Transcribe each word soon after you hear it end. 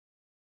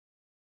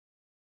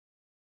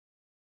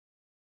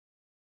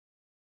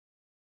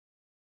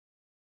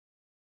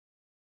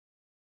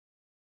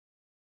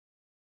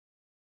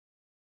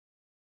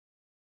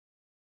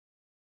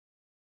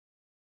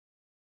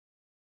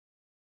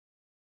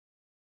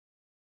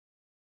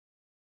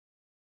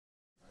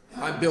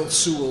I'm Bill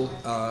Sewell.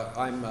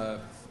 I'm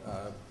a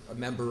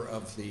member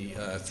of the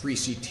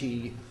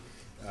 3CT,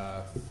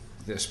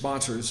 the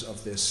sponsors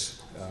of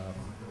this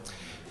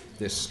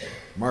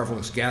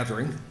marvelous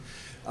gathering.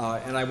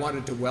 And I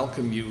wanted to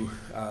welcome you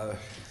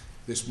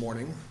this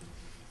morning.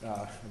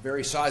 A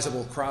very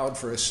sizable crowd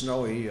for a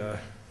snowy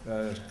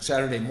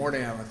Saturday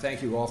morning. I want to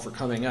thank you all for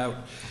coming out.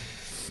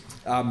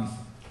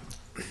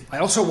 I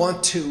also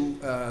want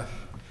to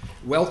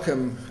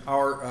welcome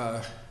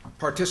our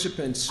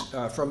participants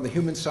from the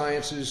Human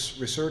Sciences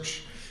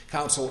Research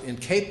Council in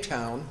Cape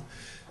Town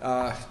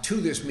to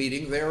this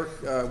meeting. They're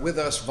with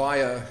us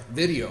via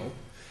video.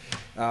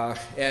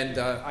 And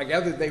I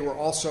gather they were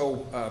also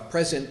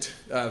present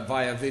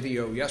via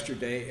video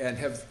yesterday and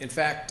have, in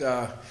fact,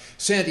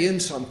 sent in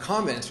some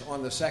comments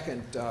on the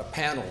second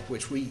panel,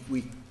 which we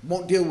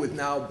won't deal with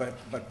now,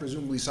 but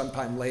presumably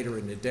sometime later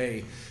in the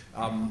day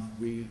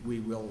we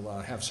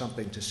will have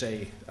something to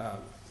say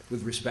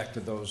with respect to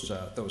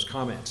those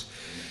comments.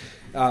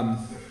 I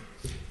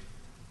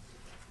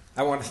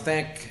want to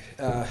thank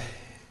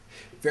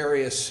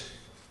various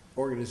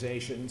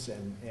organizations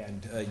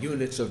and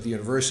units of the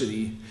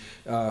university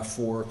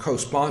for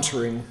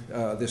co-sponsoring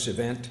this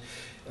event.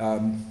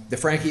 The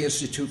Franke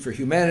Institute for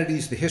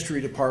Humanities, the History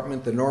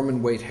Department, the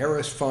Norman Waite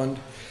Harris Fund,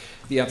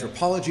 the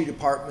Anthropology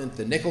Department,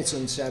 the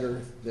Nicholson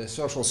Center, the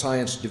Social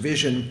Science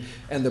Division,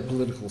 and the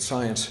Political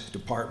Science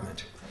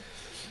Department.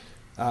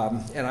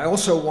 And I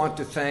also want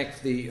to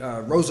thank the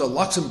Rosa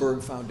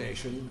Luxemburg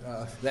Foundation.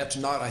 That's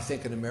not, I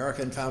think, an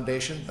American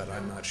foundation, but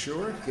I'm not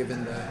sure,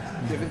 given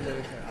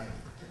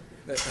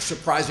a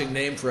surprising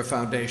name for a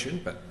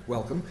foundation, but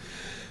welcome.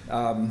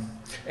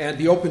 And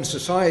the Open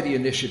Society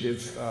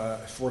Initiative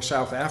for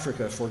South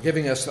Africa for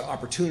giving us the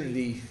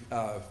opportunity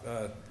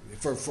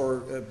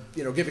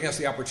giving us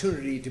the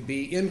opportunity to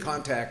be in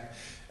contact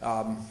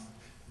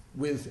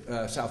with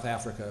South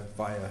Africa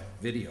via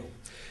video.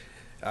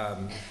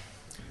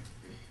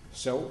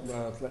 So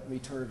let me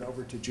turn it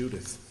over to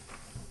Judith.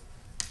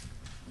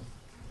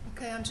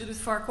 Okay, I'm Judith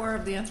Farquhar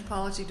of the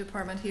Anthropology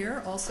Department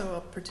here, also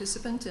a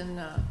participant in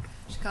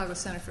Chicago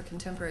Center for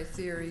Contemporary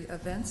Theory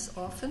events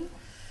often.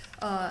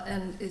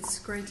 And it's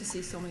great to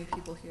see so many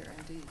people here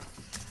indeed.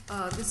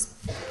 This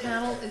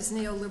panel is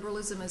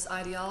Neo-Liberalism as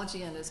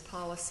Ideology and as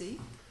Policy.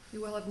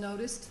 You will have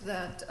noticed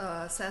that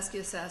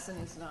Saskia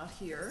Sassen is not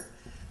here.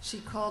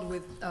 She called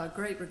with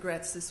great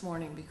regrets this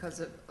morning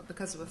because of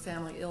a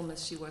family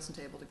illness. She wasn't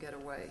able to get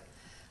away.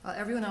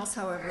 Everyone else,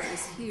 however,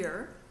 is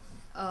here,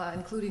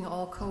 including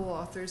all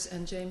co-authors,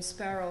 and James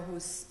Sparrow,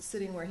 who's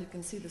sitting where he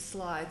can see the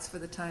slides for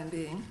the time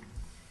being.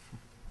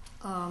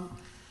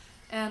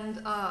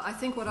 I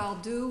think what I'll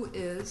do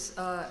is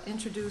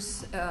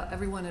introduce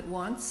everyone at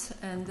once,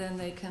 and then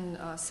they can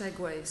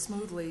segue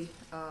smoothly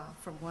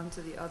from one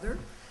to the other.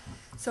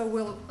 So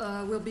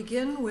we'll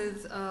begin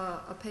with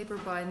a paper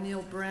by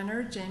Neil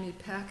Brenner, Jamie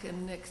Peck,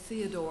 and Nick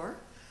Theodore,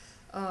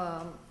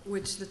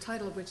 which the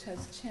title of which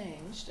has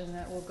changed, and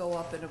that will go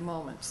up in a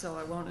moment. So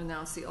I won't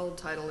announce the old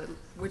title,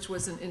 which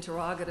was an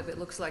interrogative. It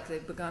looks like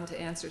they've begun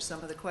to answer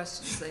some of the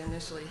questions they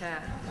initially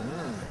had.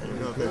 I don't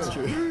know if that's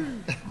true.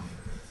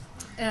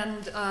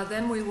 And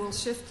then we will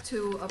shift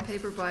to a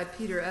paper by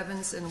Peter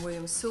Evans and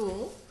William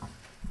Sewell,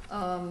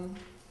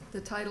 the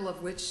title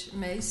of which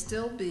may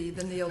still be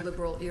The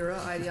Neoliberal Era,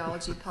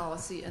 Ideology,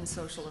 Policy, and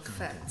Social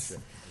Effects.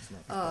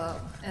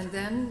 And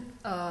then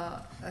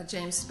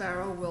James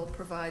Sparrow will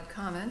provide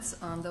comments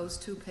on those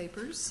two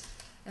papers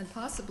and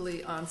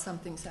possibly on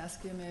something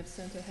Saskia may have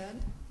sent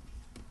ahead.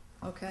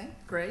 Okay,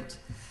 great.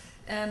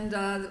 And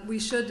we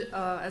should,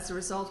 as a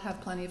result, have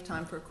plenty of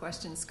time for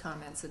questions,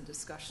 comments, and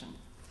discussion.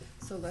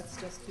 So let's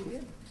just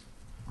begin.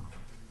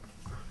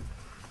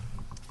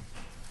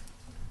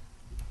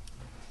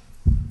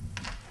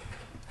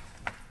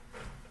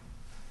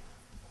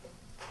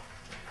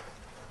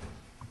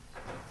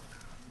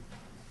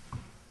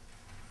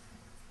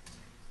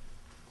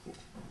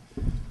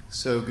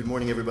 So good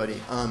morning, everybody.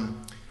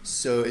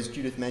 So as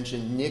Judith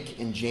mentioned, Nick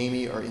and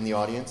Jamie are in the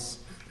audience.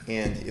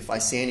 And if I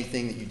say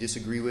anything that you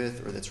disagree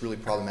with or that's really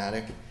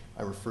problematic,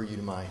 I refer you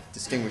to my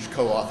distinguished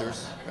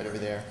co-authors right over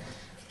there.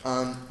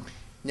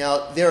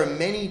 Now, there are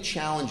many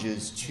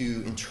challenges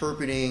to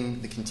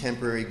interpreting the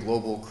contemporary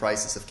global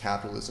crisis of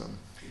capitalism.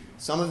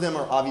 Some of them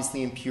are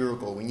obviously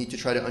empirical. We need to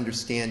try to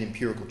understand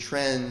empirical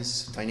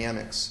trends,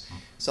 dynamics.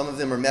 Some of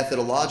them are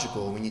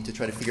methodological. We need to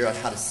try to figure out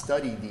how to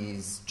study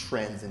these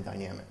trends and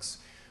dynamics.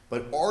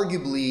 But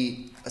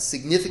arguably, a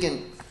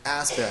significant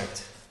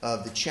aspect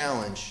of the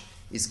challenge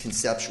is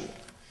conceptual.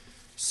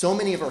 So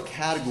many of our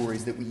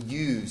categories that we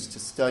use to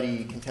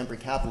study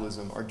contemporary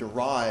capitalism are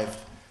derived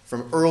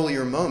from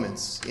earlier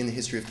moments in the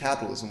history of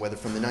capitalism, whether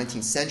from the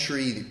 19th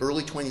century, the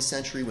early 20th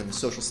century, when the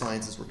social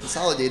sciences were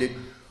consolidated,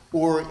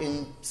 or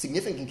in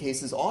significant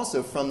cases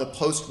also from the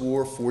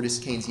post-war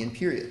Fordist Keynesian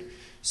period.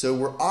 So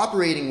we're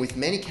operating with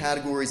many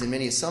categories and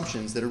many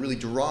assumptions that are really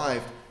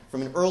derived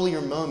from an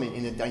earlier moment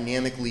in a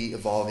dynamically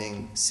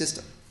evolving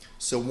system.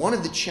 So one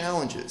of the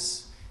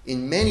challenges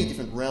in many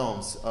different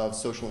realms of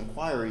social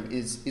inquiry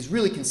is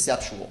really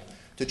conceptual,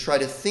 to try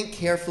to think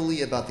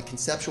carefully about the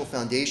conceptual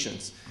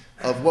foundations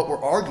of what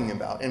we're arguing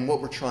about and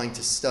what we're trying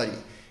to study.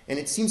 And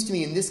it seems to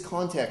me in this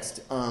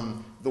context,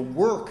 the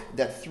work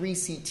that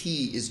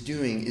 3CT is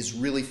doing is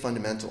really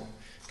fundamental.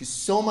 Because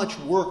so much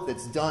work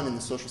that's done in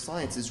the social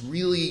sciences is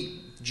really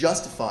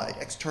justified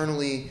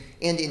externally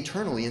and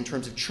internally in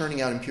terms of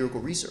churning out empirical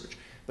research.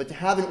 But to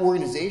have an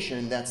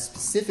organization that's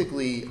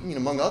specifically,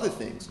 among other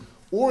things,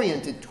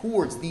 oriented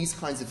towards these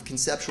kinds of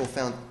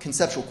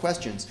conceptual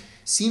questions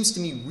seems to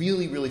me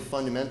really, really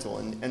fundamental.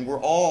 And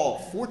we're all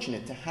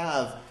fortunate to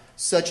have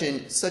such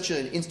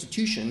an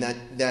institution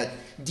that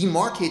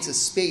demarcates a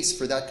space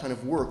for that kind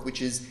of work,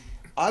 which is,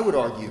 I would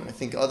argue, and I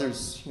think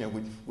others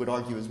would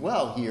argue as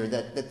well here,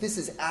 that this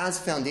is as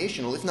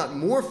foundational, if not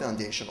more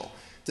foundational,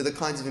 to the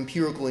kinds of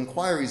empirical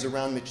inquiries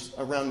around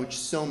which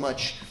so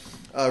much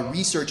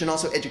research and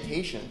also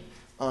education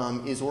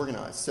is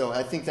organized. So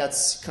I think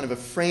that's kind of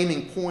a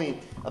framing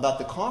point about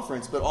the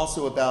conference, but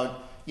also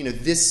about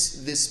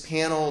this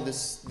panel,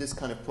 this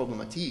kind of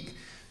problematique.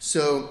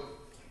 So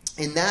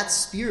in that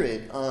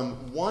spirit,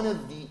 one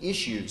of the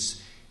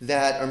issues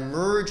that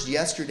emerged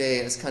yesterday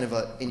as kind of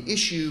an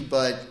issue,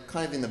 but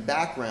kind of in the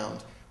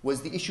background,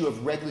 was the issue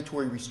of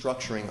regulatory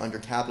restructuring under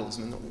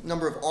capitalism. And a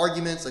number of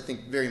arguments, I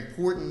think very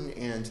important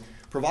and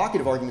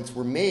provocative arguments,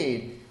 were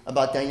made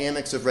about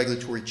dynamics of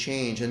regulatory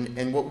change.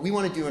 And what we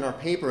want to do in our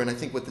paper, and I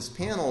think what this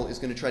panel is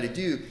going to try to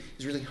do,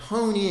 is really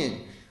hone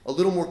in a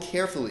little more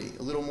carefully,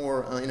 a little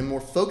more in a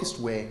more focused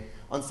way,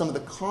 on some of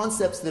the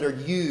concepts that are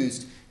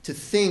used to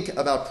think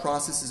about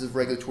processes of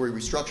regulatory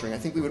restructuring. I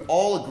think we would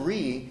all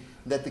agree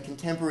that the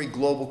contemporary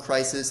global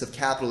crisis of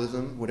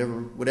capitalism,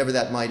 whatever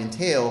that might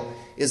entail,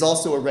 is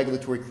also a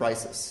regulatory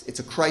crisis. It's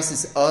a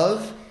crisis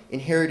of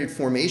inherited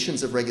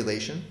formations of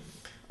regulation,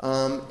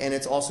 and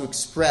it's also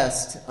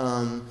expressed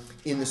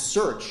in the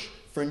search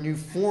for new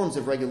forms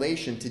of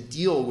regulation to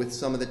deal with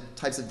some of the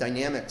types of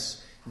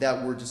dynamics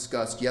that were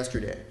discussed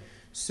yesterday.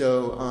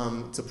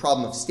 So it's a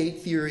problem of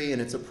state theory,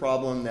 and it's a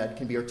problem that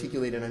can be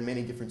articulated on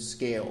many different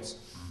scales.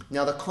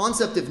 Now, the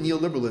concept of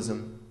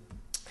neoliberalism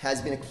has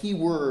been a key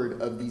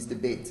word of these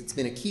debates. It's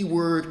been a key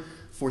word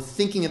for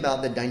thinking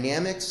about the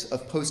dynamics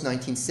of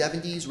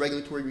post-1970s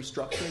regulatory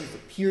restructuring, for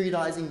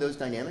periodizing those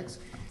dynamics.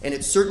 And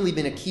it's certainly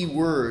been a key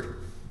word,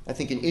 I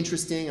think, in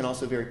interesting and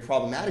also very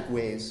problematic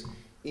ways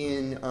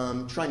in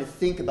trying to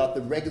think about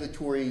the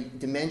regulatory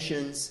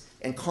dimensions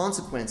and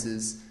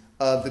consequences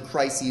of the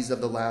crises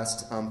of the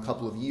last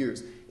couple of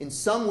years. In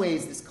some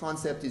ways, this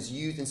concept is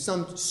used, in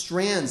some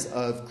strands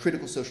of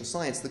critical social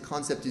science, the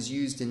concept is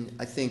used in,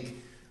 I think,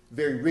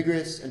 very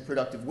rigorous and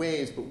productive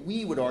ways, but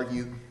we would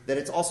argue that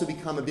it's also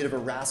become a bit of a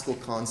rascal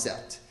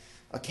concept,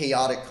 a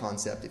chaotic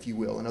concept, if you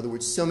will. In other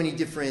words, so many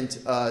different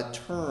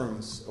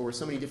terms or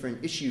so many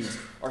different issues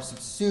are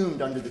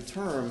subsumed under the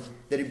term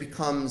that it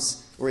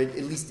becomes, or it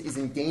at least is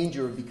in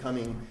danger of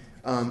becoming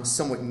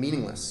somewhat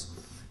meaningless.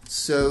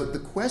 So the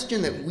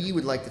question that we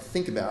would like to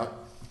think about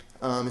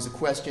is a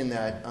question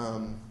that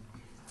I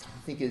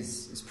think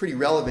is pretty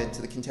relevant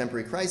to the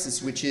contemporary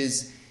crisis, which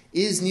is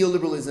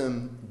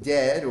neoliberalism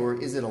dead or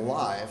is it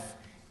alive?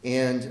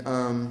 And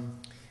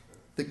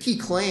the key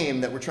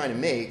claim that we're trying to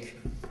make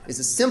is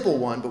a simple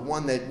one, but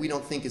one that we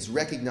don't think is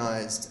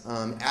recognized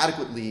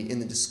adequately in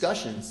the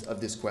discussions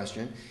of this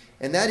question,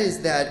 and that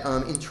is that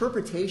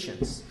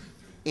interpretations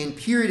and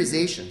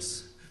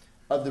periodizations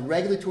of the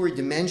regulatory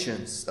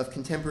dimensions of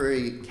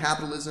contemporary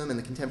capitalism and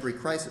the contemporary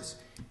crisis,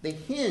 they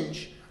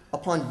hinge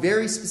upon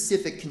very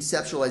specific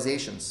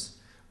conceptualizations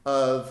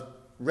of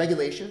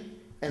regulation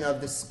and of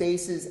the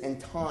spaces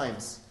and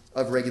times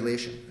of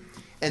regulation.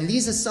 And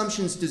these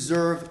assumptions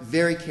deserve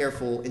very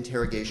careful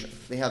interrogation.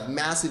 They have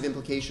massive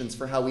implications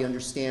for how we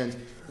understand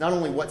not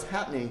only what's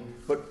happening,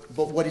 but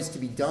what is to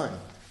be done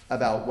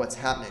about what's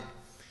happening.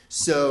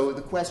 So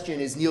the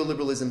question, is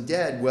neoliberalism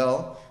dead?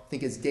 Well, I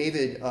think as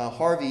David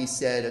Harvey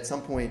said at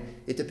some point,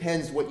 it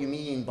depends what you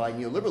mean by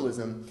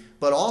neoliberalism,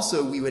 but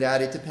also we would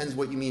add it depends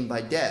what you mean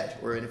by dead,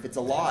 or if it's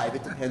alive,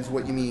 it depends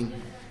what you mean.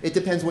 It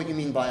depends what you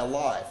mean by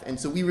alive. And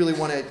so we really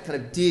want to kind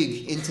of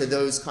dig into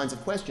those kinds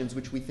of questions,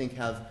 which we think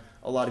have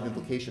a lot of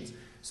implications.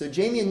 So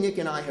Jamie and Nick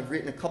and I have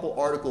written a couple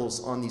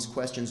articles on these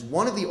questions.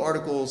 One of the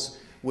articles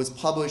was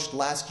published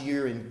last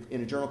year in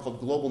a journal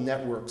called Global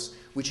Networks,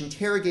 which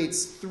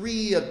interrogates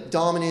three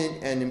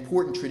dominant and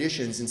important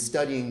traditions in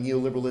studying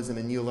neoliberalism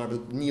and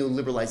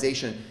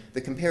neoliberalization: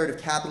 the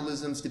comparative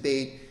capitalisms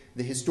debate,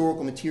 the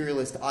historical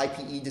materialist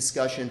IPE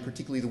discussion,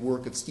 particularly the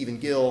work of Stephen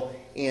Gill,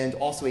 and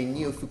also a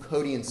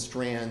Neo-Foucauldian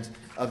strand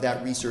of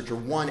that research, or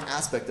one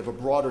aspect of a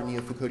broader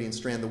Neo-Foucauldian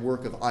strand, the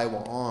work of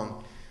Aiwa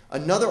Ong.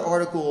 Another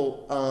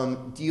article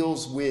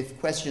deals with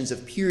questions of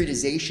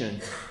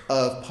periodization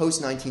of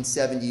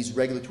post-1970s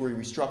regulatory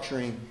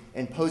restructuring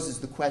and poses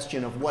the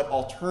question of what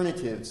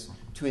alternatives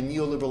to a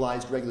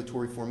neoliberalized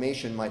regulatory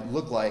formation might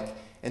look like.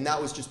 And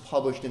that was just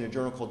published in a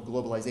journal called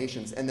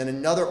Globalizations. And then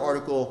another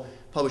article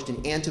published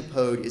in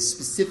Antipode is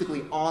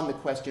specifically on the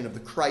question of the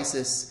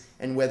crisis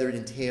and whether it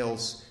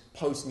entails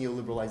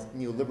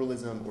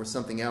post-neoliberalism or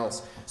something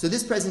else. So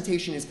this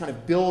presentation is kind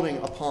of building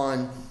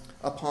upon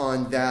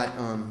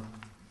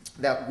that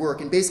that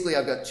work. And basically,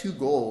 I've got two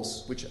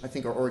goals, which I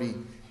think are already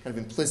kind of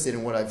implicit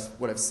in what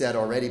I've said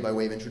already by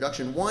way of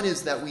introduction. One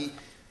is that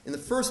in the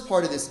first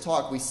part of this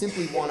talk, we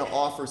simply want to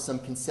offer some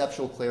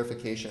conceptual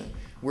clarification.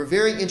 We're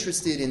very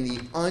interested in the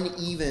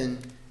uneven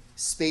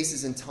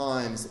spaces and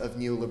times of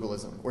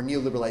neoliberalism, or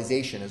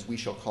neoliberalization, as we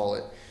shall call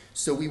it.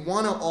 So we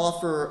want to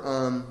offer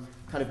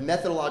kind of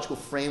methodological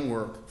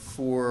framework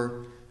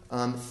for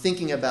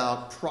thinking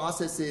about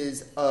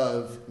processes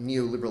of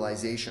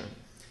neoliberalization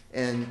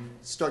and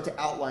start to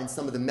outline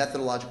some of the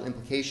methodological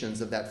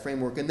implications of that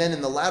framework. And then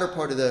in the latter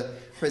part of the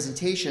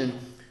presentation,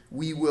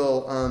 we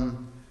will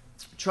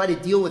try to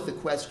deal with the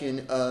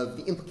question of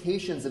the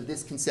implications of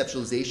this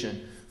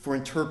conceptualization for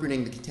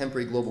interpreting the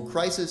contemporary global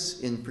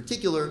crisis in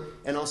particular,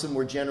 and also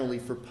more generally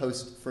for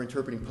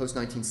interpreting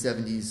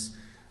post-1970s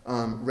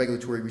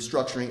regulatory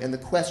restructuring, and the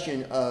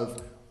question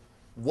of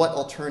what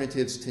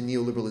alternatives to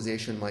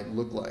neoliberalization might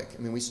look like.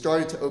 I mean, we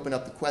started to open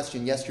up the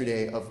question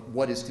yesterday of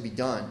what is to be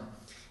done.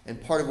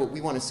 And part of what we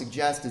want to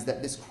suggest is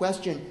that this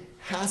question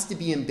has to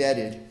be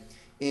embedded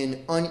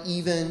in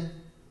uneven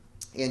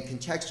and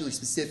contextually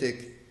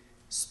specific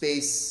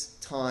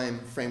space-time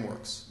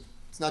frameworks.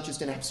 It's not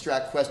just an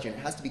abstract question. It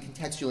has to be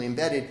contextually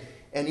embedded.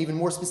 And even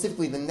more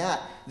specifically than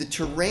that, the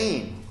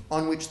terrain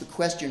on which the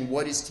question,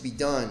 what is to be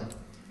done,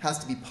 has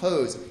to be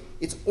posed.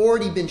 It's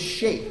already been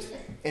shaped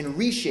and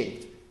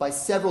reshaped by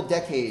several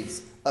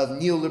decades of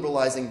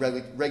neoliberalizing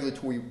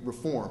regulatory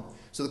reform.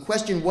 So the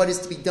question, what is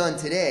to be done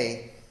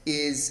today,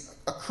 is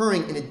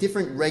occurring in a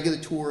different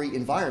regulatory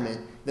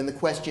environment than the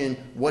question,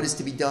 what is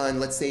to be done,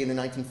 let's say, in the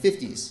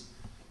 1950s,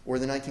 or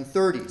the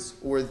 1930s,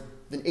 or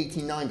the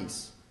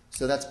 1890s.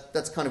 So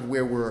that's kind of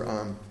where we're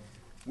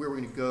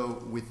going to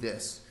go with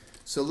this.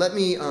 So let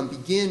me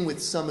begin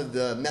with some of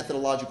the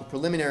methodological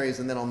preliminaries,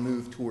 and then I'll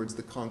move towards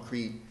the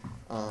concrete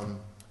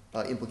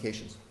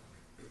implications.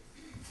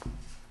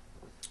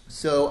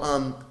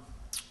 So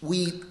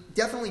we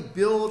definitely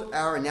build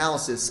our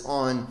analysis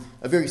on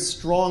a very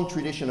strong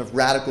tradition of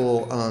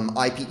radical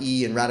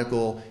IPE and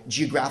radical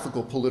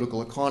geographical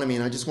political economy,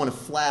 and I just want to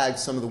flag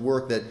some of the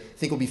work that I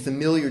think will be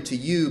familiar to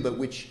you, but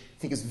which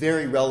I think is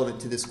very relevant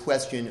to this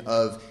question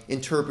of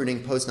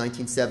interpreting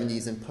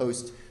post-1970s and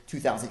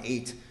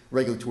post-2008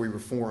 regulatory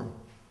reform.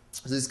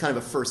 So this is kind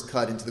of a first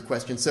cut into the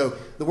question. So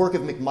the work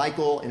of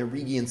McMichael and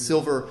Arrighi and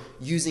Silver,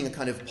 using a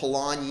kind of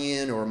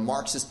Polanyian or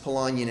Marxist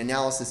Polanyian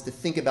analysis to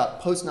think about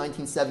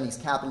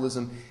post-1970s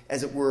capitalism,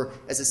 as it were,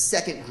 as a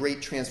second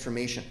great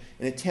transformation,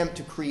 an attempt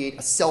to create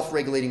a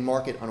self-regulating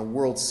market on a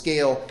world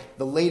scale,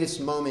 the latest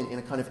moment in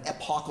a kind of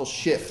epochal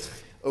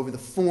shift over the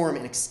form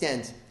and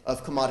extent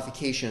of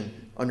commodification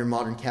under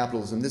modern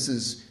capitalism. This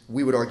is,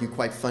 we would argue,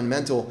 quite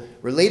fundamental.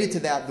 Related to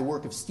that, the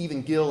work of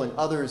Stephen Gill and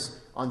others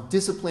on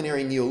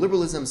disciplinary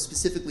neoliberalism,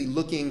 specifically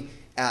looking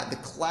at the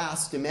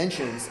class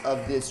dimensions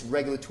of this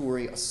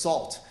regulatory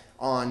assault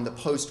on the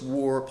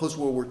post-World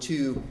War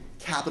II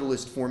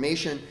capitalist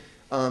formation.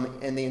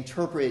 And they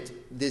interpret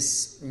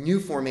this new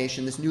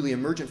formation, this newly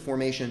emergent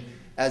formation,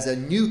 as a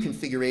new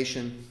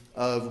configuration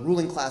of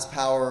ruling class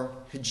power,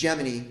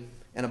 hegemony,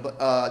 and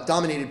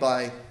dominated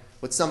by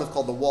what some have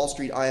called the Wall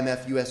Street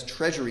IMF US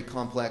Treasury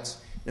complex,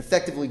 and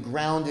effectively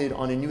grounded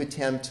on a new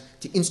attempt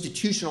to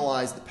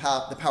institutionalize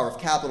the power of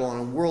capital on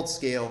a world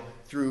scale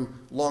through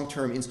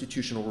long-term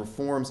institutional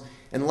reforms.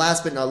 And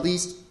last but not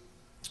least,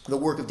 the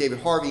work of David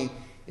Harvey,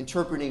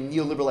 interpreting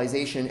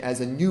neoliberalization as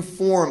a new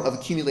form of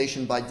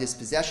accumulation by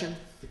dispossession,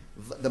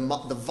 the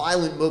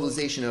violent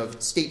mobilization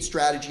of state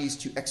strategies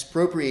to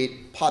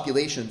expropriate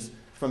populations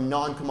from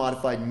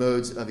non-commodified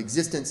modes of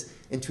existence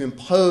and to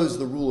impose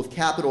the rule of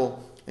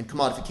capital and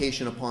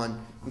commodification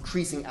upon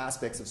increasing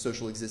aspects of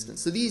social existence.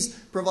 So these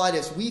provide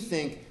us, we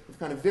think, with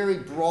kind of very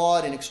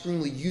broad and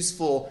extremely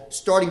useful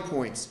starting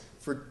points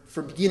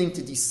for beginning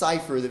to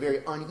decipher the very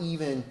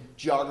uneven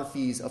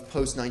geographies of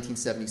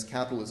post-1970s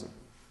capitalism.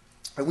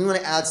 And we want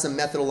to add some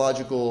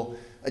methodological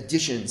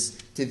additions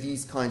to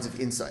these kinds of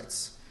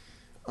insights.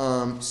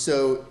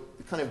 So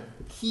the kind of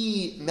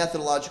key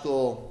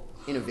methodological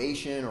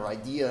innovation or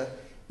idea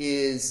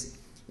is,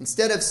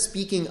 instead of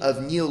speaking of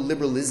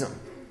neoliberalism,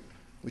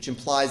 which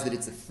implies that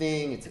it's a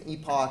thing, it's an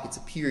epoch, it's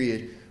a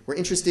period, we're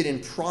interested in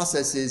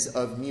processes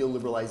of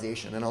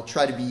neoliberalization. And I'll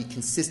try to be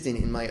consistent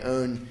in my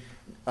own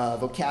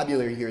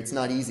vocabulary here. It's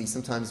not easy.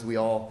 Sometimes we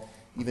all,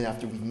 even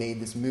after we've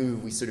made this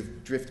move, we sort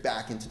of drift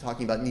back into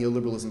talking about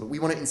neoliberalism. But we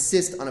want to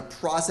insist on a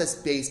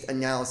process-based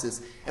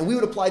analysis. And we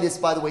would apply this,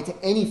 by the way, to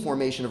any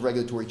formation of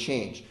regulatory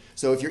change.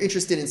 So if you're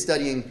interested in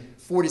studying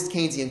Fordist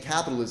Keynesian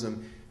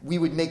capitalism, we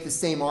would make the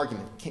same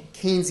argument,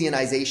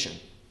 Keynesianization,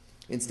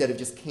 instead of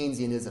just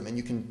Keynesianism. And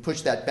you can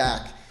push that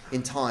back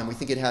in time. We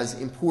think it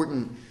has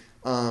important,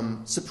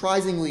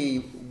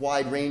 surprisingly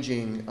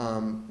wide-ranging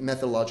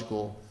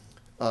methodological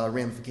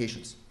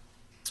ramifications.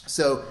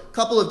 So a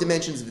couple of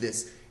dimensions of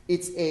this.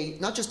 It's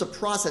not just a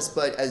process,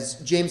 but as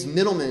James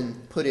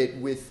Middleman put it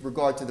with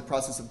regard to the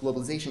process of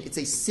globalization, it's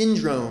a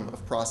syndrome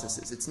of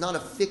processes. It's not a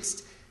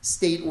fixed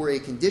state or a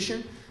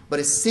condition, but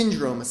a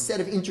syndrome, a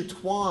set of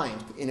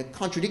intertwined, in a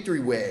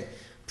contradictory way,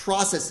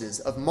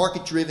 processes of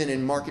market-driven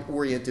and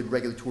market-oriented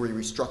regulatory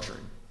restructuring.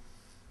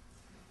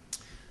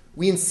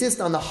 We insist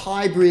on the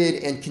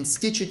hybrid and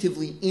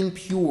constitutively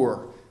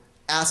impure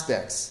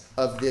aspects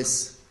of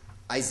this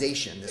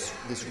ization,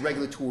 this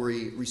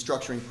regulatory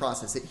restructuring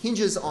process. It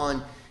hinges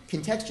on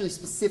contextually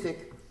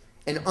specific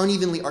and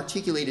unevenly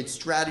articulated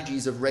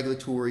strategies of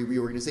regulatory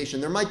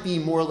reorganization. There might be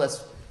more or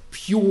less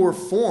pure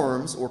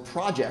forms or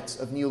projects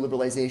of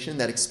neoliberalization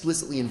that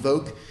explicitly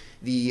invoke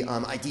the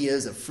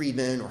ideas of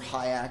Friedman or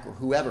Hayek or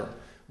whoever,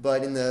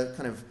 but in the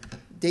kind of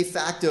de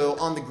facto,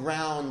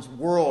 on-the-ground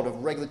world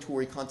of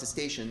regulatory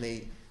contestation,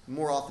 they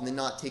more often than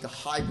not take a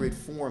hybrid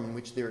form in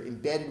which they're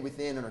embedded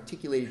within and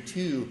articulated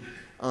to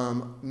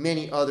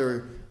many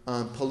other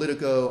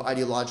politico,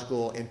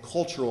 ideological, and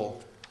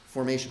cultural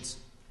formations.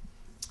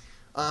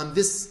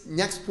 This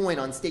next point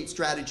on state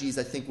strategies,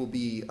 I think, will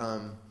be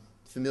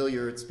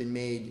familiar. It's been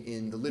made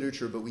in the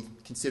literature, but we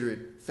consider it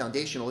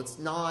foundational. It's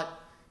not,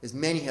 as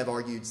many have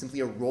argued, simply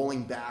a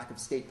rolling back of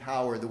state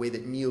power the way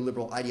that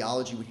neoliberal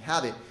ideology would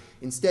have it.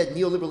 Instead,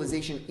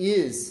 neoliberalization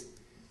is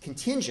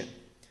contingent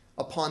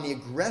upon the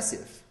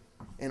aggressive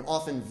and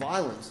often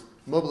violent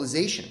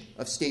mobilization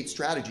of state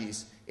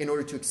strategies in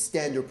order to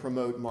extend or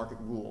promote market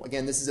rule.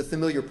 Again, this is a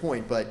familiar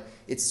point, but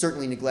it's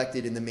certainly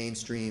neglected in the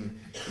mainstream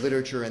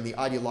literature, and the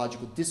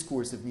ideological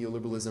discourse of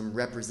neoliberalism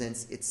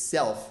represents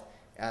itself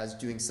as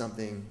doing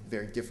something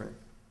very different.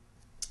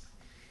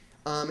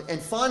 And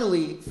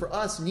finally, for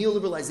us,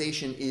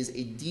 neoliberalization is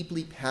a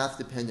deeply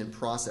path-dependent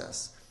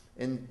process.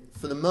 And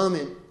for the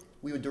moment,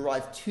 we would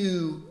derive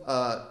two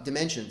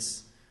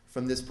dimensions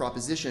from this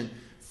proposition.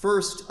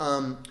 First,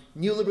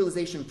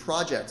 neoliberalization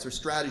projects or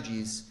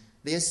strategies,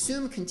 they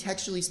assume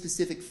contextually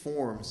specific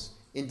forms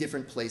in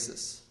different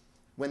places.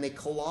 When they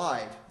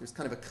collide, there's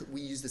kind of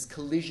we use this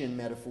collision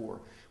metaphor,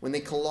 when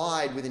they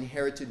collide with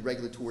inherited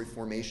regulatory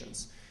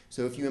formations.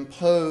 So if you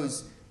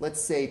impose,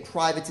 let's say,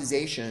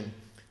 privatization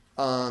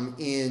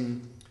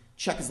in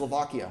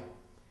Czechoslovakia,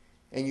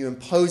 and you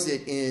impose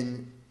it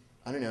in,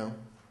 I don't know,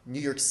 New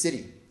York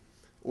City,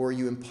 or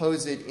you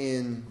impose it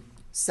in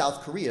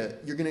South Korea,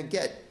 you're going to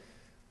get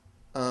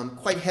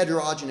quite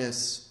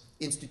heterogeneous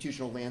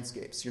institutional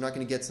landscapes. You're not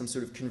going to get some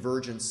sort of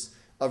convergence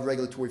of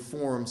regulatory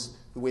forms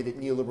the way that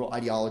neoliberal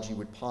ideology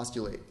would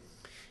postulate.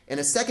 And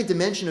a second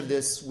dimension of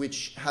this,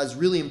 which has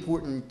really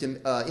important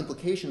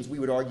implications, we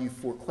would argue,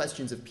 for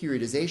questions of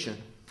periodization,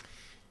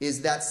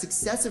 is that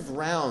successive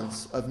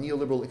rounds of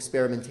neoliberal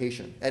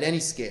experimentation at any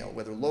scale,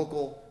 whether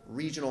local,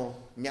 regional,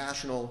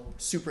 national,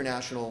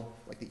 supranational,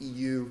 like the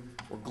EU,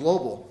 or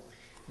global,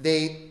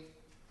 they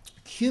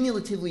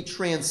cumulatively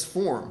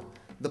transform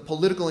the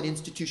political and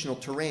institutional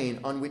terrain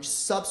on which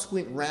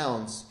subsequent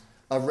rounds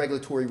of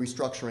regulatory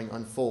restructuring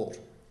unfold.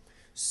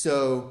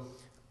 So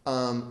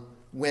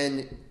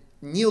when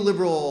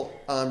neoliberal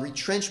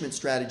retrenchment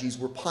strategies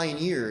were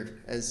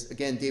pioneered, as,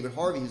 again, David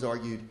Harvey has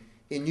argued,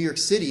 in New York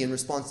City in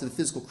response to the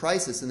physical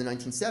crisis in the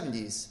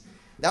 1970s,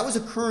 that was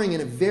occurring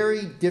in a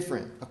very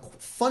different, a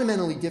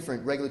fundamentally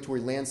different regulatory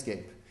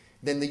landscape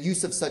than the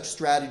use of such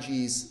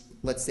strategies,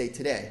 let's say,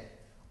 today,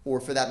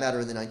 or for that matter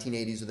in the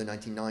 1980s or the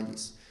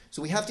 1990s.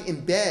 So we have to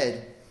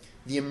embed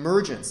the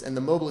emergence and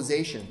the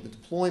mobilization, the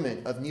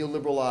deployment of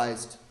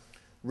neoliberalized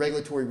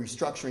regulatory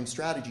restructuring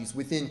strategies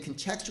within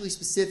contextually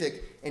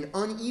specific and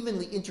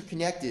unevenly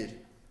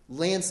interconnected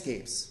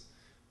landscapes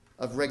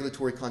of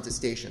regulatory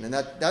contestation. And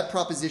that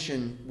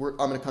proposition I'm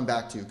going to come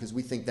back to, because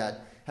we think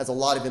that has a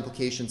lot of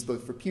implications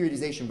both for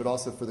periodization but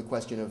also for the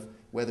question of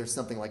whether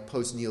something like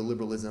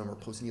post-neoliberalism or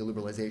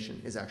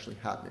post-neoliberalization is actually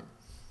happening.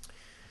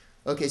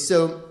 Okay,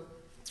 so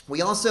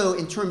we also,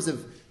 in terms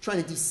of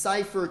trying to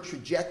decipher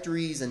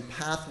trajectories and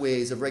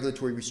pathways of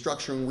regulatory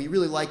restructuring, we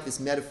really like this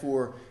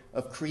metaphor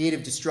of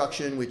creative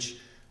destruction, which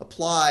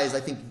applies, I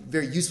think,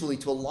 very usefully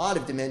to a lot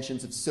of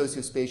dimensions of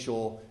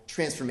sociospatial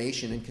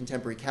transformation in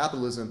contemporary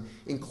capitalism,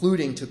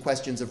 including to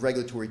questions of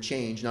regulatory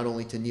change, not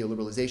only to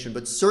neoliberalization,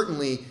 but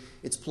certainly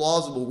it's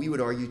plausible, we would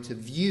argue, to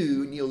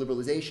view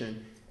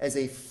neoliberalization as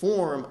a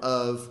form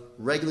of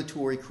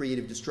regulatory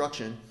creative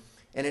destruction.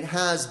 And it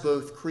has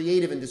both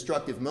creative and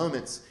destructive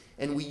moments.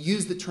 And we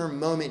use the term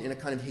moment in a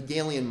kind of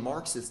Hegelian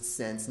Marxist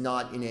sense,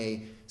 not in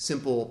a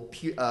simple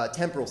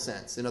temporal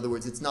sense. In other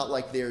words, it's not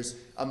like there's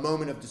a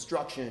moment of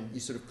destruction, you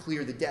sort of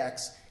clear the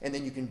decks, and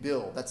then you can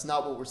build. That's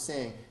not what we're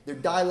saying. They're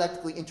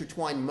dialectically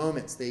intertwined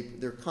moments.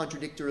 They're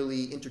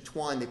contradictorily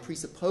intertwined. They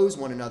presuppose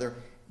one another,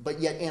 but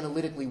yet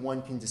analytically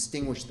one can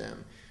distinguish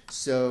them.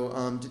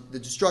 So the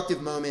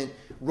destructive moment,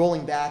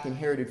 rolling back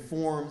inherited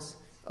forms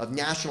of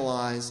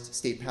nationalized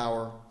state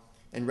power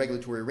and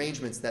regulatory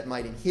arrangements that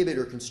might inhibit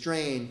or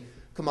constrain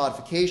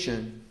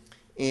commodification,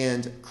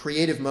 and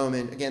creative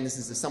moment, again, this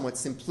is a somewhat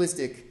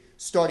simplistic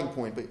starting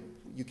point, but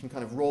you can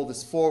kind of roll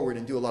this forward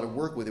and do a lot of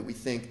work with it, we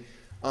think.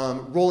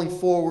 Rolling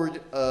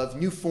forward of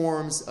new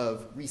forms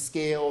of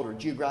rescaled or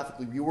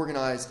geographically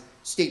reorganized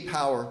state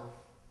power,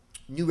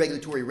 new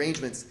regulatory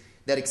arrangements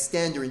that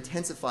extend or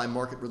intensify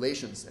market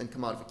relations and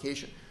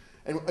commodification.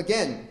 And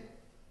again,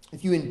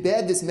 if you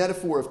embed this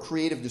metaphor of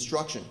creative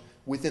destruction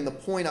within the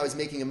point I was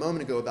making a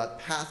moment ago about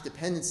path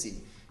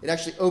dependency, it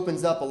actually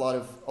opens up a lot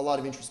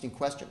of interesting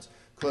questions,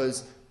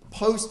 because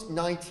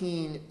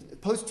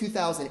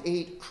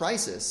post-2008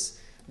 crisis,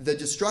 the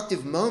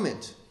destructive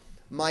moment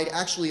might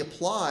actually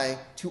apply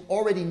to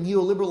already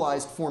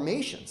neoliberalized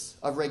formations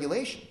of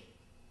regulation.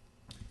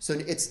 So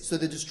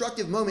the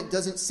destructive moment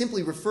doesn't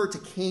simply refer to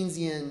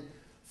Keynesian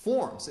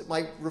forms. It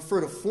might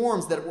refer to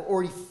forms that were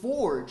already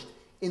forged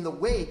in the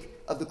wake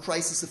of the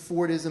crisis of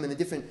Fordism and the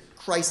different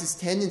crisis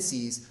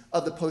tendencies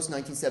of the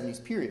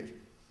post-1970s period.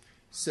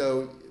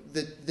 So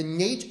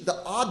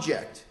the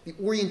object, the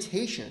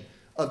orientation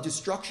of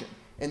destruction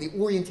and the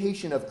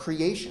orientation of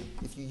creation,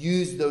 if you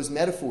use those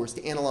metaphors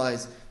to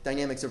analyze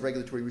dynamics of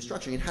regulatory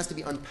restructuring, it has to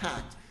be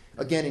unpacked,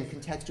 again, in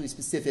contextually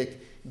specific,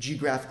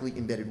 geographically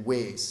embedded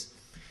ways.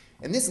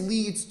 And this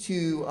leads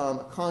to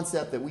a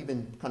concept that we've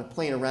been kind of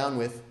playing around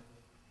with,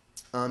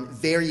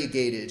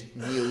 variegated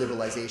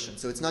neoliberalization.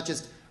 So it's not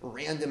just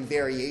random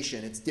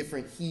variation. It's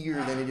different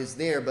here than it is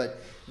there, but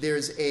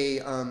there's a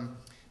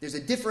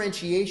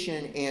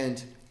differentiation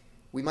and,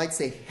 we might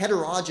say,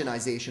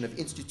 heterogenization of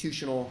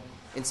institutional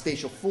and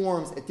spatial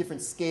forms at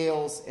different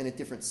scales and at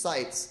different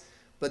sites.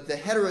 But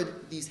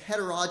these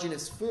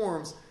heterogeneous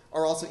forms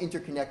are also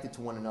interconnected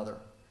to one another.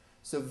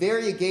 So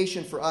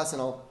variegation for us,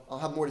 and I'll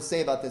have more to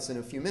say about this in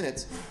a few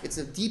minutes, it's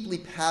a deeply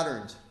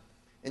patterned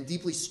and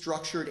deeply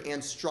structured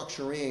and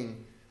structuring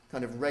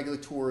kind of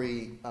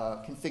regulatory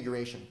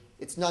configuration.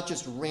 It's not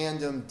just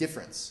random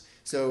difference.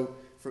 So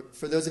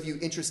for those of you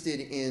interested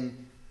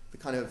in the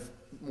kind of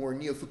more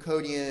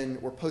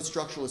neo-Foucauldian or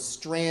post-structuralist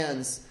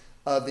strands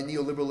of the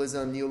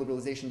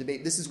neoliberalization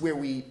debate, this is where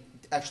we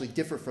actually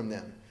differ from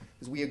them.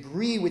 Because we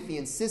agree with the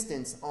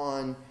insistence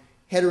on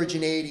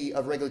heterogeneity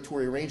of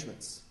regulatory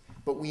arrangements,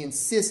 but we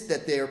insist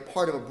that they're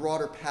part of a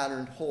broader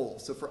patterned whole.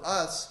 So for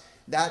us,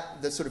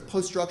 the sort of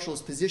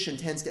post-structuralist position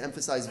tends to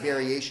emphasize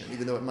variation,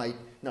 even though it might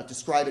not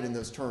describe it in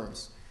those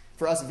terms.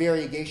 For us,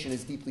 variegation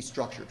is deeply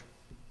structured.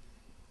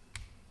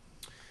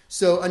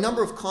 So a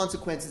number of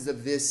consequences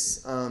of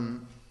this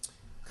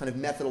kind of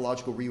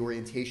methodological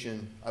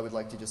reorientation I would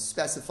like to just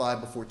specify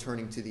before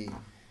turning to the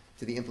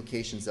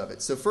implications of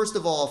it. So first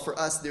of all, for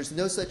us, there's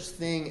no such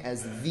thing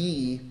as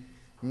the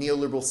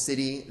neoliberal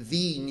city,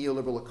 the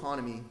neoliberal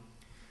economy,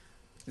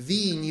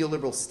 the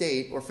neoliberal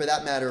state, or for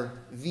that matter,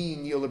 the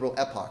neoliberal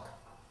epoch.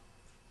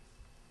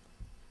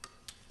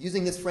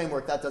 Using this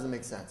framework, that doesn't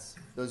make sense.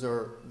 Those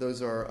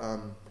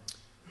are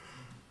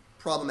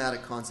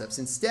problematic concepts.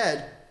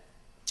 Instead,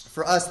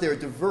 for us, there are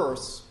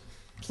diverse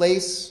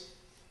place,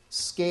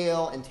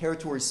 scale, and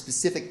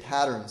territory-specific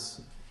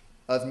patterns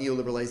of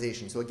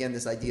neoliberalization. So again,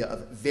 this idea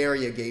of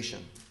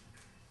variegation.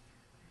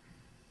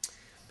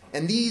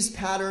 And these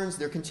patterns,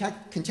 they're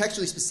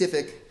contextually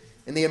specific,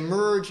 and they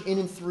emerge in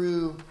and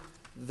through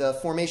the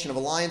formation of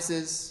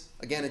alliances,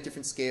 again at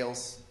different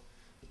scales,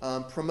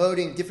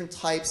 promoting different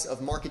types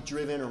of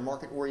market-driven or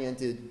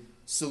market-oriented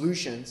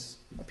solutions,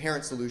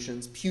 apparent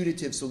solutions,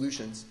 putative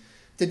solutions,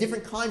 to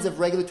different kinds of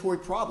regulatory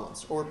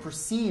problems or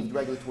perceived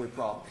regulatory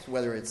problems,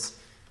 whether it's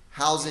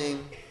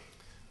housing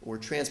or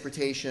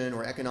transportation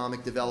or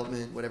economic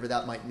development, whatever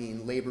that might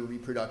mean, labor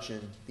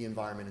reproduction, the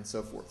environment, and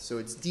so forth. So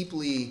it's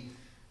deeply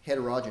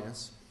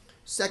heterogeneous.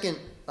 Second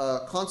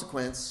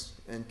consequence,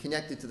 and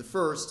connected to the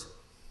first,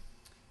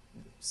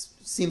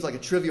 seems like a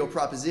trivial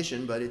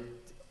proposition, but it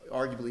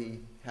arguably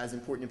has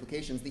important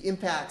implications. The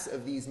impacts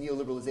of these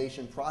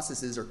neoliberalization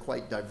processes are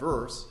quite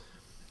diverse.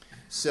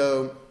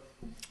 So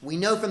we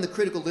know from the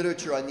critical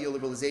literature on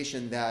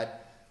neoliberalization that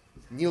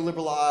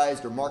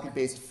neoliberalized or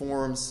market-based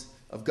forms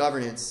of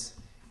governance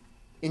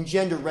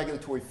engender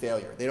regulatory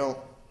failure. They don't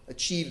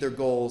achieve their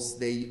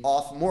goals.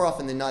 More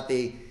often than not,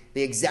 they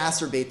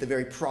exacerbate the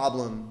very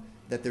problem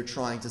that they're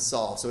trying to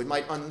solve. So it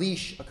might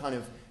unleash a kind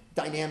of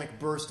dynamic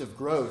burst of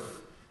growth,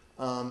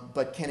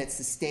 but can it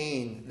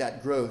sustain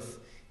that growth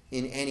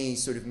in any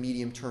sort of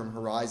medium-term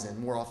horizon?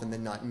 More often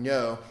than not,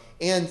 no.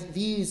 And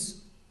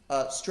these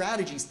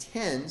strategies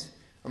tend,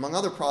 among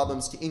other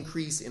problems, to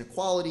increase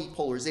inequality,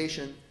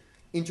 polarization,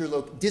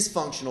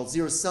 dysfunctional,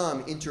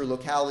 zero-sum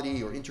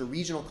interlocality or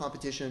interregional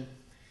competition.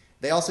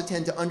 They also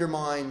tend to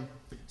undermine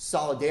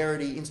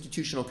solidarity,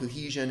 institutional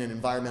cohesion, and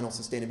environmental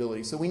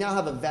sustainability. So we now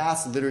have a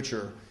vast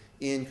literature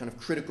in kind of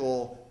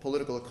critical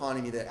political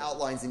economy that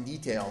outlines in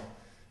detail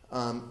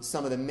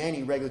some of the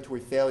many regulatory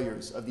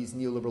failures of these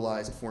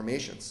neoliberalized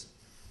formations.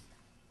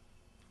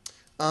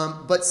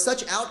 But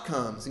such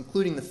outcomes,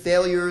 including the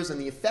failures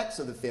and the effects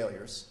of the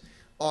failures,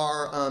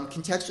 are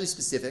contextually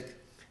specific.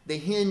 They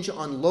hinge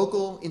on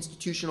local,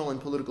 institutional, and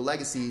political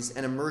legacies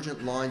and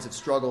emergent lines of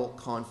struggle,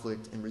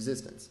 conflict, and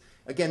resistance.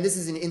 Again, this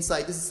is an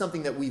insight. This is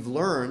something that we've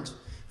learned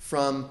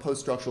from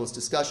post-structuralist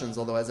discussions,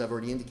 although, as I've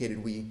already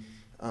indicated, we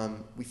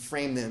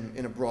frame them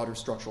in a broader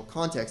structural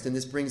context. And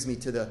this brings me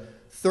to the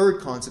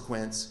third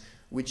consequence,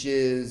 which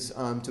is,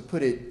 to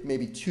put it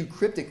maybe too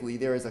cryptically,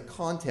 there is a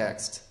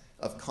context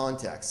of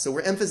context. So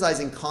we're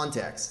emphasizing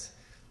context,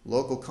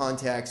 local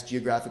context,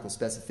 geographical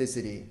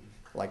specificity,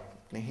 like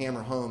to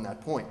hammer home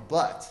that point.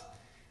 But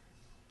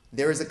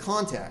there is a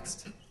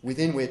context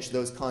within which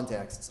those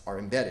contexts are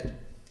embedded.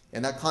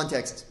 And that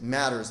context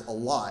matters a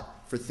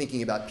lot for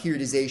thinking about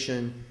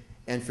periodization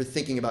and for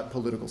thinking about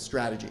political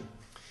strategy.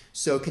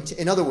 So,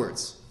 in other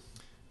words,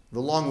 the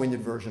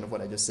long-winded version of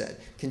what I just said,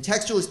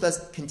 contextual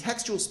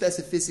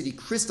specificity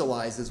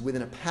crystallizes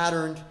within a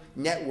patterned,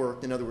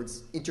 networked, in other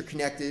words,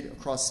 interconnected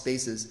across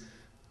spaces,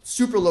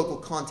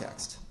 superlocal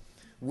context,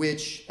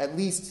 which, at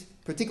least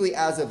particularly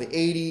as of the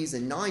 80s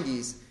and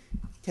 90s,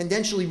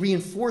 tendentially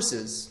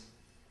reinforces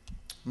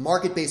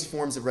market-based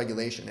forms of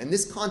regulation. And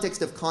this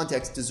context of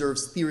context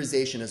deserves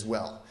theorization as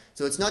well.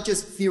 So it's not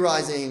just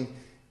theorizing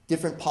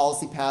different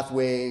policy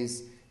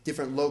pathways,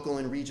 different local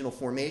and regional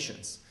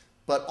formations,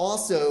 but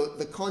also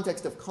the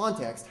context of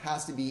context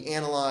has to be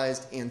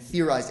analyzed and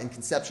theorized and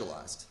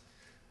conceptualized.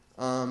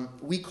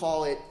 We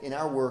call it, in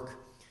our work,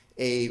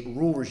 a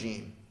rule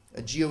regime,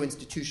 a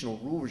geo-institutional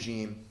rule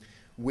regime,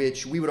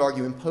 which we would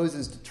argue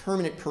imposes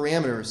determinate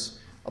parameters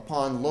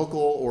upon local,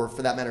 or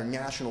for that matter,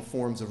 national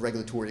forms of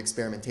regulatory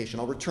experimentation.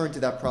 I'll return to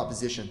that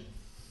proposition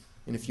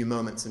in a few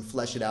moments and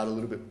flesh it out a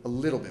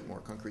little bit more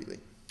concretely.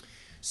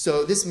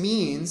 So this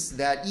means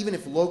that even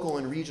if local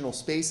and regional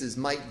spaces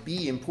might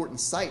be important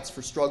sites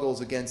for struggles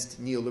against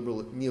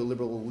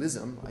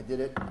neoliberalism, I did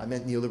it, I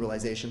meant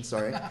neoliberalization,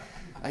 sorry.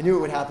 I knew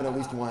it would happen at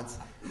least once.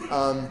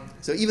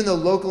 So even though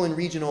local and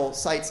regional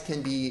sites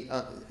can be,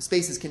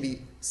 spaces can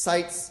be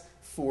sites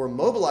for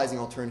mobilizing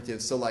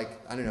alternatives, so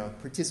like, I don't know,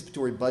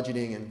 participatory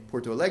budgeting in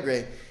Porto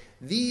Alegre,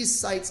 these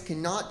sites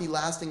cannot be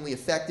lastingly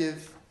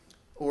effective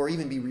or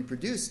even be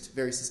reproduced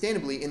very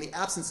sustainably in the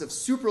absence of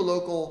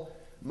supralocal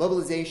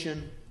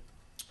mobilization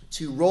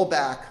to roll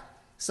back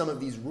some of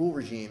these rule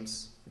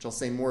regimes, which I'll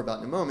say more about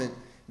in a moment,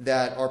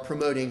 that are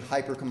promoting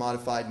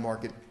hyper-commodified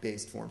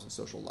market-based forms of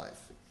social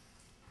life.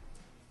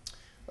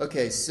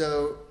 Okay,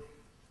 so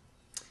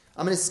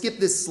I'm going to skip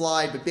this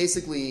slide, but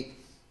basically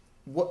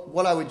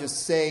what I would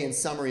just say in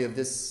summary of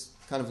this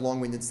kind of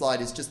long-winded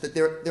slide is just that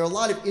there are a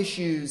lot of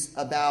issues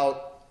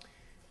about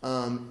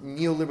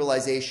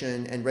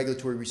neoliberalization and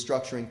regulatory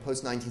restructuring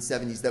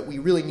post-1970s that we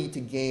really need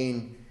to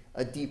gain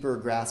a deeper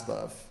grasp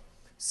of.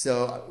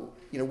 So,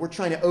 we're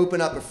trying to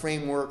open up a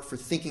framework for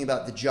thinking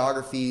about the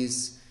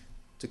geographies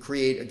to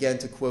create, again,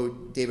 to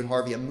quote David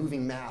Harvey, a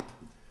moving map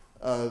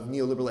of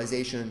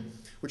neoliberalization.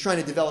 We're trying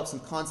to develop some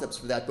concepts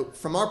for that, but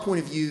from our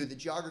point of view, the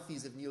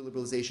geographies of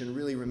neoliberalization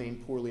really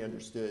remain poorly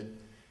understood.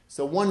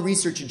 So one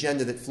research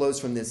agenda that flows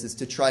from this is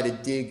to try to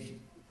dig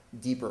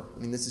deeper. I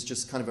mean, this is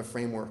just kind of a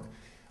framework.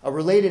 A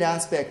related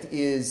aspect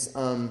is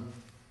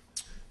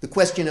the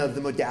question of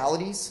the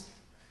modalities.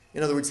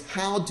 In other words,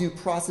 how do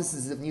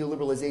processes of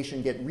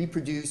neoliberalization get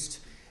reproduced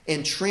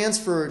and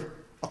transferred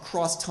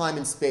across time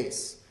and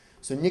space?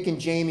 So Nick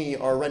and Jamie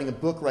are writing a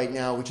book right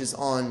now which is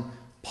on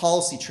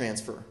policy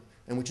transfer,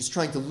 and which is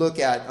trying to look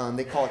at,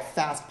 they call it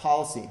fast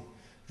policy,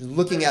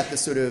 looking at the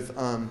sort of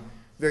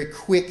very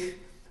quick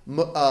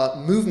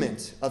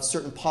movement of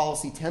certain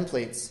policy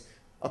templates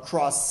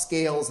across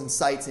scales and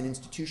sites and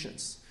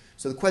institutions.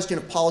 So the question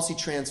of policy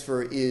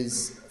transfer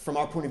is, from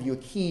our point of view, a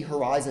key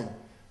horizon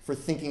for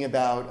thinking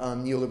about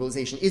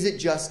neoliberalization. Is it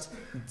just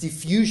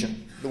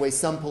diffusion, the way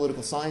some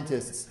political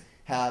scientists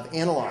have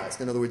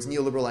analyzed? In other words,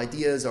 neoliberal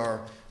ideas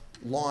are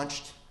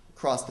launched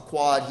across the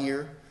quad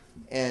here,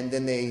 and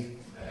then they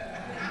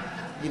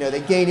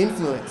gain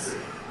influence.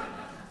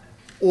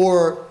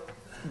 Or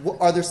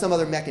are there some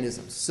other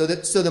mechanisms? So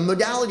the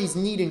modalities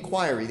need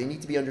inquiry. They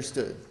need to be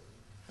understood.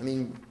 I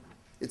mean,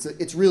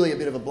 it's really a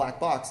bit of a black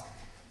box.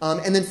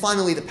 And then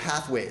finally, the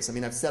pathways. I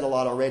mean, I've said a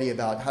lot already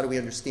about how do we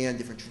understand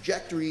different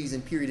trajectories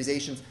and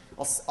periodizations.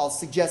 I'll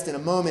suggest in a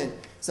moment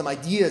some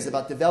ideas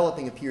about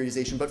developing a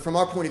periodization. But from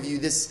our point of view,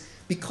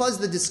 because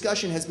the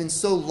discussion has been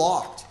so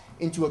locked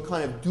into a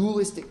kind of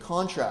dualistic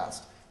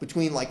contrast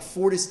between like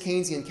Fordist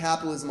Keynesian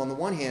capitalism on the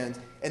one hand,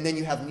 and then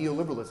you have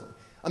neoliberalism.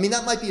 I mean,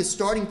 that might be a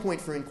starting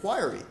point for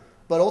inquiry,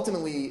 but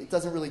ultimately it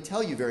doesn't really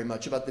tell you very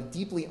much about the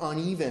deeply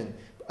uneven,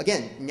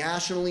 again,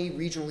 nationally,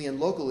 regionally, and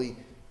locally,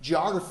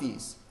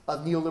 geographies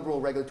of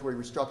neoliberal regulatory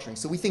restructuring.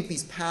 So we think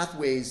these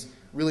pathways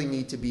really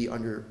need to be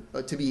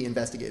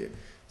investigated.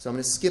 So I'm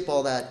going to skip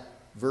all that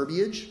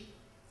verbiage,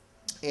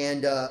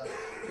 and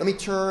let me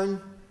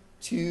turn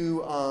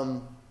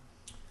to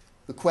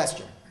the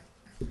question.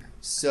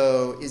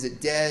 So is it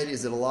dead?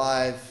 Is it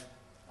alive?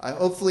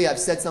 Hopefully I've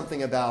said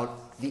something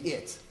about the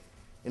it.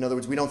 In other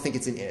words, we don't think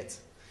it's an it.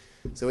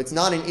 So it's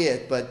not an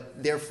it,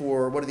 but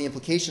therefore, what are the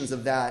implications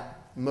of that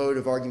mode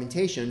of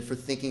argumentation for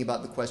thinking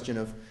about the question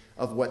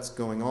of what's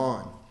going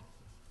on?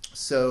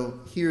 So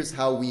here's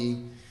how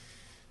we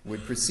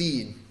would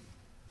proceed.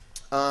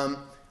 A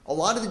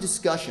lot of the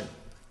discussion,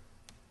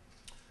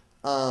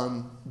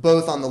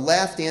 both on the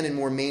left and in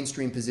more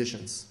mainstream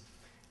positions,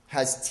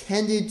 has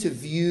tended to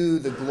view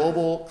the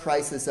global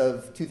crisis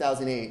of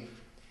 2008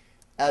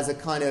 as a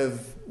kind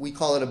of, we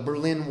call it a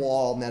Berlin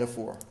Wall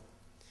metaphor.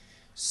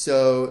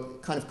 So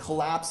kind of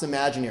collapse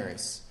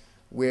imaginaries,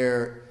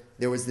 where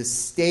there was this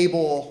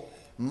stable,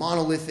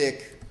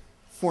 monolithic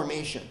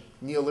formation,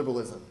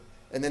 neoliberalism,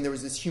 and then there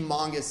was this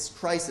humongous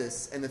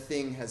crisis, and the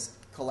thing has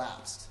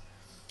collapsed.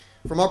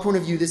 From our point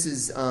of view, this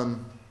is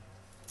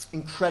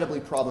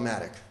incredibly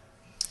problematic.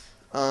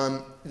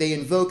 They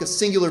invoke a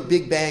singular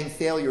Big Bang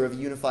failure of a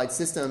unified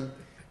system.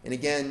 And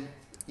again,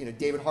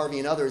 David Harvey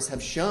and others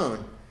have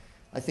shown,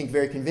 I think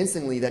very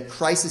convincingly, that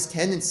crisis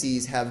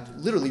tendencies have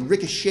literally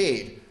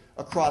ricocheted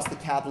across the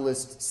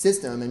capitalist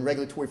system and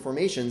regulatory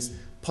formations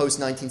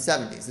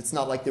post-1970s. It's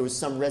not like there was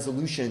some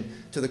resolution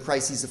to the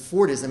crises of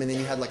Fordism and then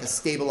you had like a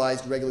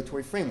stabilized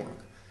regulatory framework.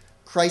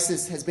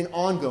 Crisis has been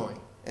ongoing,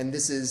 and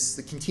this is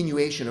the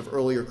continuation of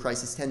earlier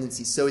crisis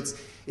tendencies. So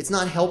it's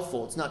not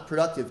helpful, it's not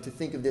productive to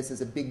think of this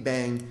as a Big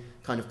Bang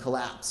kind of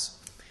collapse.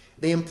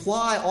 They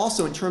imply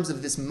also in terms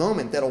of this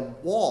moment that a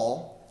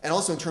wall, and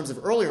also in terms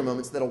of earlier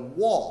moments, that a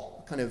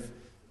wall, kind of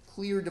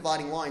clear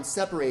dividing line,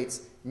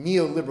 separates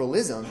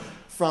neoliberalism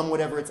from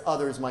whatever its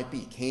others might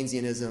be,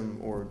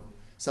 Keynesianism or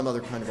some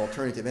other kind of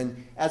alternative.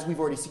 And as we've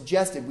already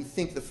suggested, we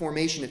think the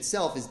formation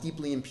itself is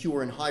deeply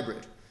impure and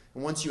hybrid.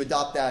 And once you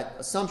adopt that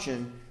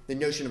assumption, the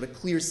notion of a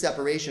clear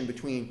separation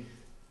between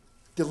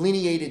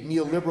delineated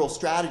neoliberal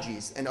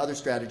strategies and other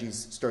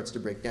strategies starts to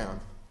break down.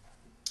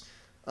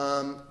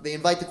 They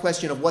invite the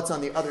question of what's on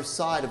the other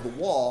side of the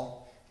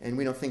wall, and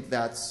we don't think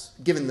that's,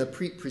 given the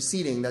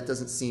preceding, that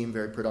doesn't seem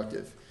very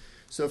productive.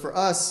 So for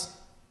us,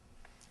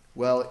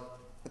 well,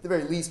 at the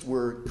very least,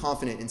 we're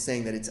confident in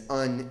saying that it's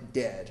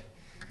undead.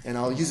 And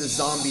I'll use a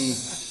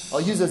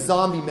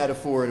zombie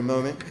metaphor in a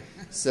moment,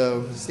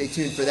 so stay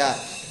tuned for that.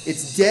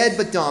 It's dead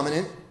but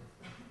dominant,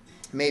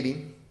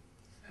 maybe.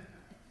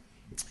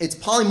 It's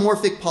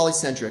polymorphic,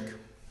 polycentric.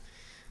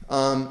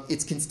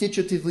 It's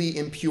constitutively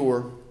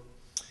impure.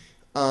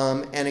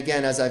 And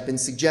again, as I've been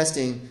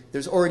suggesting,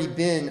 there's already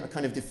been a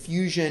kind of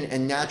diffusion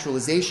and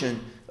naturalization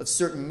of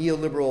certain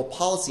neoliberal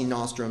policy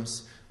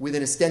nostrums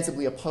within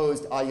ostensibly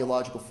opposed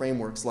ideological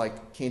frameworks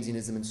like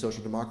Keynesianism and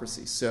social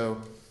democracy.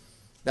 So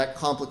that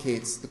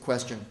complicates the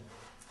question.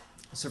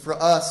 So for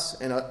us,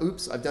 and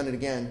oops, I've done it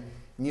again,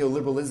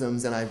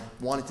 neoliberalisms, and I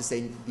wanted to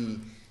say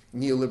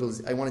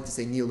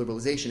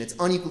neoliberalization. It's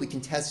unequally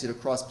contested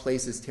across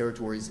places,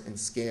 territories, and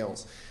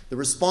scales. The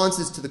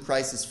responses to the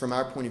crisis, from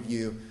our point of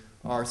view,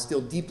 are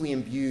still deeply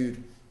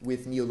imbued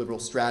with neoliberal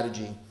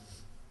strategy.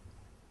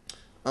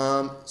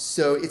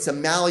 So it's a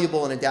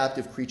malleable and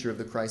adaptive creature of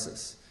the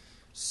crisis.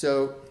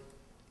 So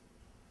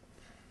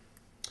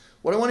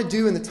what I want to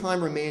do in the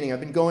time remaining, I've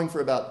been going for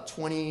about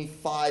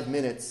 25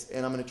 minutes,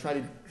 and I'm going to try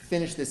to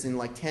finish this in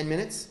like 10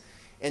 minutes.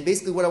 And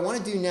basically what I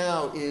want to do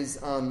now is,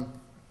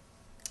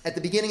 at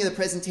the beginning of the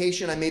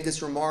presentation, I made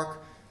this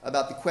remark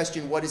about the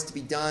question, what is to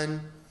be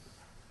done?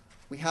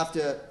 We have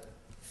to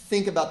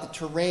think about the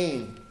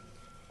terrain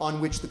on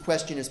which the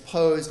question is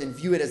posed and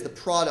view it as the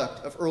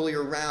product of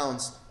earlier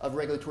rounds of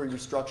regulatory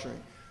restructuring.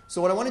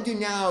 So what I want to do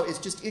now is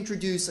just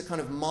introduce a kind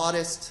of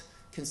modest,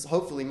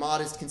 hopefully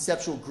modest,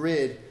 conceptual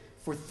grid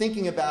for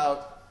thinking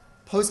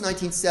about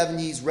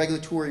post-1970s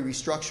regulatory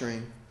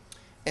restructuring,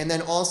 and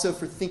then also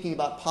for thinking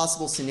about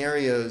possible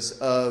scenarios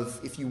of,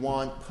 if you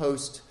want,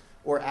 post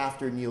or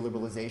after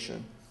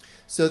neoliberalization.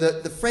 So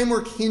the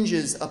framework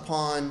hinges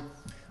upon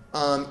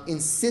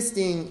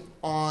insisting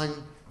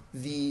on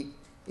the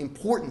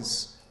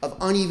importance of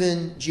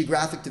uneven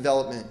geographic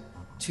development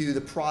to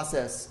the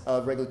process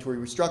of regulatory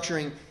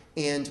restructuring,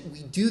 and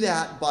we do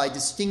that by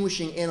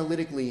distinguishing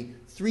analytically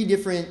three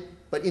different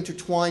but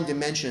intertwined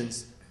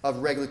dimensions of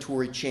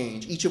regulatory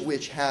change, each of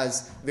which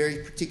has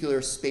very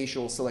particular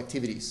spatial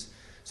selectivities.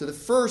 So the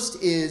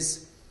first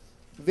is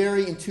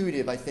very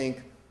intuitive, I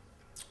think,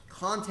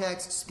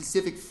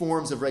 context-specific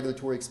forms of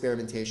regulatory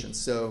experimentation.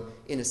 So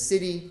in a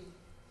city,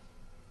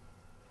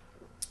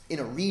 in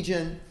a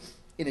region,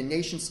 in a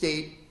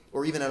nation-state,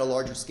 or even at a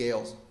larger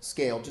scale,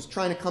 just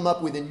trying to come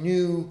up with a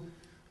new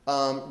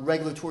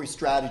regulatory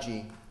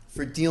strategy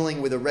for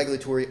dealing with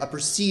a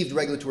perceived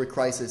regulatory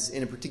crisis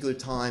in a particular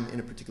time, in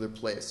a particular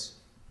place.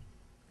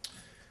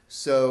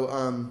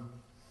 So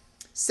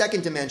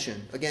second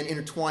dimension, again,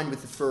 intertwined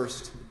with the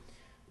first.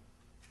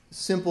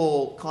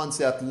 Simple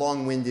concept,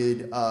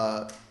 long-winded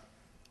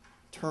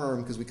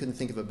term, because we couldn't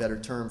think of a better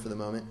term for the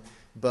moment,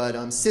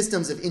 but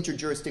systems of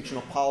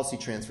interjurisdictional policy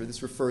transfer.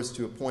 This refers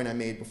to a point I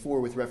made before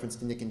with reference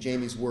to Nick and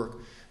Jamie's work.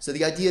 So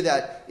the idea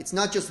that it's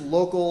not just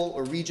local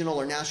or regional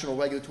or national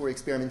regulatory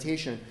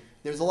experimentation.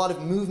 There's a lot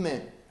of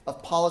movement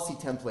of policy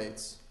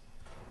templates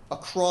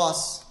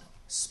across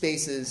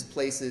spaces,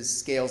 places,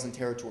 scales, and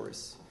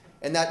territories.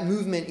 And that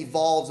movement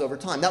evolves over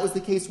time. That was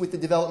the case with the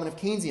development of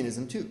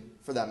Keynesianism, too,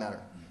 for that matter.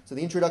 So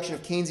the introduction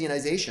of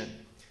Keynesianization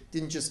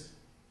didn't just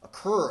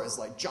occur as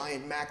like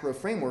giant macro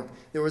framework.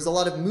 There was a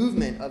lot of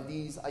movement of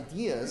these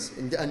ideas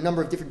in a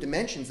number of different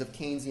dimensions of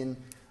Keynesian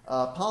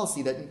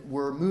policy that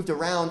were moved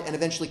around and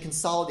eventually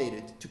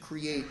consolidated to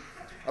create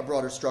a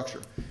broader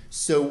structure.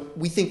 So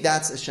we think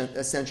that's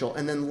essential.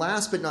 And then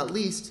last but not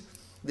least,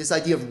 this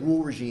idea of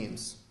rule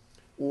regimes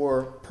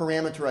or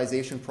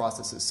parameterization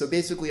processes. So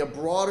basically a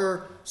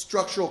broader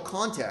structural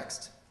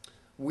context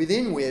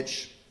within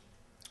which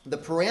the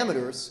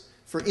parameters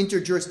for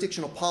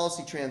interjurisdictional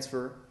policy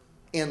transfer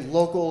and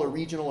local or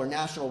regional or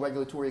national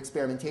regulatory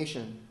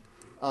experimentation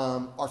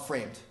are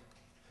framed.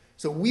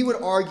 So we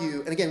would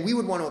argue, and again, we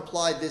would want to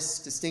apply this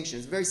distinction.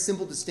 It's a very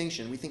simple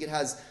distinction. We think it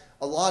has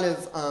a lot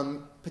of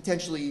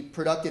potentially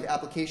productive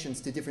applications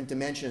to different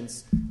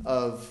dimensions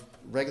of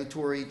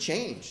regulatory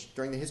change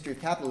during the history of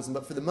capitalism.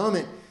 But for the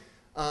moment,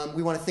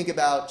 we want to think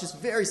about, just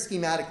very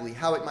schematically,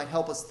 how it might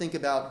help us think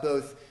about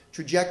both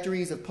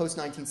trajectories of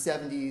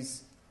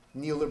post-1970s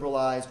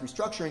neoliberalized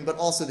restructuring, but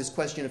also this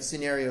question of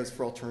scenarios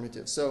for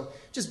alternatives. So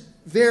just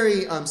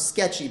very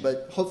sketchy,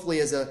 but hopefully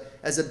as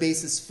a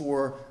basis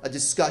for a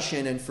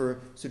discussion and for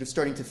sort of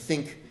starting to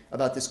think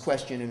about this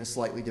question in a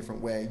slightly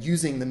different way,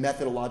 using the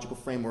methodological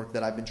framework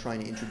that I've been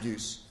trying to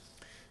introduce.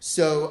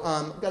 So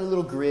I've got a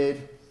little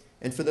grid,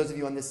 and for those of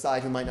you on this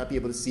side who might not be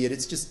able to see it,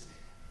 it's just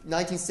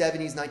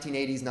 1970s,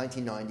 1980s,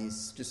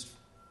 1990s, just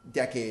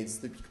decades.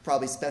 You could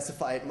probably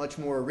specify it much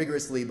more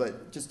rigorously,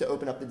 but just to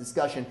open up the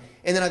discussion.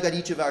 And then I've got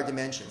each of our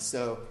dimensions.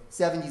 So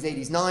 70s,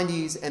 80s,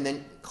 90s, and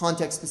then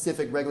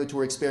context-specific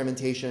regulatory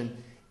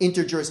experimentation,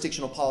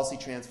 interjurisdictional policy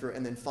transfer,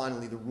 and then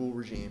finally the rule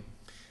regime.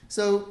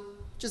 So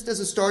just as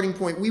a starting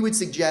point, we would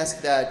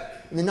suggest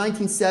that in the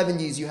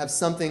 1970s you have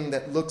something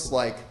that looks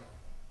like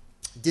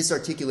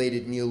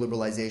disarticulated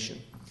neoliberalization.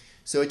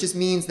 So it just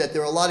means that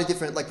there are a lot of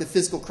different, like the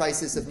fiscal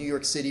crisis of New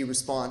York City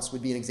response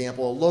would be an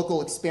example. A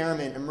local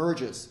experiment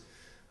emerges.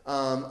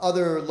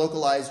 Other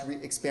localized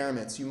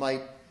experiments. You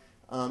might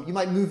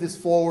move this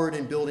forward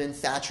and build in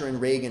Thatcher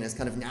and Reagan as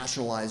kind of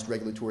nationalized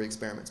regulatory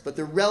experiments. But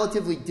they're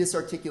relatively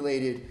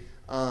disarticulated.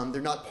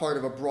 They're not part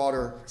of a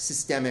broader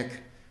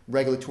systemic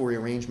regulatory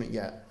arrangement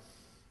yet.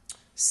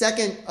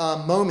 Second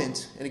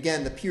moment, and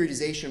again, the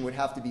periodization would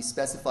have to be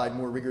specified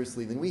more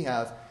rigorously than we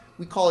have.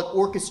 We call it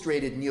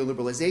orchestrated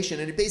neoliberalization,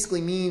 and it basically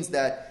means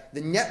that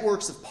the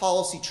networks of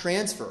policy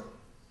transfer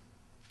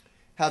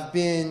have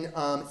been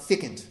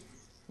thickened.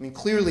 I mean,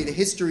 clearly the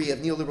history of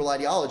neoliberal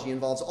ideology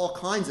involves all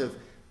kinds of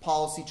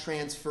policy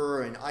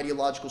transfer and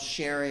ideological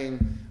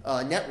sharing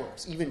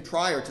networks, even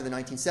prior to the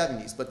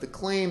 1970s. But the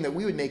claim that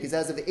we would make is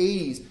as of the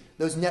 80s,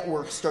 those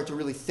networks start to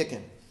really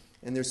thicken.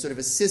 And there's sort of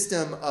a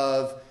system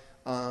of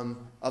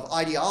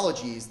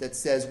ideologies that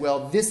says,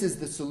 well, this is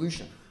the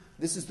solution.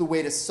 This is the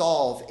way to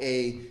solve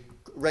a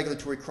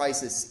regulatory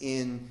crisis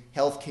in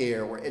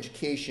healthcare or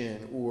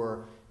education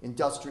or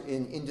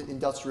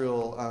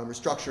industrial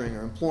restructuring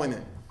or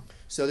employment.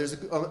 So there's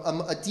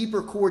a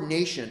deeper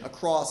coordination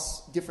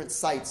across different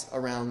sites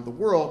around the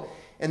world.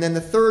 And then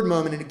the third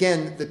moment, and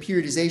again, the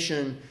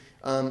periodization,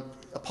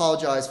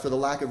 apologize for the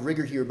lack of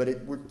rigor here,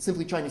 but we're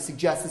simply trying to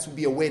suggest this would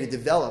be a way to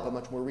develop a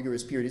much more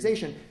rigorous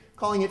periodization,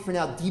 calling it for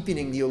now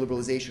deepening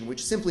neoliberalization,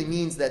 which simply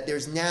means that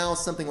there's now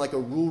something like a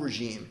rule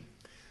regime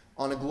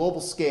on a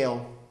global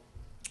scale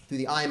through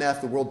the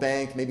IMF, the World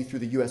Bank, maybe through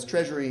the US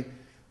Treasury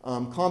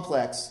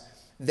complex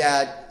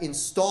that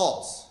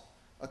installs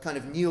a kind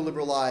of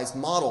neoliberalized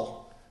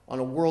model on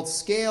a world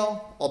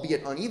scale,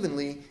 albeit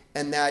unevenly,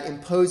 and that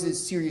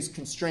imposes serious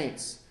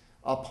constraints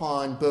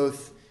upon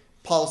both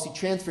policy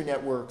transfer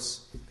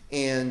networks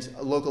and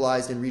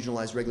localized and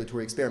regionalized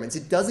regulatory experiments.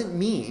 It doesn't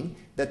mean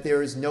that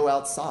there is no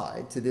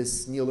outside to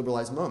this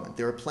neoliberalized moment.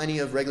 There are plenty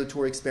of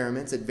regulatory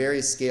experiments at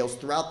various scales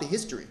throughout the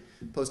history,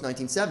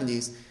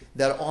 post-1970s,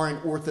 that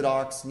aren't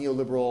orthodox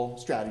neoliberal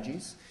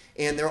strategies.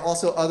 And there are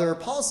also other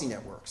policy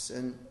networks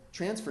and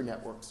transfer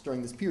networks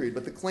during this period.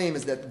 But the claim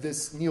is that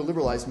this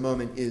neoliberalized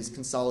moment is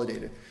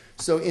consolidated.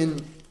 So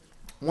in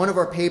one of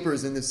our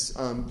papers, in this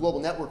Global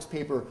Networks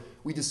paper,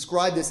 we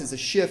describe this as a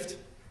shift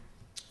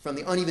from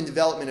the uneven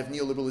development of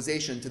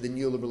neoliberalization to the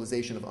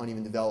neoliberalization of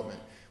uneven development,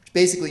 which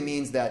basically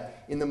means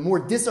that in the more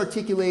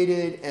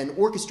disarticulated and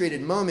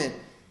orchestrated moment,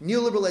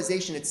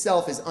 neoliberalization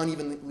itself is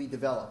unevenly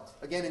developed.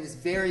 Again, in this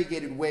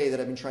variegated way that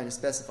I've been trying to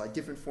specify,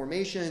 different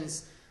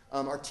formations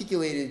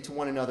articulated to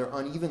one another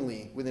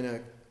unevenly within a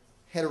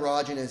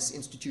heterogeneous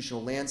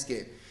institutional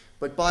landscape.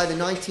 But by the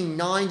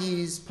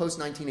 1990s,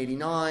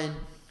 post-1989,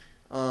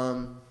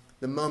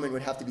 the moment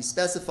would have to be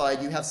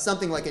specified. You have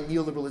something like a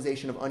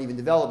neoliberalization of uneven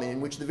development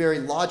in which the very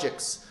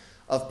logics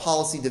of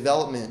policy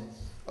development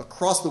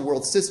across the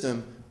world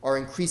system are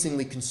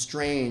increasingly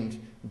constrained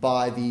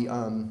by the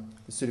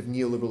sort of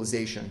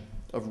neoliberalization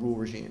of rule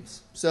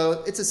regimes.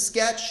 So it's a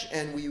sketch,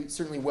 and we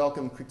certainly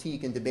welcome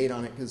critique and debate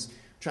on it because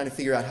we're trying to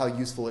figure out how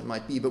useful it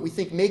might be. But we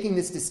think making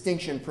this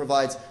distinction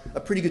provides a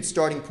pretty good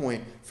starting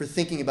point for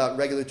thinking about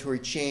regulatory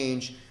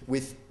change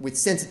with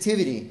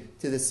sensitivity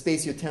to the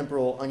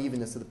spatiotemporal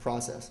unevenness of the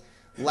process.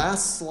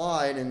 Last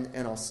slide, and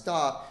I'll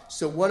stop.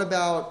 So what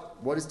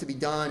about what is to be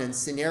done and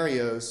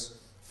scenarios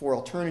for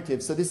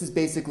alternatives? So this is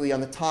basically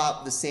on the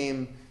top, the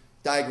same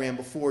diagram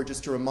before,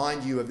 just to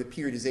remind you of the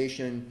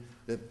periodization,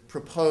 the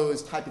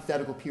proposed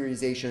hypothetical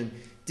periodization,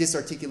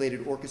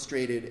 disarticulated,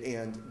 orchestrated,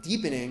 and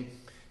deepening.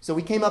 So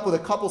we came up with a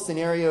couple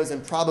scenarios,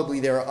 and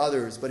probably there are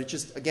others, but it's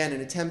just, again,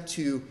 an attempt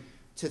to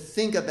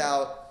think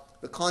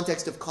about the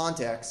context of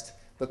context,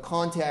 the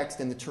context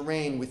and the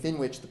terrain within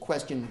which the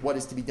question, what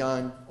is to be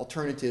done,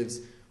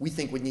 alternatives, we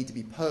think would need to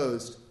be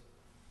posed.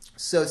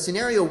 So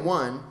scenario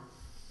one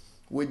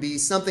would be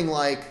something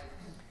like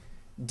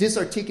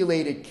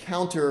disarticulated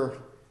counter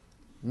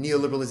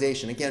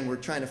neoliberalization. Again, we're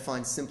trying to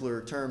find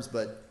simpler terms,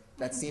 but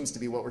that seems to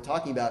be what we're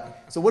talking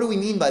about. So what do we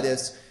mean by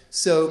this?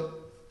 So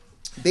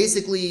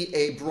basically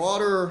a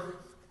broader,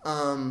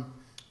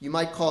 you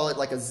might call it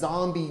like a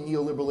zombie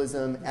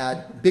neoliberalism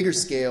at bigger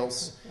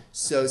scales.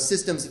 So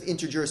systems of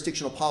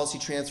interjurisdictional policy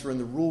transfer in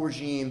the rule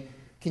regime,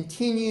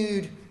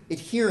 continued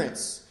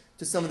adherence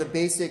to some of the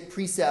basic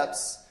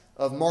precepts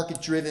of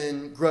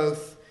market-driven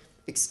growth,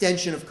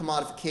 extension of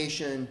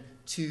commodification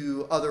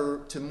to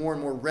more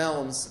and more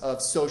realms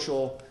of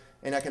social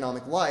and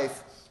economic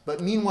life.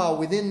 But meanwhile,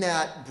 within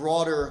that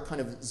broader kind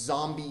of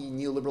zombie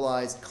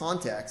neoliberalized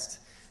context,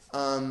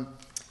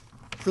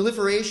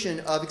 proliferation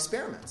of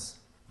experiments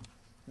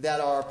that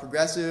are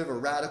progressive or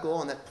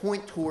radical and that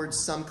point towards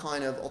some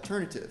kind of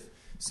alternative.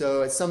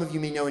 So as some of you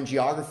may know in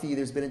geography,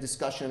 there's been a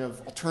discussion of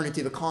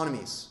alternative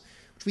economies,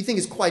 which we think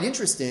is quite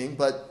interesting,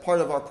 but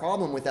part of our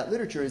problem with that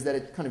literature is that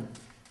it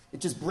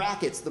just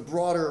brackets the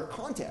broader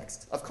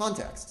context,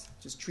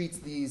 just treats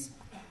these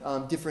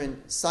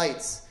different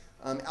sites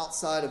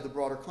outside of the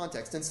broader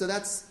context. And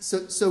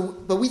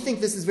but we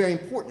think this is very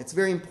important. It's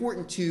very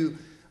important to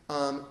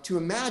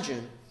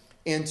imagine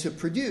and to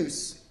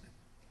produce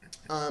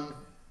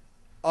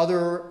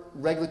other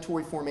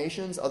regulatory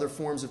formations, other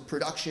forms of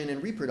production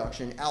and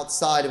reproduction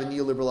outside of a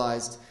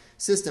neoliberalized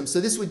system.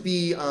 So this would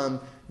be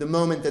the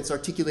moment that's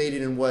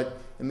articulated in what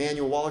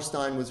Emmanuel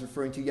Wallerstein was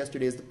referring to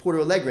yesterday as the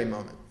Porto Alegre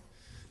moment.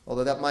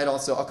 Although that might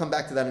also, I'll come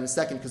back to that in a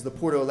second, because the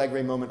Porto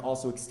Alegre moment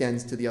also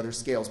extends to the other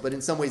scales. But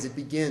in some ways it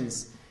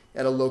begins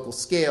at a local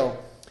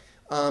scale.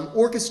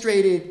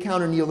 Orchestrated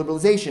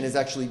counter-neoliberalization is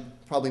actually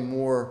probably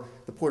more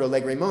the Porto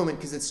Alegre moment,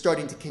 because it's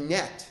starting to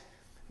connect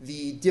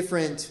the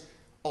different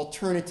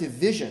alternative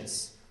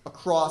visions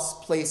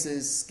across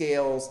places,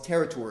 scales,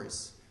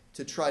 territories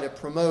to try to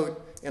promote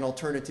an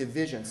alternative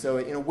vision. So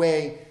in a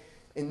way,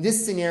 in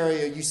this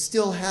scenario, you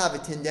still have a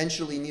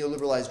tendentially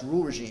neoliberalized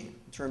rule regime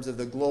in terms of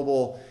the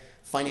global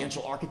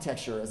financial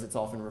architecture, as it's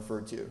often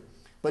referred to.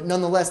 But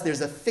nonetheless,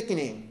 there's a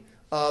thickening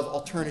of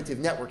alternative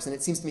networks, and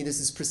it seems to me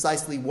this is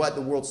precisely what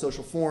the World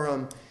Social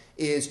Forum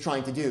is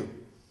trying to do.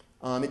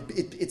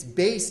 It's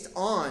based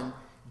on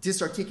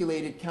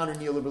disarticulated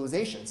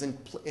counter-neoliberalizations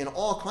in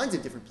all kinds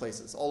of different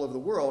places all over the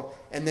world,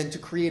 and then to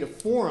create a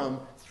forum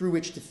through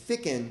which to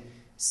thicken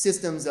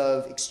systems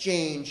of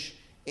exchange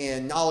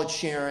and knowledge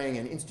sharing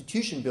and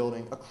institution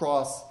building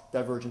across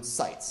divergent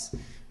sites.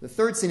 The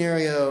third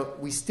scenario,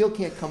 we still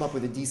can't come up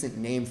with a decent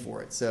name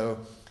for it. So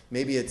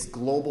maybe it's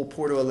Global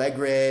Porto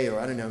Alegre, or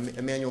I don't know,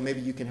 Emmanuel, maybe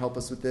you can help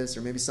us with this,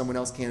 or maybe someone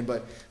else can.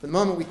 But for the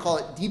moment, we call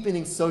it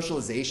deepening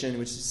socialization,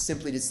 which is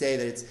simply to say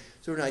that it's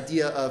sort of an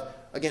idea of,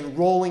 again,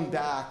 rolling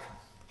back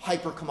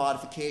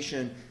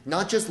hyper-commodification,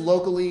 not just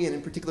locally and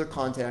in particular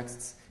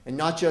contexts, and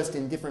not just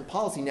in different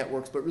policy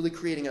networks, but really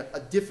creating a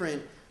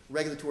different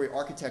regulatory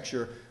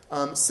architecture.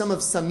 Some of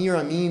Samir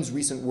Amin's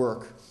recent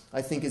work,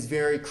 I think, is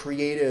very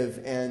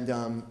creative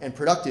and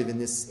productive in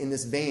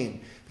this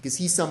vein, because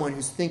he's someone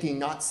who's thinking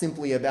not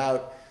simply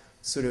about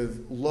sort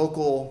of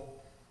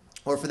local,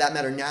 or for that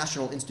matter,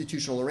 national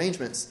institutional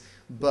arrangements,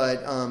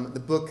 but the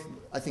book,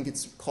 I think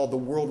it's called The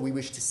World We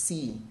Wish to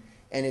See,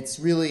 and it's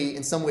really,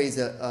 in some ways,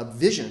 a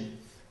vision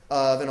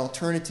of an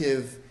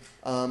alternative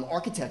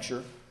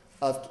architecture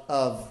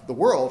of the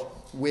world,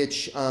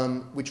 which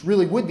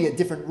really would be a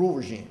different rule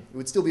regime. It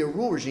would still be a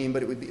rule regime,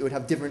 but it would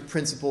have different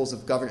principles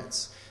of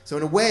governance. So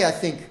in a way, I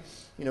think,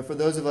 for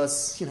those of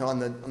us, on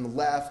the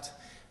left,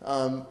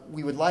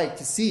 we would like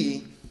to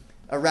see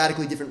a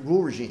radically different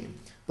rule regime.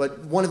 But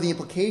one of the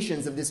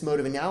implications of this mode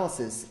of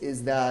analysis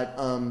is that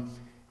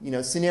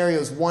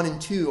scenarios 1 and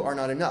 2 are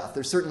not enough.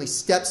 There's certainly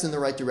steps in the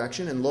right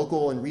direction, and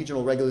local and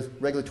regional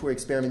regulatory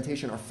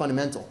experimentation are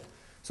fundamental.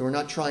 So we're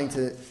not trying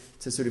to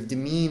sort of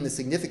demean the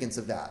significance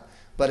of that.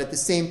 But at the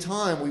same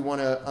time, we want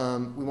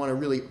to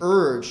really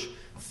urge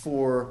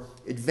for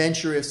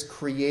adventurous,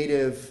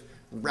 creative,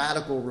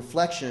 radical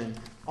reflection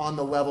on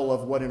the level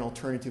of what an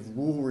alternative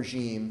rule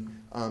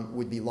regime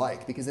would be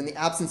like. Because in the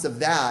absence of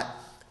that,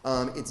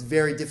 it's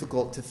very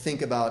difficult to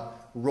think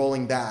about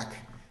rolling back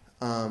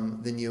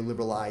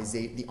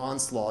the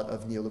onslaught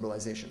of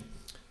neoliberalization.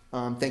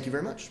 Thank you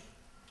very much.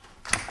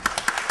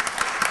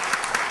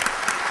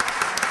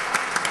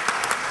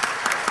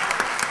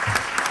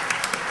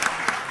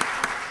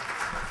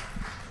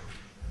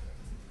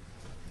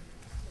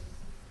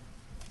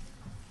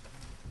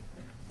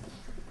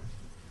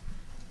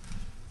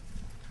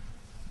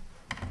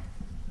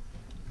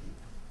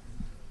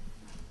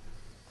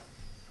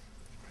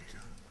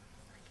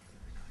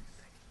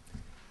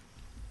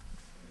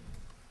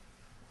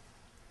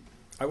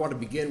 I want to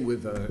begin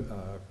with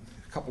a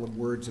couple of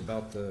words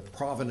about the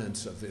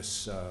provenance of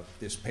this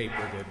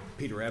paper that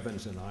Peter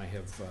Evans and I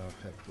have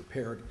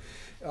prepared.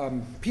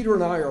 Peter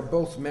and I are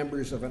both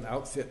members of an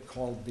outfit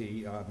called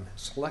the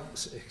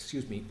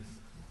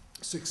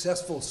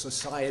Successful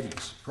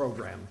Societies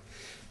Program,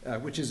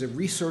 which is a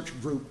research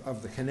group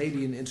of the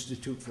Canadian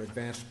Institute for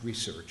Advanced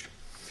Research.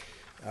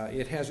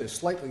 It has a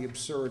slightly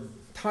absurd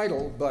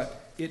title,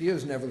 but it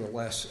is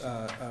nevertheless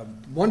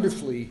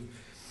wonderfully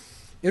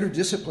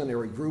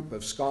interdisciplinary group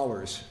of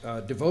scholars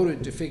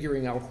devoted to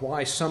figuring out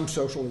why some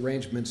social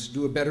arrangements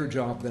do a better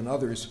job than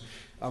others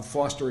of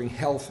fostering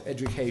health,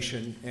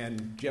 education,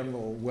 and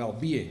general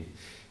well-being.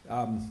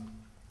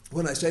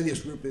 When I say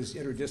this group is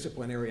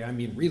interdisciplinary, I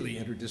mean really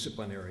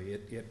interdisciplinary.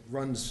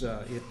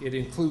 It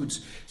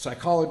includes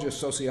psychologists,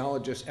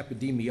 sociologists,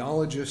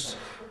 epidemiologists,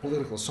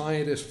 political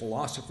scientists,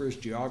 philosophers,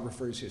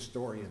 geographers,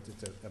 historians.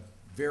 It's a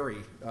very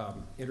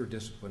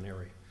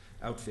interdisciplinary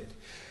outfit.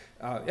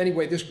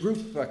 Anyway, this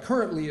group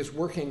currently is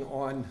working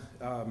on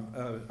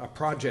a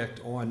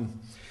project on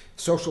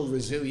social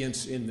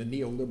resilience in the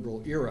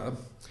neoliberal era.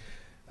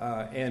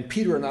 And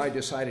Peter and I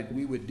decided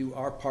we would do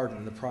our part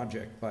in the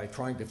project by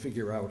trying to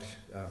figure out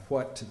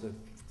to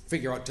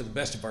the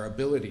best of our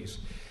abilities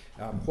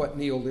what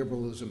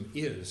neoliberalism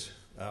is,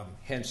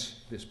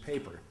 hence this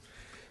paper.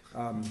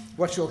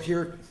 What you'll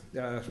hear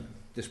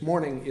this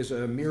morning is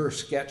a mere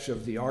sketch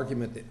of the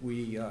argument that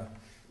we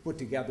put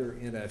together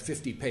in a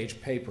 50-page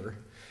paper,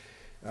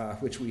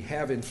 which we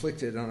have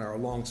inflicted on our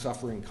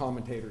long-suffering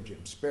commentator,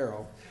 Jim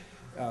Sparrow.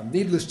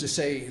 Needless to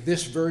say,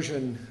 this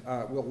version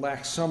will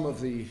lack some of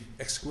the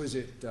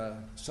exquisite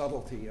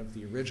subtlety of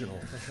the original.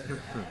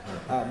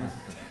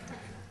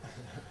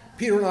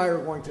 Peter and I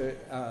are going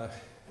to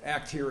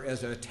act here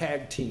as a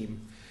tag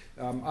team.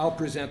 I'll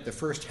present the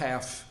first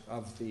half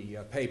of the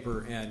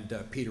paper, and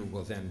Peter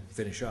will then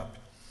finish up.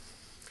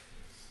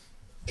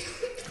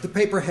 The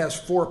paper has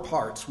 4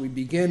 parts. We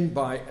begin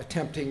by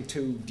attempting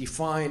to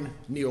define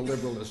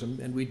neoliberalism,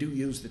 and we do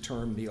use the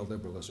term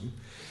neoliberalism.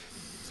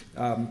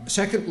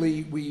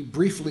 Secondly, we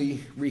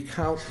briefly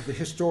recount the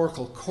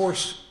historical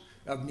course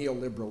of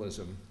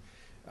neoliberalism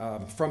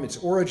from its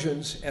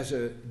origins as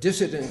a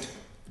dissident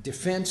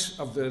defense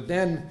of the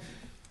then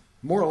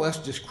more or less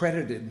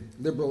discredited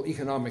liberal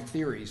economic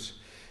theories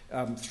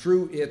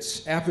through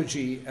its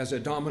apogee as a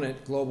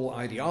dominant global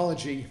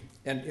ideology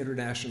and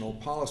international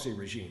policy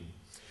regime.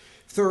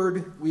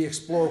 Third, we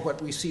explore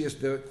what we see as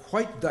the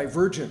quite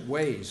divergent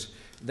ways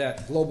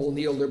that global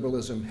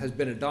neoliberalism has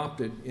been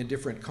adopted in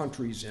different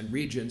countries and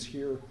regions.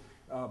 Here,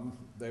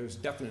 there's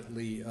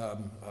definitely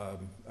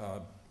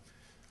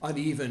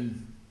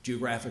uneven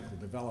geographical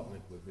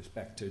development with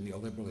respect to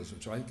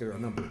neoliberalism. So I think there are a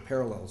number of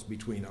parallels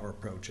between our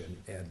approach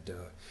and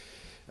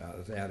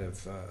that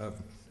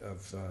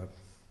of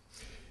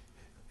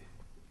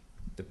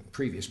the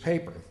previous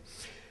paper.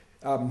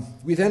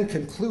 We then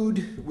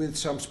conclude with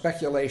some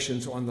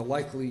speculations on the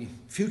likely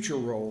future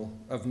role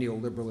of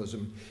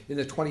neoliberalism in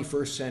the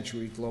 21st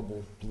century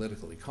global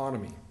political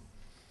economy.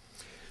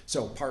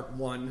 So part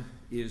 1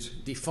 is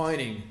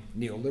defining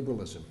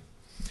neoliberalism.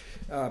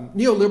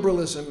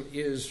 Neoliberalism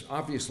is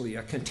obviously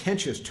a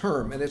contentious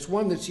term, and it's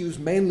one that's used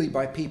mainly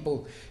by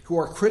people who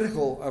are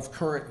critical of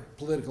current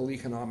political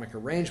economic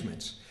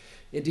arrangements.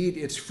 Indeed,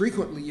 it's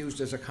frequently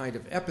used as a kind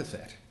of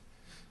epithet.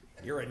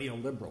 You're a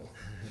neoliberal.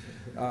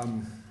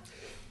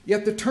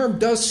 Yet the term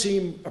does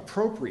seem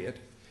appropriate,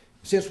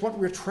 since what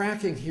we're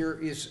tracking here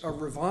is a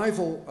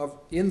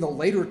revival in the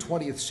later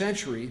 20th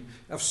century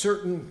of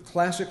certain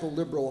classical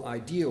liberal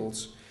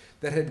ideals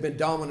that had been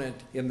dominant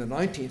in the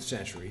 19th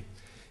century.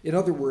 In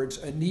other words,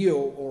 a neo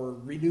or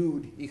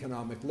renewed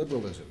economic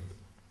liberalism.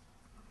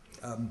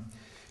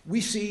 We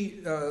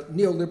see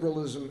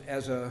neoliberalism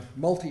as a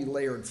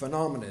multi-layered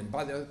phenomenon.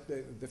 By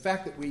the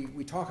fact that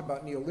we talk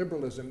about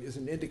neoliberalism is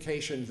an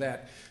indication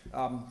that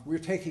we're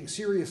taking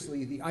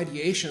seriously the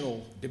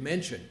ideational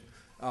dimension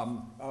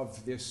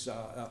of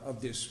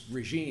this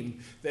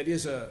regime that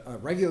is a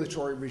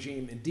regulatory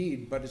regime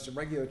indeed, but it's a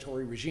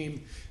regulatory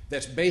regime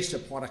that's based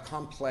upon a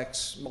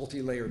complex,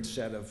 multi-layered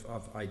set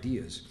of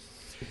ideas.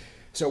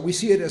 So we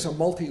see it as a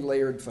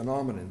multi-layered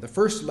phenomenon. The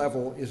first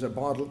level is a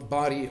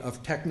body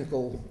of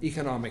technical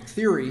economic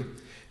theory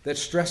that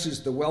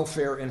stresses the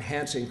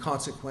welfare-enhancing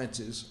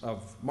consequences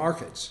of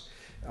markets.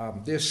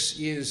 This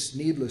is,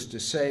 needless to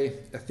say,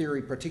 a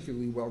theory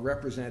particularly well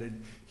represented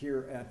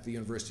here at the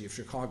University of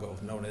Chicago,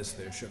 known as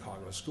the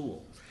Chicago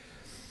School.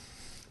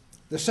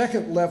 The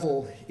second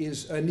level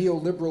is a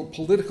neoliberal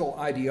political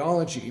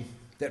ideology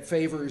that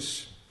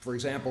favors, for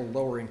example,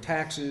 lowering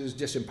taxes,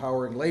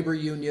 disempowering labor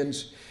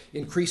unions,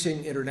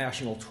 increasing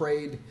international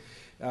trade,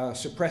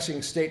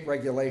 suppressing state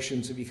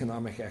regulations of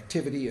economic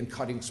activity, and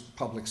cutting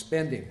public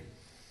spending.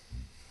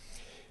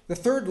 The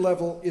third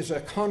level is a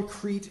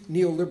concrete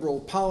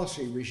neoliberal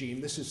policy regime.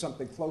 This is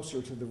something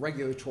closer to the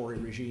regulatory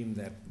regime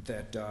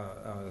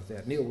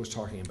that Neil was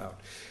talking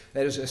about.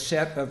 That is a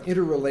set of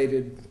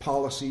interrelated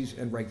policies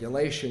and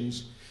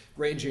regulations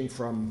ranging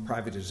from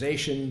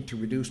privatization to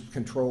reduced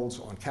controls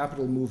on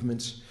capital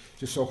movements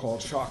to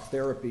so-called shock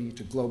therapy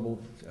to global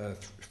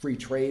free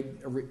trade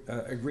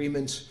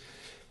agreements,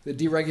 the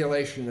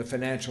deregulation of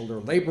financial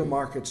or labor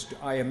markets to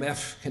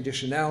IMF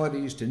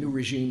conditionalities to new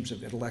regimes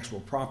of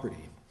intellectual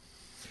property.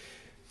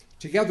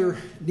 Together,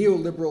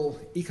 neoliberal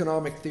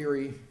economic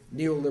theory,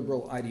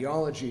 neoliberal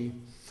ideology,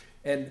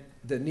 and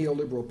the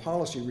neoliberal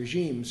policy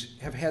regimes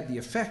have had the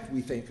effect,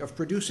 we think, of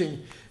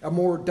producing a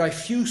more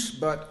diffuse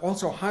but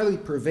also highly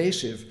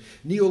pervasive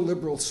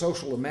neoliberal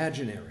social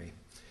imaginary.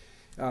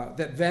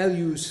 that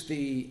values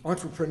the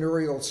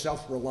entrepreneurial,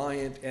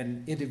 self-reliant,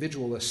 and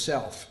individualist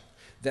self,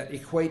 that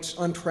equates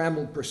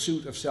untrammeled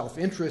pursuit of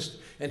self-interest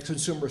and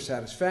consumer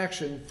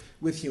satisfaction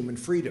with human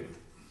freedom,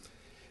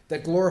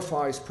 that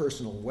glorifies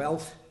personal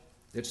wealth,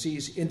 that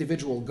sees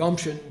individual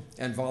gumption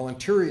and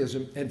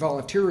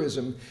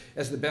volunteerism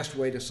as the best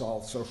way to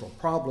solve social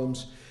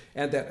problems,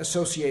 and that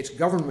associates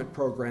government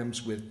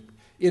programs with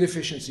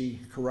inefficiency,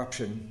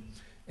 corruption,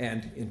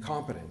 and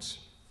incompetence.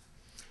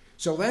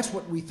 So that's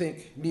what we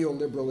think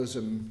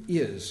neoliberalism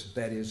is.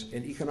 That is,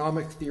 an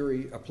economic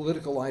theory, a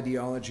political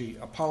ideology,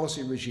 a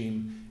policy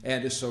regime,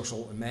 and a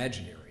social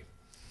imaginary.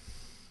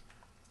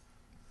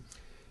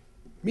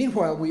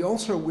 Meanwhile, we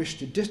also wish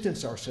to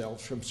distance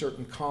ourselves from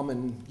certain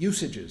common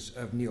usages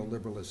of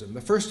neoliberalism. The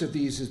first of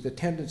these is the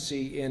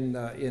tendency in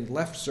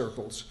left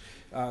circles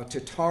to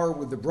tar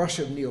with the brush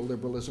of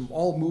neoliberalism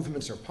all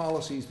movements or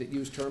policies that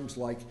use terms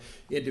like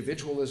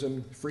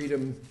individualism,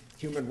 freedom,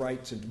 human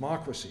rights, and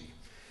democracy.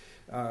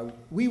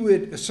 We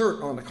would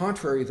assert, on the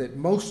contrary, that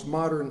most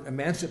modern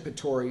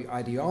emancipatory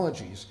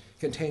ideologies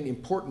contain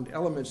important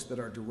elements that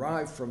are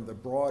derived from the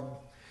broad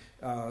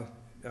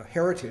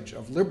heritage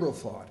of liberal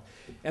thought,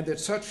 and that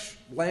such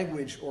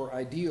language or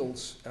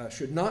ideals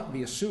should not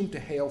be assumed to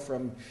hail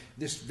from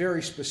this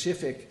very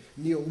specific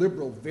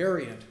neoliberal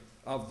variant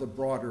of the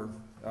broader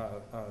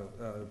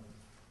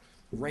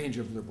range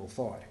of liberal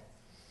thought.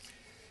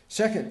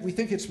 Second, we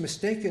think it's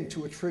mistaken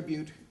to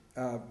attribute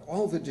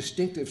all the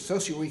distinctive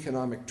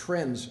socioeconomic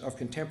trends of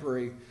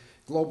contemporary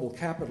global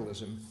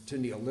capitalism to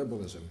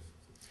neoliberalism.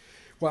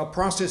 While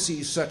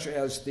processes such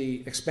as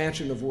the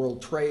expansion of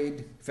world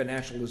trade,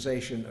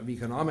 financialization of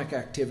economic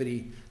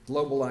activity,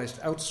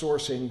 globalized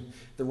outsourcing,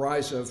 the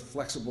rise of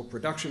flexible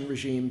production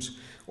regimes,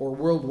 or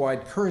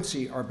worldwide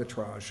currency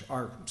arbitrage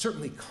are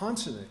certainly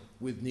consonant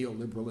with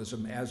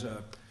neoliberalism as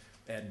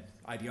an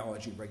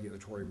ideology,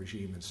 regulatory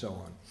regime, and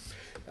so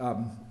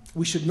on.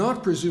 We should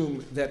not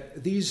presume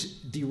that these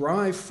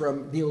derive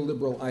from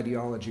neoliberal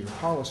ideology or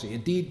policy.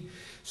 Indeed,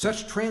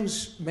 such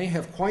trends may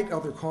have quite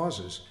other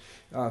causes,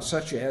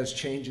 such as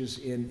changes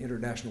in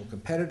international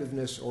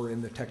competitiveness or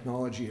in the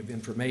technology of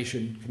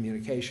information,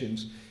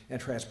 communications, and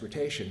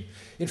transportation.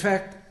 In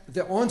fact,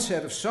 the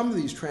onset of some of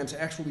these trends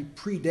actually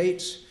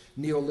predates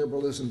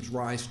neoliberalism's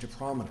rise to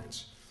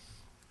prominence.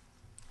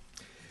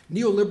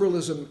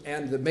 Neoliberalism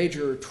and the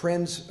major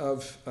trends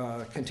of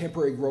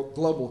contemporary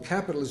global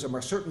capitalism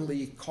are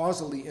certainly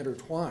causally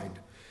intertwined,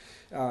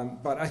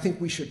 but I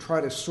think we should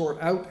try to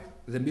sort out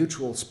the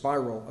mutual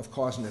spiral of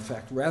cause and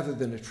effect rather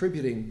than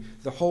attributing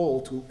the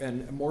whole to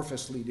an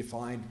amorphously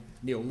defined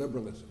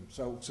neoliberalism.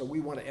 So we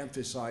want to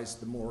emphasize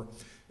the more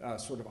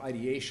sort of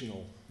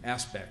ideational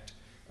aspect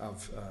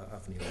of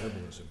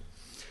neoliberalism.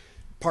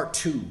 Part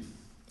 2,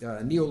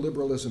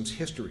 neoliberalism's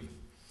history.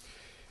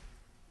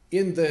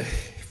 In the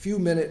few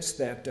minutes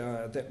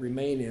that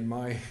remain in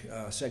my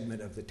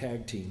segment of the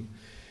tag team,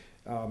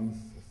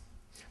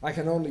 I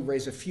can only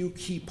raise a few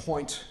key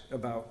points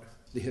about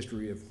the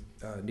history of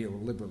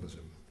neoliberalism.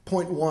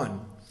 Point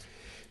 1,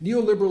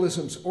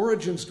 neoliberalism's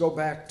origins go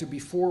back to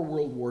before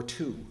World War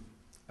II,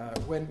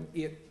 when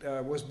it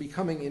was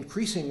becoming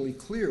increasingly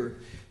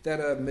clear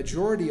that a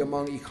majority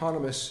among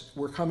economists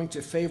were coming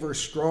to favor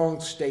strong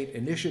state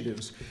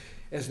initiatives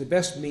as the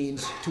best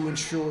means to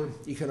ensure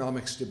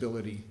economic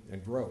stability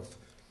and growth.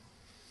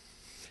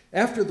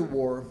 After the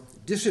war,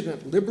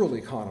 dissident liberal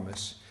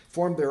economists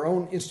formed their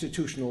own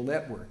institutional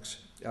networks.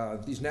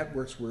 These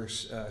networks were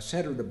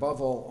centered above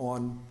all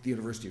on the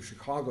University of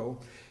Chicago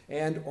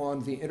and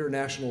on the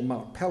International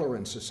Mount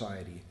Pelerin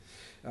Society.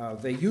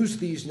 They used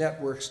these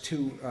networks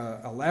to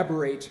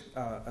elaborate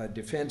a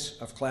defense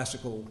of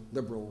classical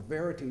liberal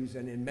verities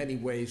and in many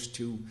ways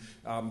to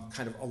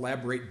kind of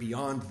elaborate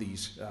beyond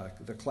these,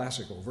 the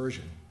classical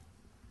version.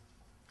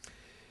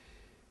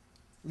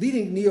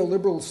 Leading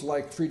neoliberals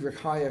like Friedrich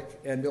Hayek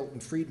and Milton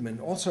Friedman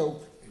also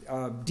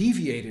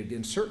deviated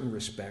in certain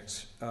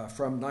respects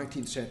from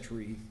 19th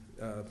century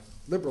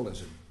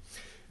liberalism.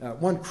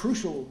 One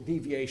crucial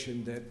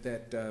deviation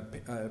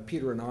that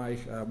Peter and I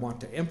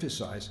want to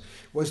emphasize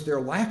was their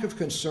lack of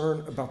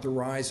concern about the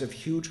rise of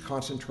huge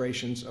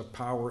concentrations of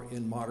power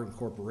in modern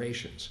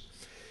corporations.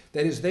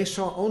 That is, they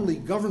saw only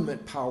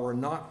government power,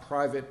 not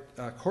private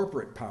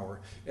corporate power,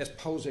 as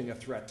posing a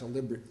threat to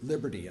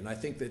liberty. And I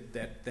think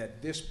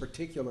that this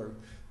particular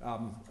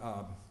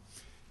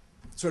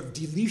sort of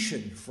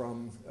deletion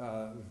from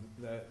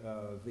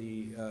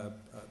the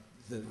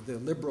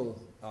liberal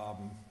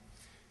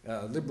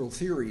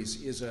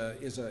theories is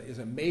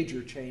a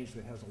major change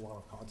that has a lot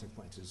of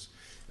consequences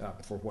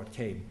for what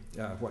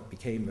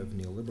became of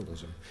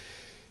neoliberalism.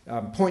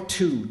 Point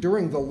 2,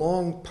 during the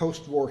long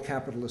post-war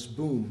capitalist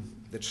boom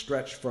that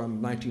stretched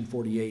from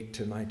 1948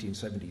 to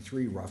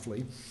 1973,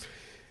 roughly,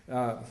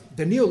 the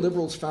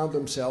neoliberals found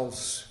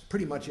themselves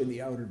pretty much in the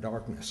outer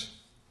darkness.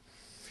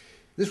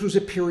 This was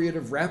a period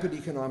of rapid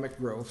economic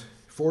growth,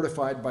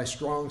 fortified by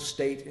strong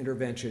state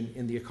intervention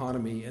in the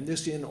economy, and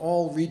this in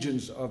all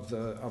regions of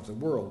the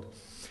world.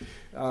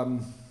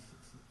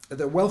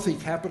 The wealthy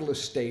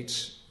capitalist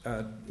states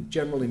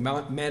generally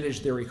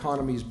managed their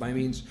economies by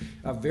means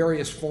of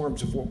various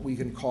forms of what we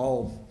can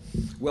call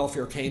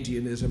welfare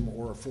Keynesianism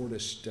or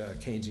Fordist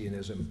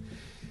Keynesianism.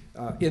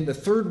 In the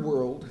third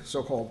world,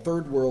 so-called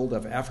third world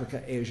of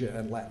Africa, Asia,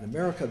 and Latin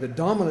America, the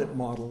dominant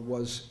model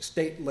was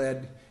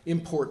state-led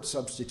import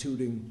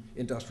substituting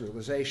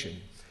industrialization.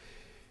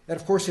 And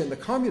of course, in the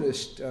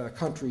communist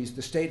countries,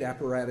 the state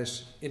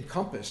apparatus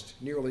encompassed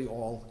nearly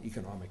all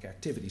economic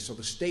activity. So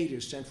the state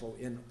is central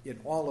in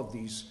all of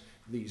these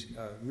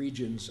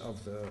regions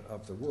of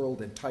the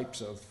world and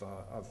types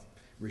of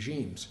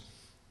regimes.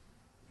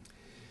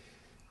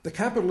 The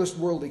capitalist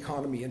world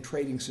economy and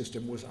trading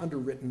system was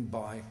underwritten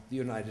by the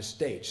United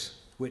States,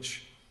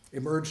 which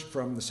emerged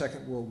from the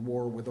Second World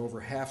War with over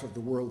half of the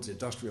world's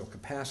industrial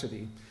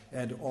capacity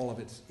and all of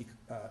its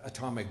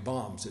atomic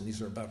bombs, and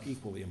these are about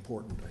equally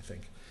important, I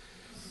think.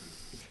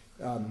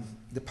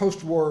 The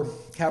post-war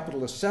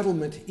capitalist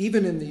settlement,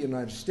 even in the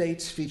United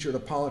States, featured a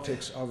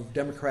politics of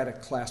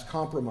democratic class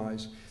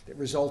compromise that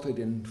resulted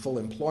in full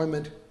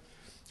employment,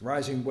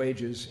 rising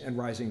wages, and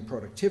rising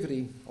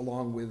productivity,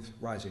 along with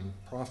rising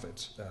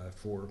profits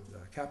for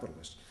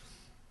capitalists.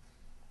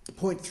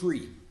 Point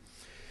 3.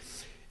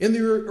 In the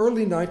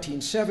early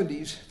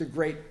 1970s, the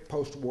great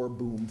post-war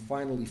boom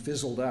finally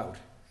fizzled out,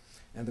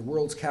 and the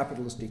world's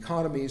capitalist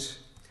economies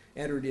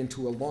entered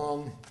into a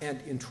long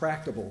and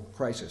intractable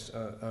crisis,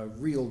 a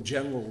real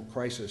general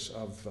crisis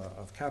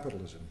of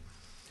capitalism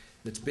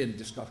that's been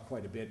discussed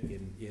quite a bit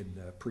in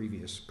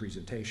previous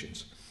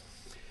presentations.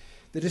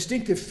 The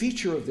distinctive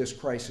feature of this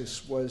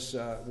crisis was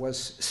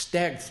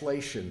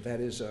stagflation, that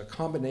is, a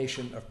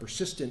combination of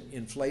persistent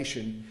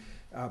inflation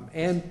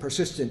and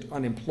persistent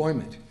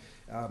unemployment.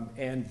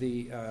 And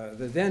the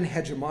then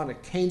hegemonic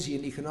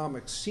Keynesian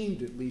economics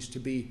seemed at least to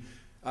be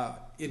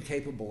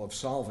incapable of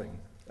solving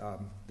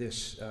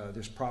this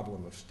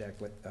problem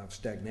of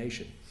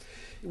stagnation.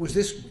 It was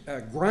this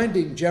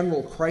grinding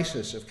general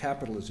crisis of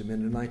capitalism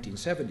in the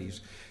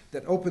 1970s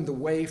that opened the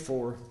way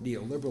for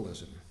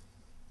neoliberalism.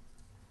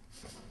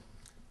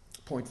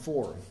 Point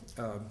 4.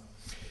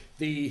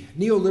 The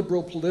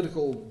neoliberal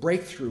political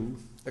breakthrough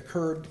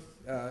occurred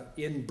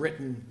in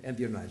Britain and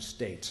the United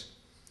States.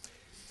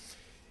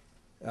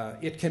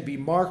 It can be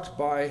marked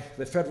by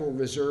the Federal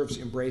Reserve's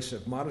embrace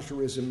of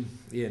monetarism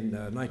in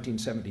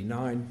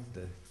 1979,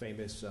 the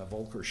famous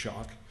Volcker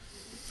shock,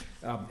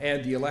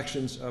 and the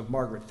elections of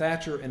Margaret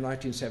Thatcher in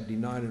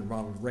 1979 and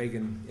Ronald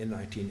Reagan in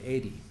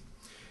 1980.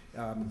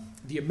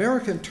 The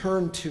American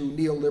turn to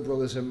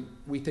neoliberalism,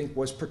 we think,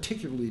 was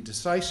particularly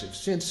decisive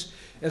since,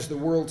 as the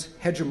world's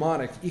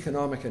hegemonic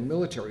economic and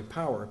military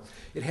power,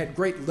 it had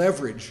great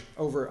leverage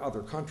over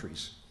other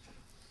countries.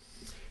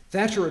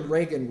 Thatcher and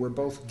Reagan were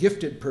both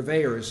gifted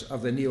purveyors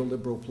of the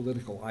neoliberal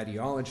political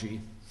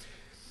ideology,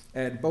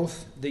 and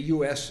both the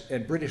US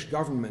and British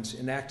governments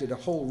enacted a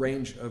whole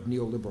range of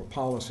neoliberal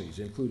policies,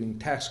 including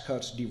tax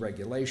cuts,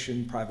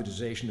 deregulation,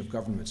 privatization of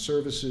government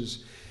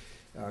services,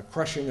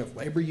 crushing of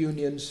labor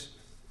unions,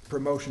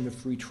 promotion of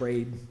free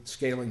trade,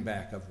 scaling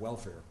back of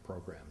welfare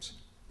programs.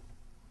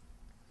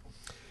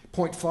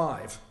 Point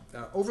 5.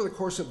 Over the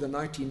course of the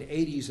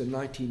 1980s and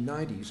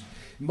 1990s,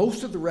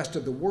 most of the rest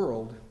of the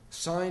world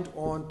signed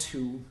on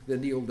to the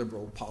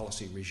neoliberal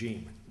policy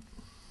regime.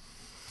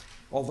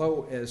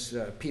 Although, as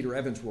Peter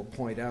Evans will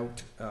point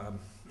out,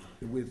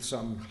 with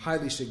some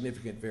highly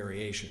significant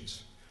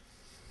variations.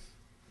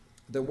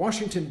 The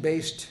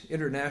Washington-based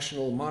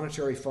International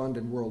Monetary Fund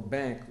and World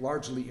Bank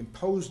largely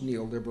imposed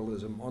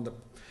neoliberalism on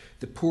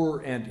the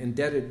poor and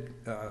indebted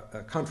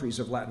countries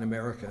of Latin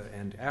America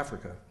and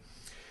Africa.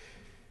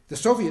 The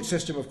Soviet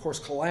system, of course,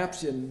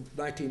 collapsed in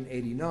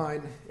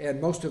 1989,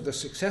 and most of the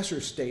successor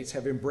states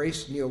have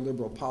embraced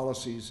neoliberal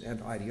policies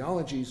and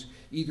ideologies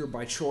either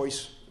by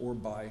choice or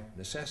by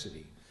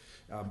necessity.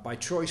 By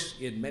choice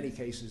in many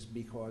cases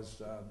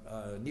because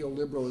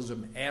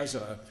neoliberalism as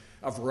a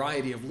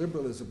variety of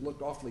liberalism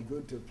looked awfully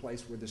good to a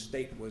place where the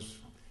state was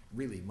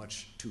really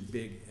much too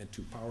big and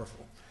too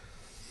powerful.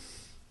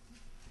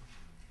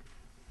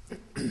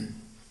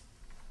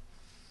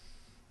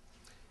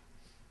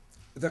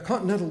 The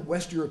continental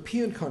West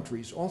European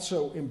countries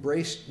also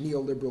embraced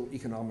neoliberal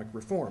economic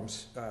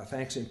reforms,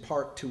 thanks in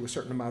part to a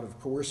certain amount of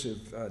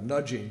coercive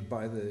nudging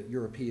by the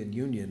European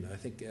Union. I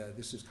think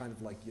this is kind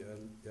of like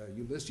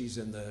Ulysses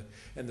and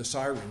the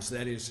Sirens.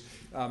 That is,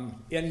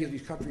 any of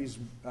these countries,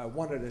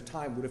 one at a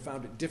time, would have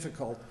found it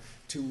difficult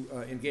to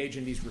engage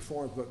in these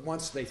reforms, but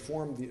once they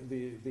formed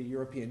the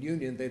European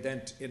Union, they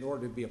then, in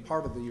order to be a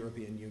part of the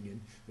European Union,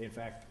 they in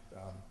fact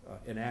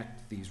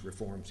enact these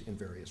reforms in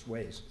various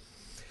ways.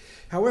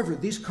 However,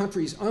 these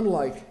countries,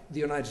 unlike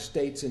the United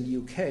States and the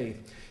UK,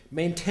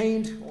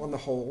 maintained, on the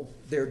whole,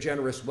 their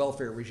generous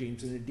welfare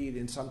regimes, and indeed,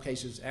 in some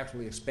cases,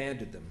 actually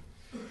expanded them.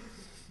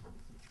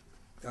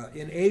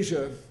 In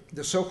Asia,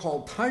 the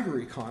so-called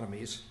tiger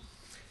economies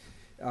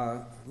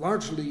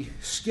largely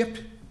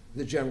skipped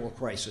the general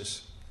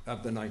crisis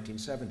of the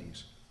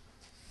 1970s.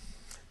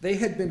 They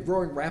had been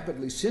growing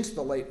rapidly since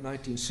the late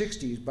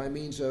 1960s by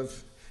means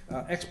of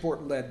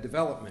export-led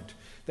development.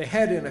 They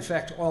had, in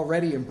effect,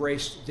 already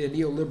embraced the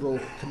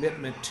neoliberal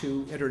commitment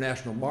to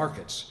international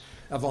markets,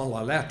 avant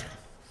la lettre.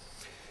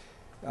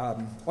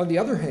 On the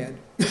other hand,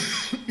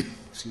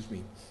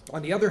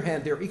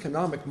 their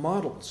economic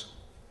models,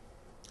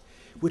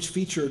 which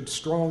featured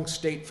strong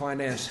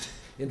state-financed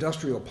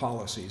industrial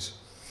policies,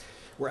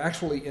 were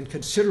actually in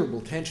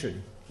considerable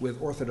tension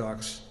with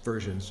orthodox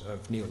versions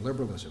of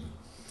neoliberalism.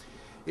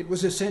 It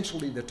was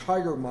essentially the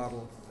Tiger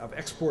model of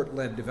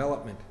export-led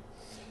development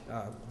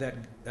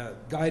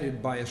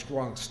guided by a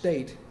strong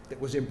state that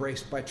was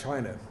embraced by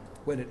China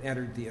when it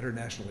entered the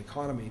international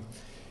economy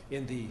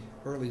in the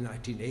early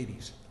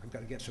 1980s. I've got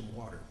to get some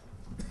water.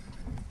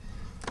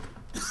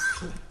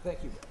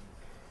 Thank you.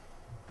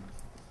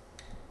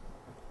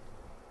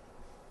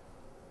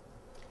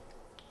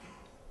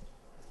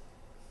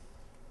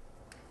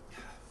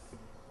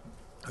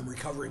 I'm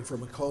recovering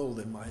from a cold,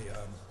 and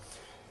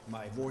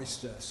my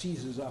voice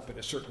seizes up at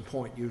a certain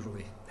point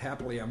usually.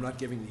 Happily, I'm not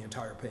giving the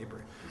entire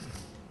paper.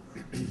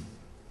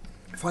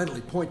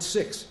 Finally, point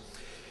 6.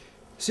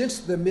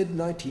 Since the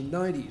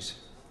mid-1990s,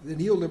 the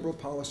neoliberal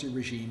policy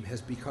regime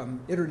has become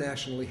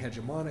internationally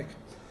hegemonic,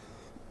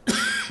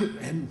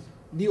 and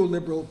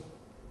neoliberal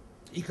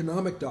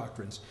economic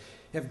doctrines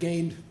have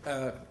gained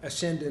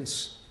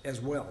ascendance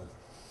as well.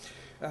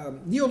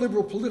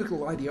 Neoliberal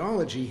political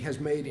ideology has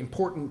made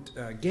important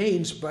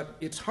gains, but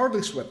it's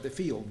hardly swept the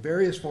field.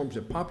 Various forms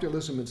of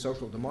populism and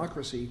social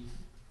democracy,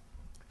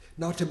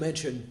 not to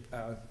mention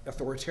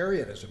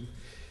authoritarianism,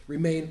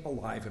 remain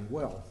alive and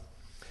well.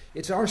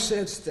 It's our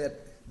sense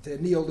that the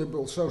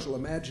neoliberal social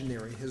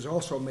imaginary has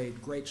also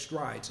made great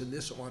strides, and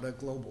this on a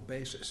global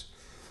basis.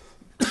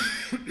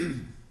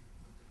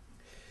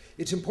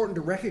 It's important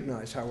to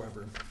recognize,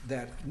 however,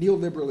 that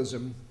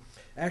neoliberalism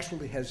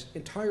actually has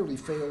entirely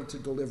failed to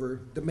deliver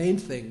the main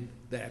thing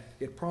that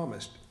it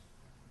promised,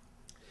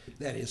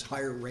 that is,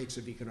 higher rates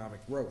of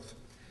economic growth.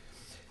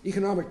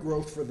 Economic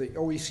growth for the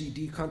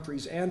OECD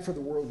countries and for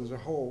the world as a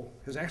whole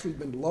has actually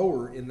been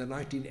lower in the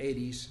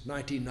 1980s,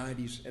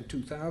 1990s, and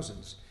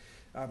 2000s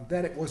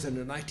than it was in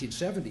the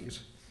 1970s,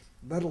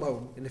 let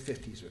alone in the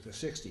 50s or the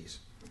 60s.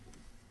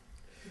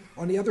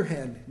 On the other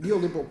hand,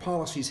 neoliberal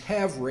policies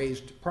have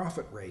raised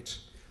profit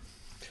rates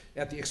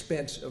at the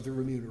expense of the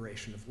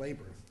remuneration of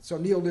labor. So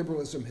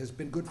neoliberalism has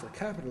been good for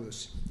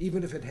capitalists,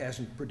 even if it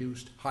hasn't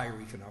produced higher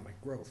economic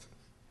growth.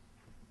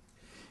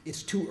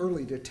 It's too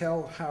early to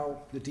tell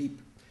how the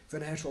deep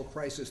financial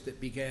crisis that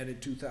began in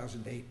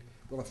 2008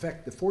 will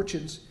affect the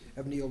fortunes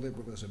of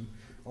neoliberalism,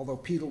 although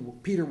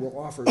Peter will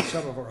offer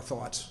some of our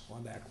thoughts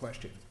on that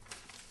question.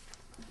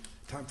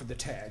 Time for the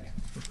tag.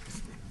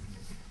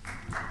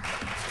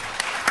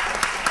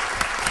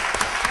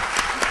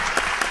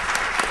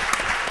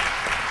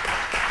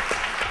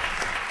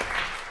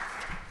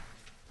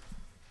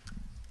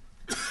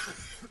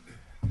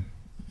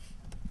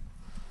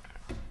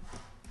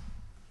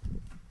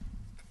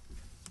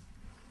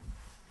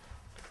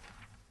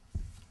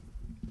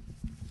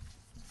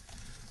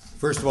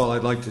 First of all,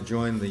 I'd like to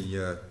join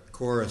the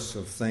chorus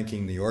of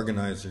thanking the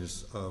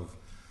organizers of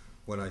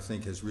what I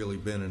think has really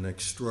been an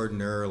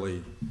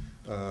extraordinarily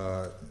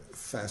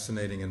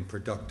fascinating and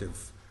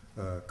productive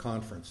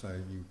conference.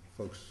 You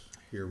folks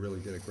here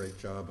really did a great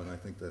job, and I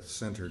think the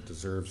center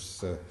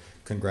deserves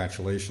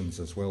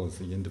congratulations as well as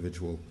the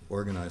individual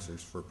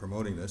organizers for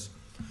promoting this.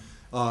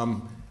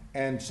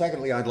 And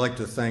secondly, I'd like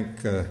to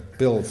thank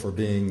Bill for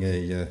being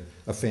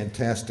a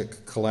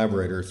fantastic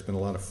collaborator. It's been a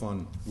lot of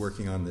fun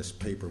working on this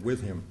paper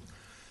with him.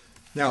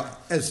 Now,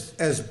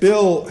 as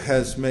Bill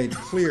has made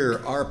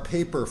clear, our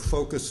paper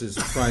focuses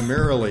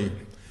primarily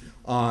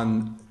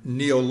on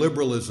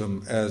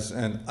neoliberalism as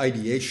an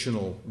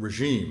ideational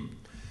regime.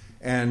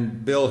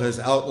 And Bill has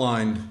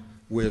outlined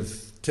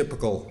with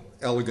typical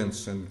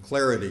elegance and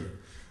clarity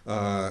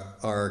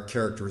our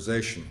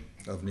characterization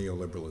of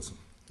neoliberalism.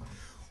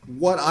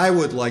 What I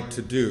would like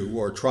to do,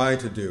 or try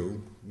to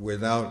do,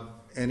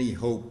 without any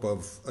hope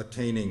of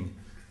attaining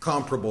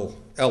comparable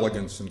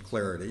elegance and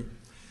clarity,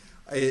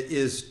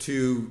 is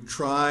to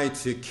try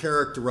to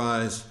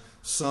characterize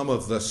some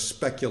of the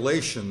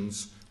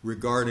speculations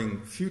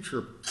regarding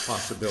future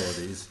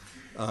possibilities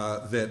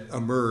that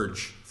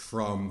emerge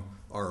from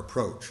our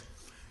approach.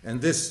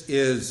 And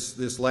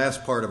this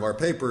last part of our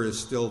paper is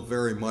still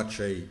very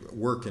much a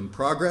work in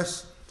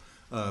progress.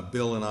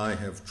 Bill and I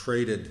have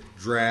traded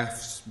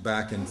drafts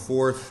back and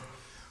forth.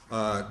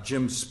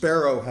 Jim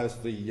Sparrow has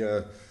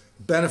the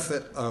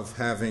benefit of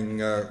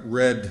having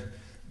read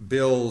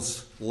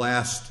Bill's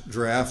last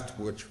draft,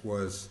 which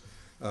was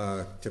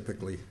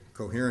typically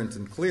coherent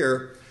and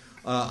clear.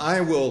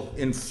 I will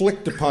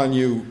inflict upon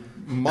you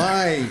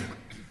my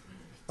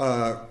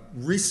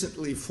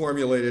recently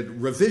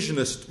formulated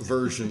revisionist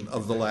version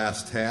of the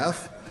last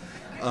half.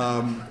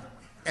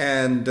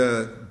 And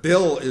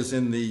Bill is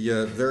in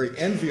the very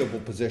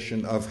enviable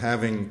position of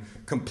having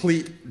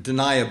complete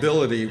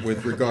deniability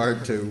with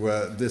regard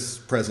to this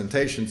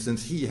presentation,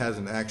 since he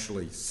hasn't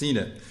actually seen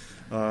it.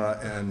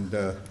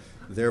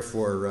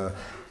 Therefore,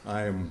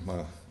 I am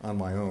on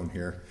my own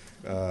here.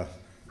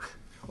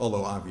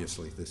 although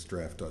obviously this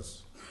draft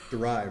does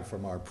derive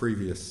from our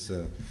previous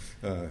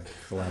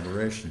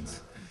collaborations.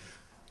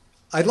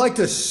 I'd like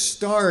to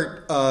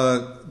start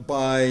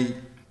by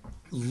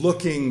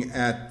looking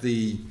at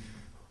the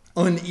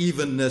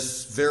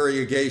unevenness,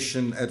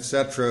 variegation,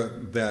 etc.,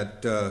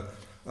 that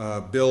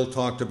Bill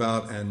talked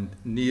about and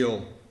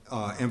Neil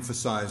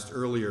emphasized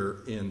earlier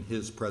in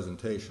his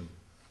presentation.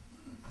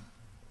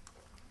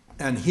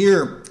 And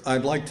here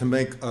I'd like to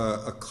make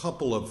a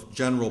couple of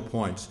general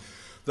points.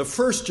 The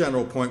first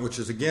general point, which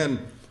is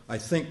again, I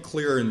think,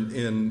 clear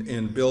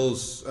in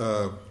Bill's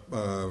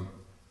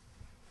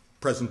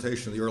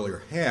presentation of the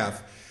earlier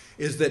half,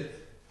 is that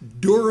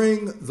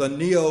during the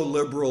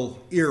neoliberal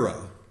era,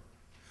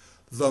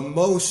 the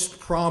most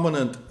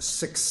prominent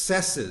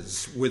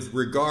successes with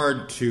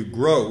regard to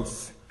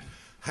growth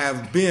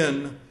have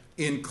been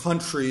in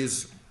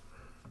countries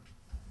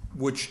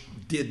which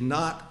did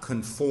not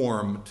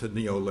conform to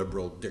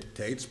neoliberal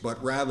dictates,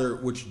 but rather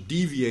which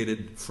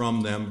deviated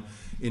from them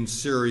in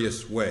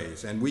serious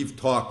ways. And we've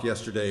talked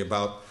yesterday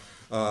about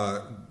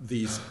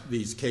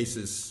these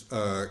cases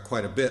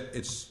quite a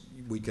bit.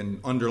 We can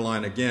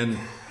underline again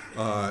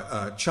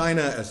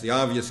China as the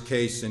obvious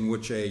case in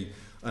which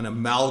an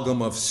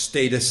amalgam of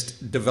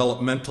statist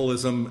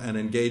developmentalism and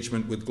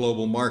engagement with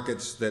global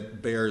markets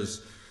that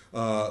bears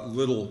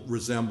little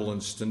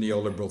resemblance to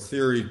neoliberal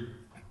theory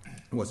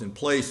was in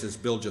place. As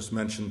Bill just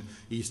mentioned,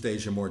 East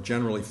Asia more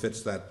generally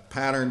fits that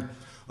pattern.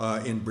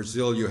 In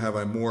Brazil, you have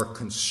a more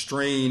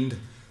constrained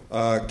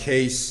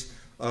case,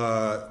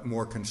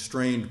 more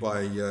constrained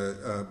by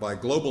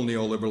global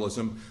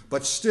neoliberalism,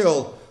 but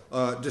still,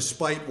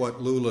 despite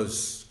what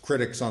Lula's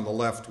critics on the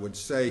left would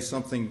say,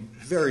 something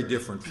very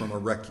different from a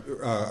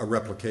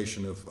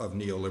replication of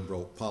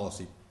neoliberal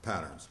policy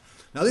patterns.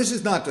 Now, this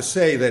is not to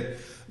say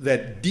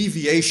that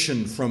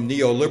deviation from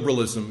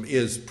neoliberalism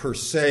is per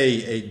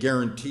se a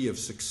guarantee of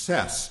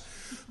success.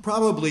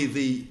 Probably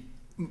the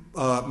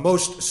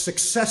most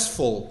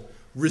successful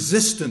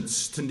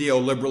resistance to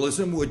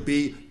neoliberalism would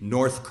be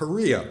North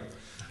Korea.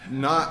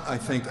 Not, I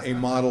think, a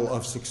model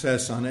of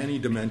success on any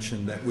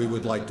dimension that we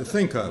would like to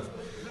think of.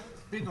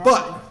 Big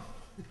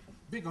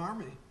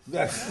army.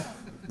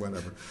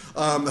 Whatever.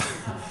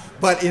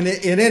 But in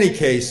any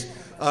case,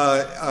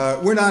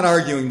 we're not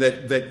arguing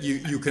that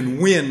you can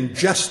win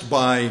just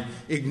by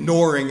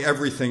ignoring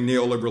everything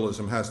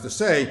neoliberalism has to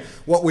say.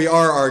 What we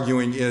are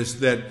arguing is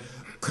that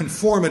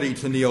conformity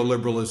to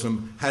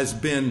neoliberalism has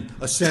been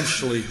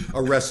essentially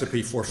a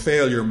recipe for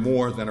failure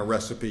more than a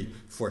recipe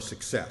for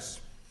success.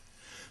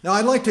 Now,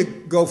 I'd like to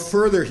go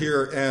further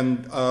here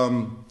and,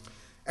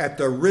 at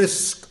the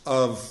risk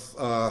of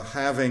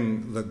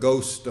having the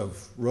ghost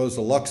of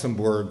Rosa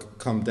Luxemburg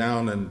come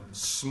down and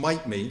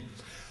smite me,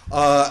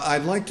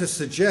 I'd like to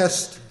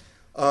suggest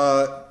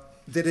that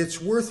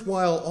it's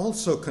worthwhile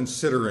also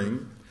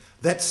considering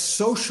that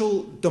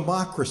social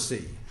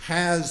democracy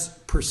has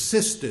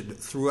persisted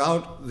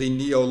throughout the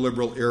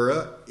neoliberal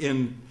era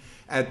in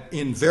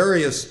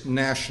various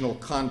national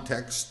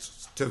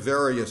contexts to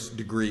various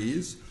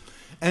degrees,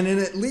 and in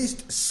at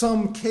least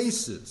some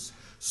cases,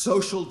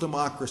 social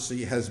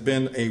democracy has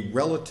been a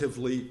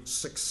relatively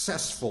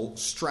successful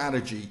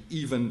strategy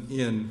even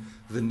in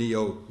the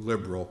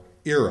neoliberal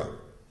era.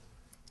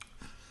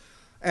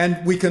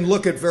 And we can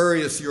look at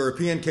various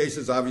European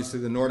cases. Obviously,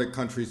 the Nordic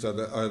countries are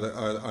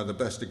the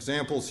best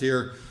examples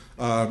here.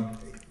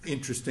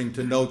 Interesting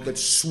to note that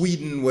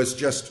Sweden was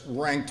just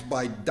ranked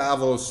by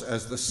Davos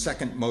as the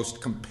second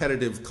most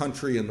competitive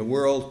country in the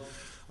world.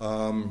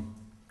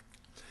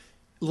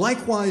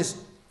 Likewise,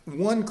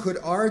 one could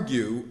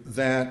argue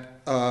that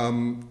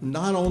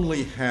not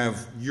only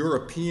have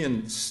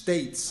European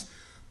states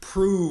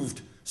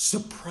proved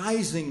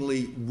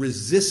surprisingly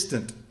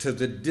resistant to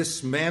the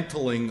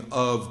dismantling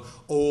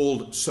of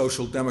old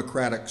social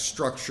democratic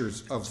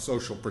structures of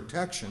social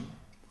protection,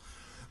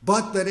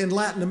 but that in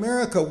Latin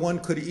America one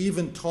could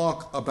even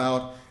talk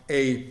about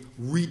a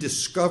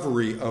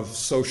rediscovery of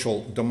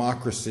social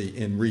democracy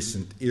in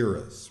recent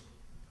eras.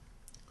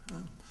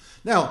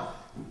 Now,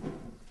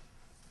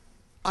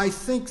 I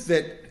think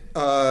that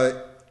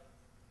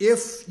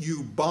if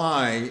you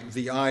buy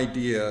the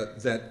idea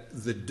that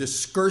the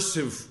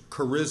discursive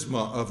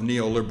charisma of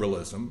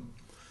neoliberalism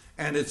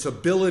and its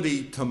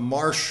ability to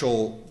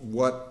marshal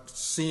what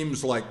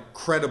seems like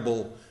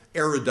credible,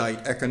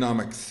 erudite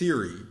economic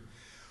theory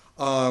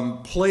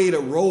played a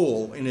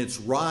role in its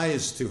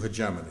rise to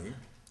hegemony,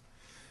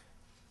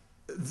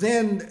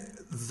 then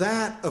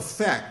that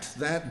effect,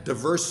 that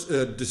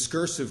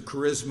discursive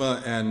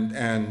charisma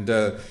and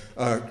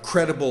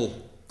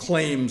credible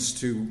claims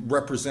to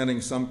representing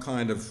some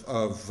kind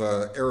of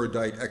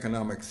erudite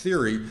economic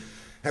theory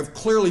have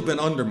clearly been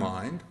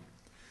undermined.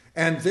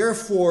 And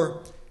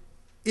therefore,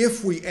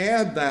 if we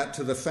add that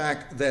to the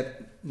fact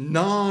that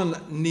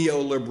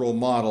non-neoliberal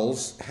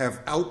models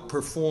have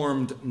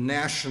outperformed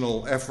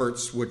national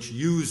efforts which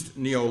used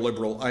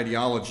neoliberal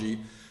ideology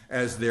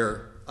as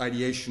their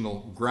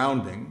ideational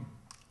grounding,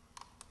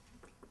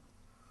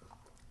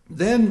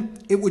 then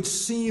it would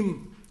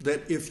seem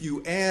that if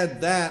you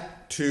add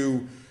that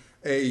to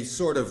a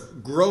sort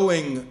of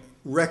growing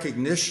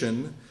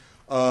recognition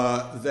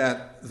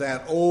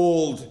that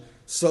old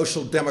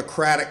social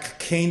democratic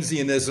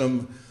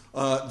Keynesianism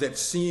that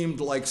seemed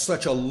like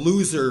such a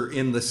loser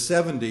in the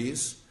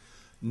 70s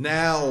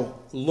now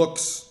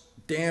looks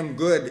damn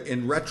good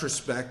in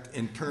retrospect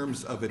in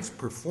terms of its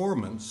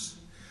performance,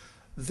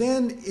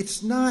 then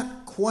it's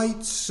not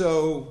quite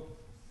so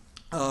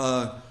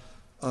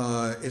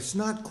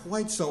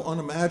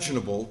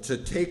unimaginable to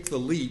take the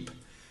leap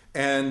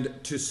and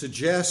to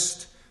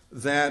suggest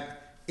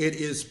that it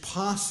is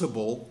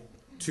possible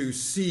to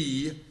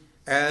see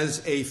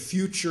as a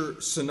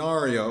future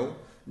scenario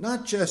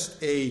not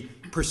just a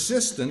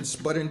persistence,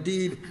 but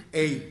indeed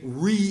a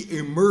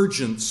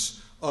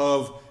re-emergence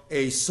of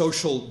a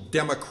social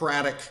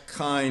democratic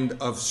kind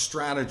of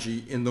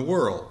strategy in the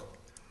world.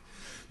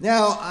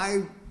 Now,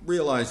 I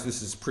realize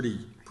this is pretty.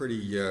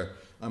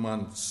 I'm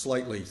on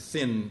slightly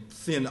thin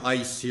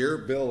ice here.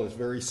 Bill is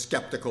very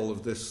skeptical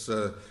of this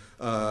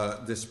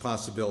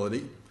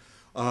possibility,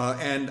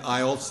 and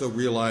I also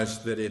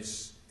realize that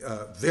it's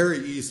very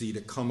easy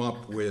to come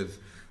up with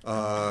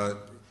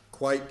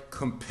quite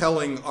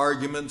compelling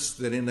arguments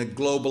that in a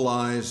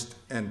globalized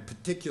and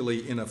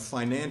particularly in a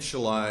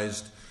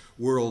financialized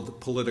world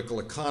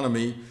political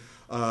economy,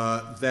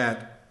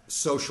 that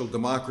social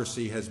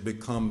democracy has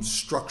become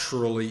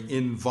structurally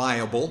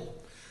inviable.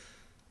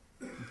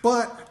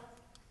 But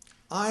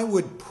I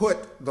would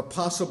put the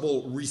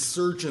possible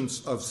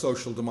resurgence of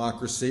social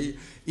democracy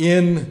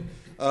in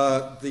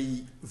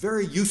the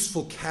very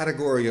useful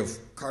category of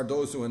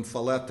Cardozo and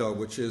Falletto,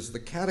 which is the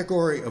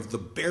category of the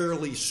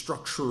barely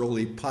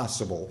structurally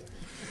possible,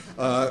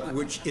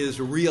 which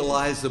is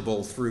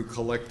realizable through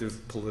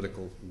collective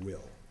political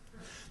will.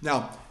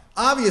 Now,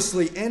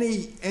 obviously,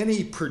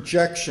 any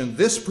projection,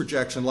 this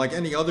projection, like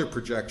any other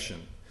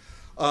projection,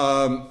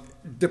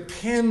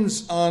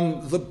 depends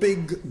on the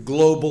big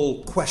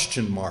global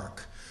question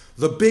mark.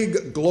 The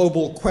big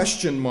global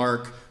question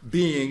mark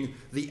being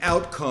the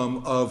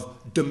outcome of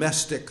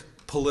domestic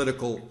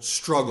political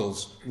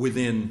struggles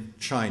within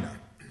China.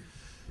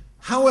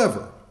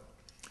 However,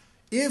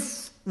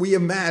 if we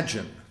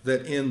imagine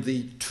that in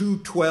the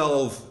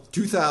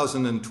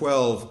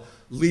 2012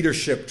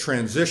 leadership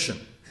transition,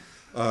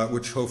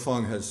 which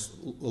Ho-Feng has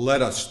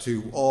led us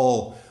to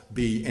all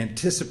be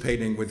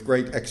anticipating with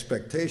great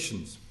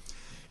expectations,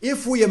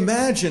 if we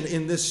imagine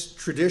in this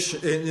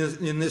transition,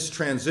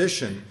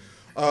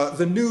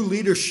 the new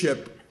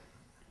leadership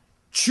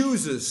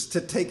chooses to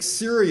take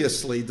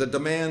seriously the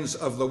demands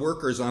of the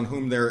workers on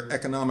whom their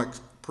economic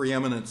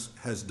preeminence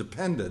has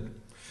depended,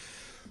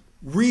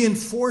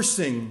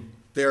 reinforcing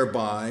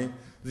thereby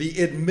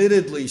the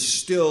admittedly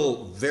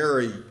still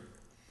very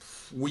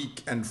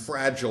weak and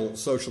fragile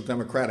social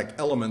democratic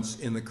elements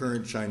in the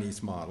current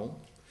Chinese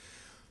model,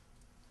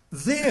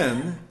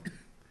 then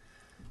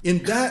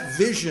in that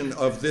vision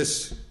of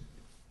this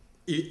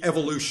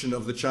evolution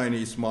of the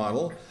Chinese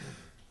model,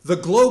 the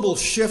global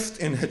shift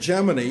in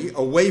hegemony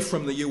away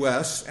from the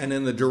US and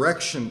in the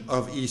direction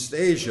of East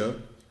Asia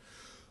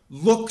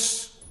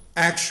looks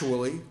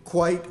actually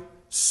quite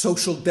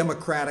social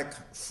democratic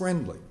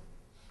friendly.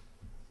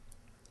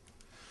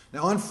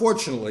 Now,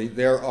 unfortunately,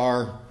 there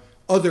are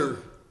other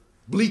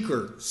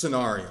bleaker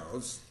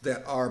scenarios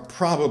that are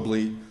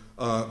probably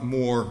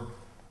more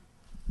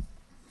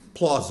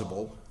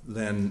plausible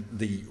than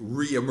the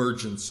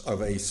reemergence of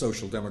a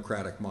social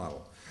democratic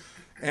model.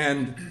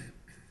 And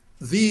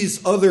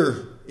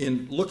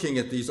in looking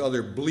at these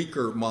other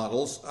bleaker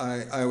models,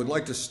 I would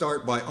like to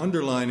start by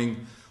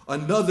underlining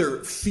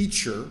another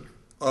feature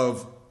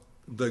of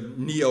the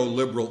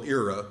neoliberal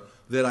era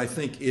that I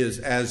think is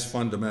as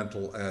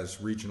fundamental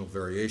as regional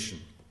variation.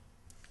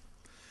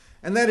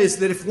 And that is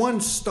that if one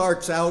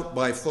starts out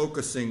by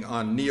focusing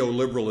on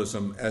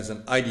neoliberalism as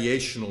an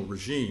ideational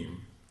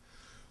regime,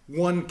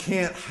 one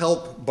can't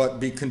help but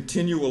be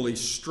continually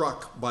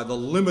struck by the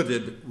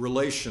limited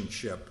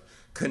relationship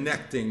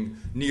connecting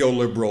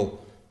neoliberal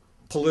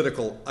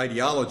political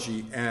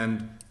ideology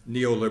and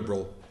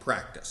neoliberal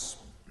practice.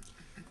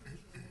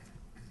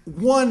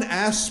 One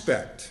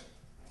aspect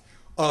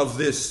of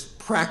this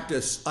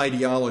practice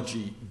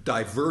ideology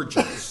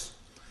divergence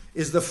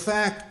is the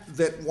fact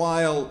that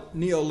while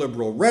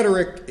neoliberal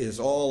rhetoric is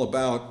all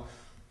about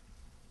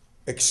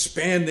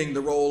expanding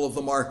the role of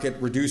the market,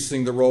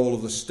 reducing the role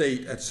of the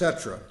state,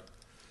 etc.,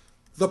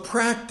 the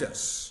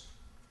practice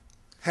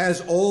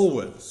has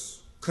always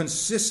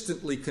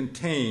consistently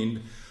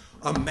contained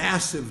a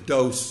massive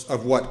dose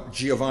of what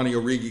Giovanni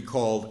Arrighi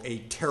called a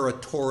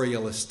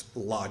territorialist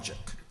logic.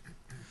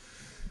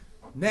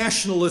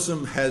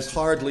 Nationalism has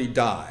hardly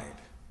died.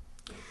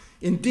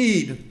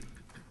 Indeed,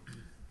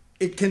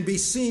 it can be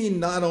seen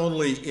not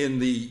only in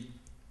the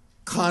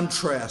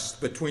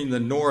contrast between the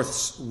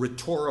North's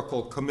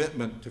rhetorical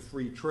commitment to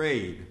free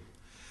trade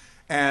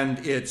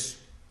and its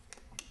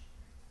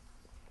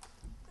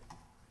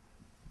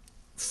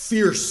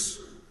fierce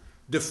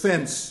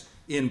defense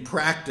in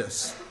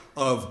practice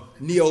of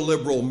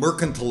neoliberal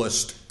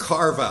mercantilist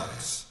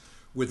carve-outs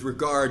with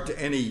regard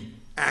to any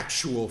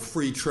actual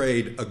free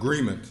trade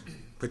agreement,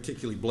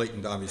 particularly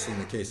blatant, obviously, in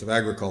the case of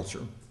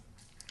agriculture.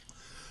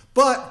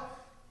 But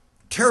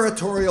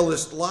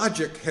territorialist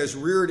logic has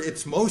reared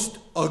its most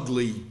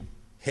ugly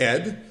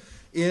head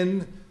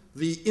in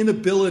the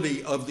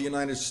inability of the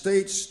United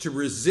States to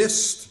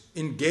resist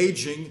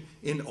engaging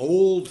in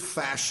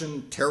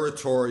old-fashioned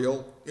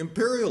territorial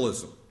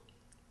imperialism.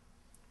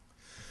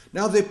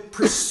 Now, the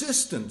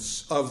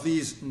persistence of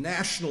these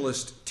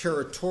nationalist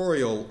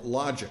territorial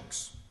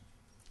logics,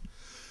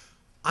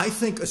 I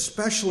think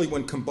especially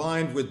when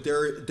combined with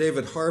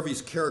David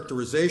Harvey's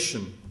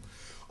characterization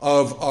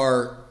of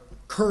our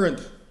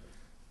current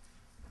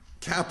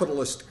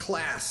capitalist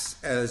class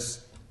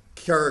as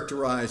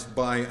characterized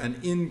by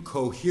an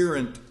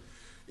incoherent,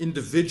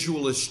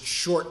 individualist,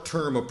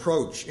 short-term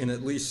approach in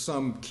at least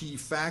some key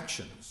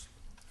factions.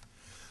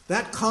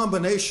 That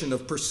combination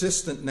of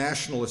persistent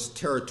nationalist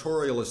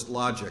territorialist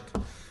logic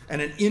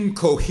and an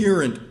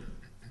incoherent,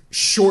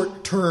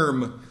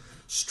 short-term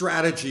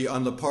strategy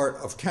on the part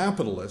of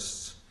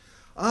capitalists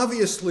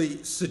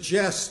obviously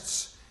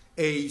suggests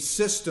a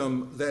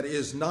system that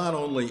is not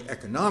only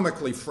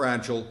economically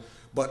fragile,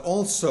 but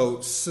also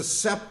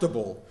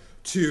susceptible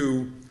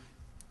to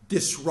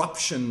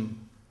disruption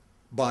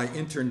by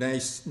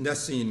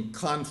internecine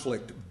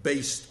conflict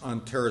based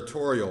on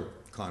territorial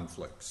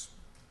conflicts.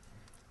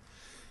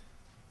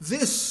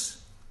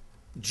 This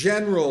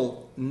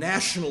general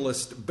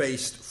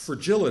nationalist-based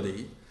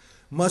fragility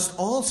must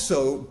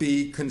also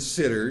be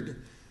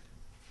considered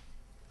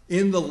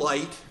in the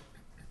light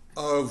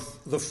of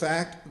the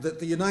fact that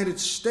the United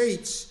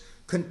States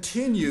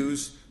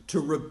continues to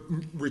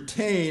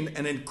retain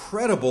an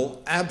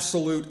incredible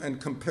absolute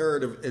and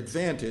comparative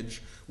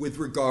advantage with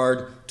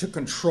regard to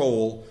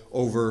control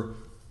over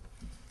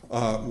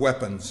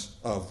weapons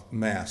of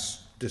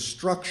mass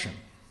destruction.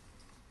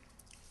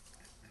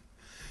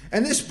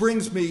 And this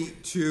brings me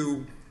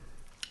to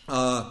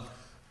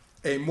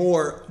a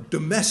more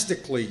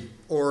domestically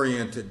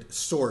oriented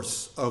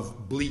source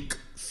of bleak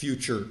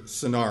future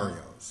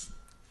scenarios.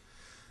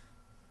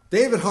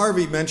 David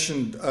Harvey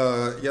mentioned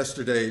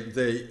yesterday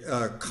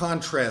the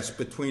contrast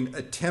between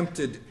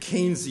attempted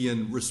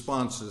Keynesian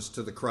responses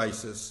to the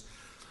crisis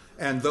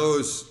and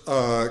those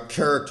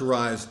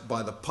characterized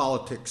by the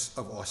politics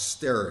of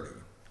austerity.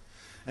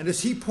 And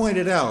as he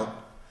pointed out,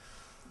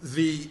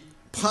 the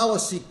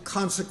policy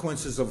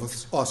consequences of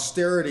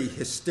austerity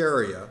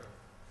hysteria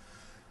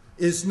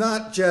is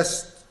not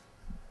just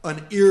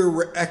an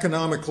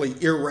economically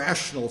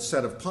irrational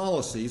set of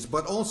policies,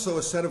 but also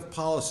a set of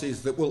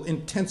policies that will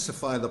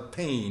intensify the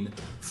pain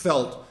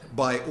felt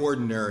by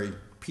ordinary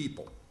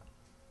people.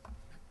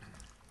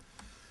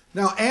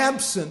 Now,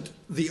 absent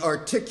the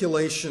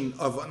articulation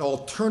of an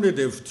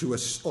alternative to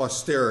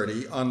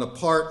austerity on the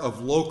part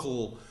of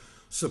local,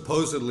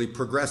 supposedly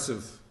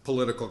progressive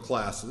political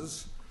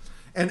classes,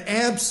 and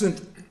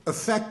absent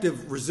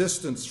effective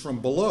resistance from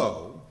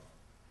below,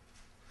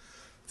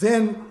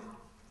 then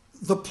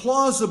the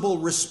plausible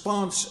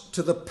response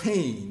to the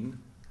pain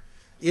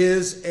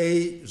is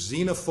a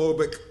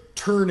xenophobic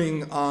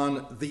turning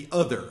on the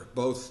other,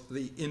 both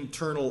the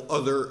internal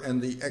other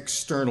and the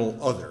external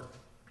other.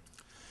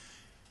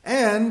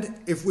 And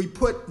if we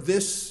put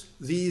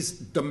these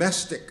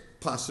domestic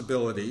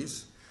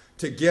possibilities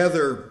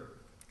together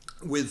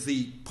with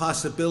the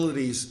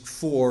possibilities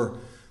for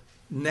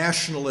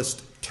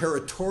nationalist,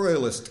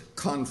 territorialist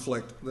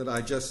conflict that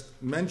I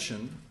just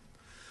mentioned,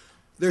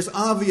 there's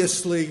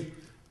obviously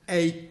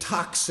a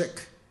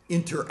toxic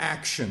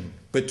interaction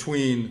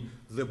between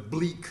the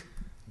bleak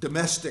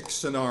domestic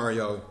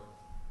scenario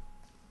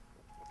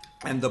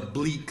and the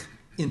bleak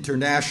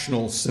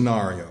international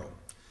scenario.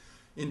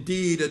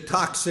 Indeed, a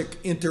toxic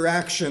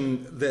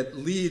interaction that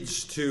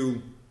leads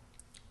to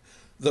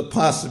the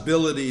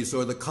possibilities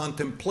or the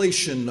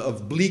contemplation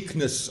of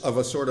bleakness of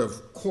a sort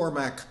of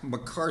Cormac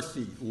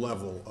McCarthy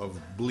level of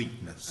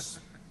bleakness.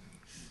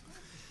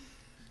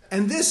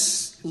 And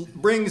this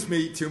brings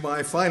me to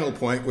my final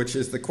point, which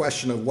is the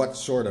question of what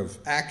sort of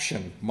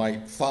action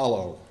might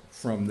follow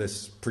from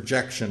this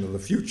projection of the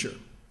future.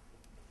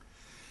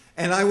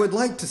 And I would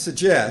like to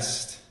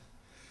suggest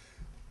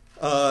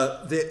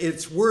that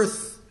it's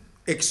worth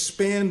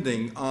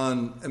expanding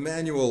on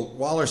Emanuel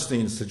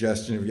Wallerstein's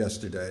suggestion of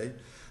yesterday,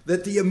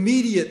 that the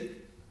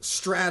immediate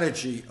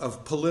strategy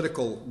of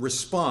political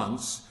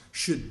response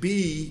should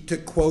be to,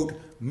 quote,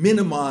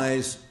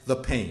 minimize the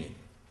pain.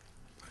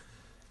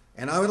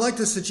 And I would like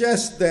to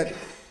suggest that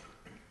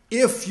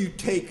if you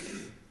take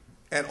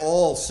at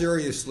all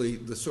seriously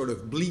the sort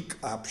of bleak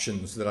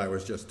options that I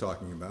was just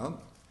talking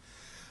about,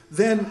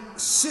 then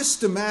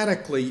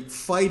systematically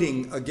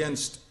fighting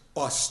against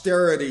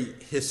austerity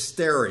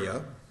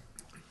hysteria,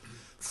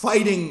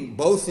 fighting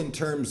both in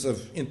terms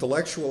of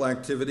intellectual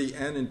activity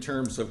and in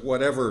terms of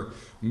whatever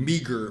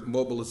meager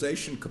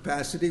mobilization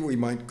capacity we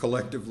might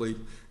collectively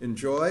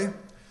enjoy,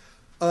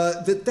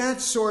 that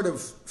sort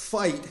of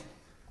fight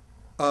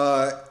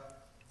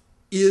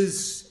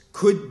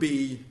could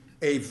be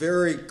a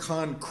very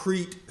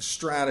concrete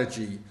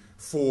strategy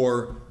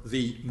for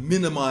the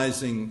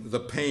minimizing the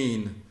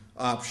pain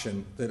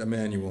option that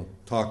Emanuel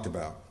talked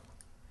about.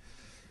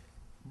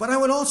 But I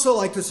would also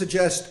like to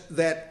suggest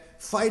that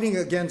fighting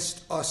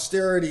against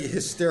austerity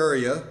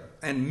hysteria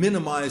and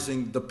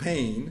minimizing the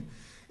pain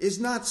is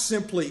not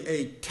simply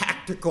a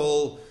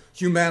tactical,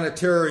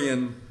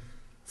 humanitarian,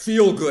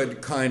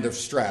 feel-good kind of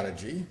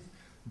strategy,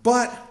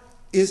 but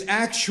is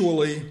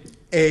actually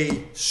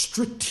a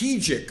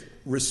strategic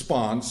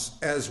response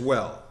as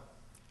well.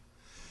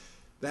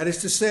 That is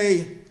to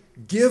say,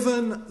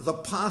 given the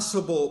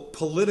possible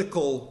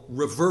political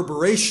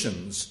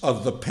reverberations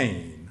of the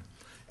pain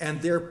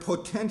and their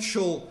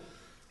potential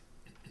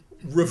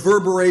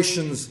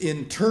reverberations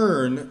in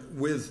turn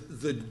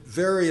with the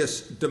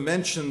various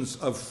dimensions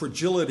of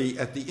fragility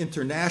at the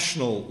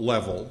international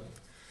level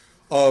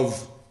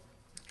of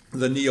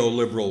the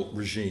neoliberal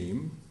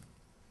regime,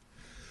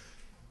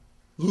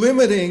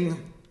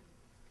 limiting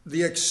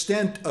the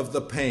extent of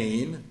the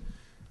pain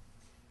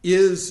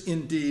is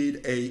indeed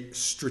a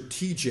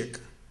strategically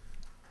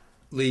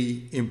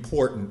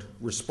important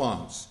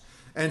response.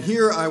 And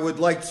here I would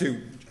like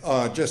to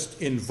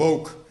just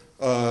invoke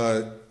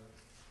a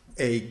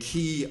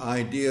key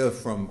idea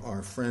from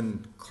our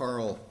friend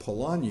Karl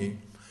Polanyi,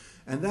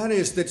 and that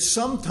is that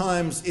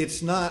sometimes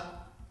it's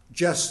not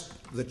just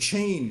the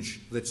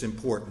change that's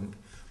important,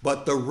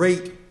 but the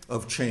rate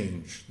of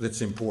change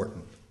that's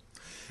important.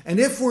 And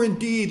if we're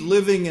indeed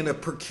living in a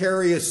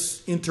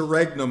precarious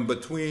interregnum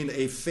between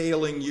a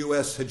failing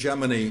U.S.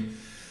 hegemony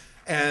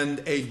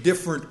and a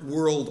different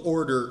world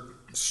order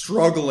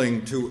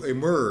struggling to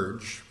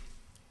emerge,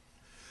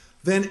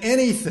 then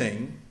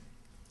anything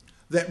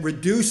that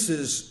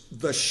reduces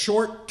the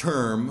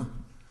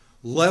short-term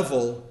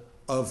level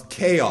of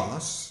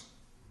chaos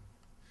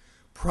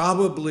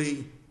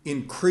probably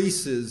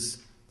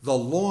increases the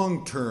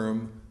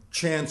long-term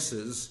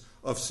chances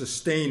of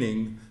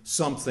sustaining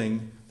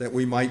something that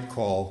we might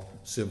call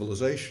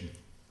civilization.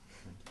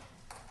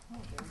 Oh,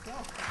 there you go.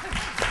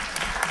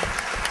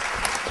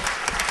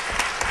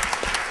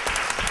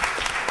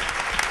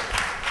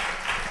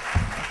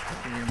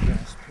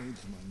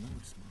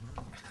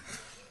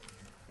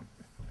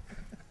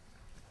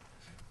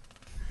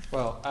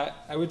 Well,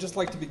 I would just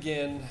like to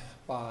begin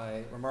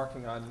by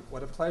remarking on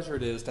what a pleasure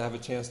it is to have a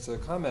chance to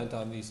comment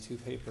on these two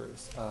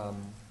papers.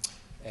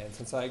 And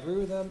since I agree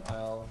with them,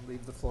 I'll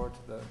leave the floor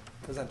to the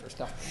presenters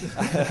now.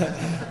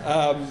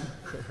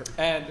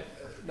 And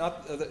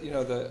not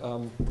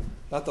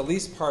the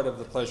least part of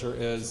the pleasure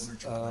is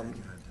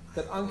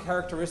that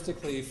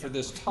uncharacteristically for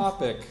this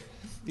topic,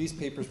 these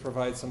papers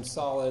provide some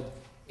solid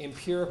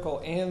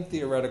empirical and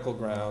theoretical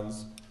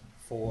grounds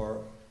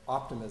for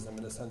optimism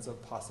in the sense of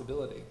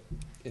possibility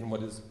in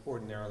what is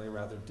ordinarily a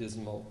rather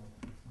dismal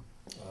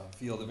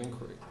field of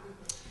inquiry.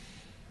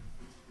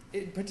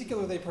 In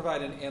particular, they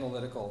provide an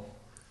analytical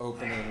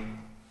opening,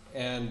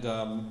 and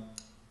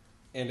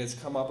it's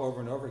come up over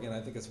and over again.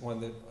 I think it's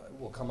one that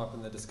will come up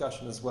in the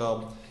discussion as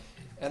well.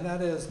 And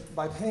that is,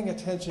 by paying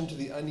attention to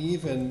the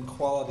uneven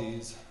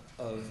qualities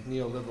of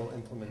neoliberal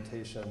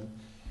implementation,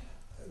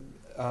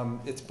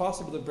 it's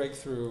possible to break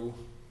through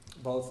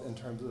both in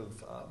terms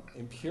of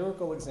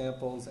empirical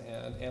examples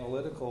and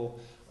analytical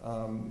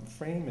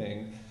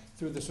framing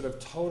through the sort of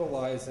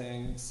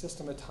totalizing,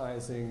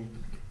 systematizing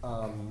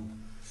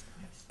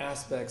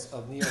aspects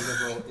of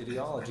neoliberal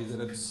ideology that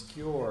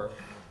obscure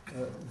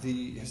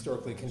the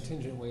historically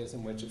contingent ways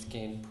in which it's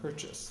gained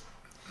purchase.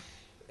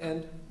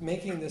 And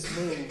making this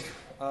move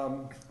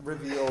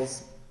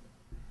reveals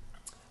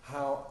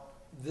how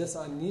this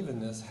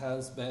unevenness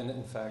has been,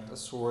 in fact, a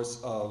source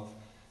of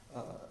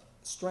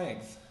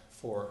strength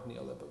for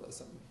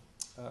neoliberalism,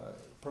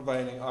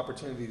 providing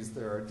opportunities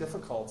that are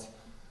difficult,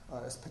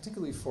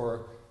 particularly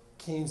for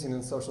Keynesian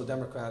and social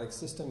democratic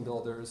system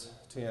builders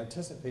to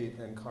anticipate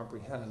and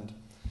comprehend.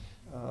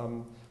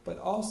 But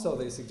also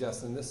they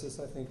suggest, and this is,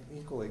 I think,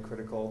 equally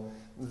critical,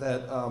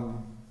 that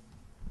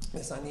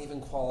this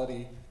uneven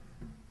quality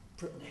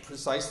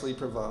precisely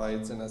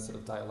provides, in a sort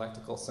of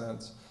dialectical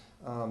sense,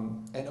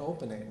 an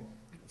opening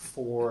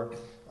for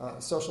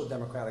social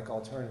democratic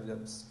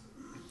alternatives.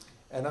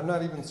 And I'm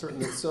not even certain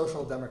that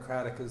social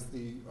democratic is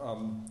the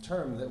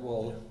term that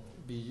will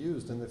be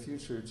used in the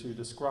future to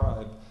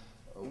describe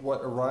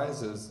what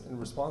arises in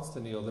response to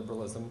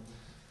neoliberalism,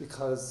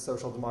 because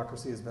social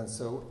democracy has been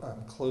so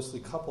closely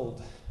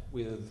coupled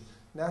with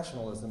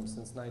nationalism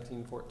since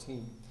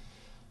 1914.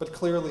 But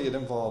clearly it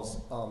involves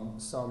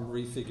some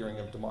refiguring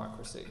of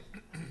democracy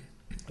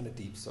on a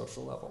deep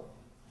social level.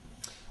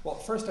 Well,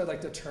 first I'd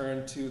like to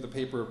turn to the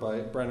paper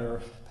by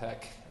Brenner,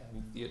 Peck,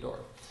 and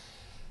Theodore.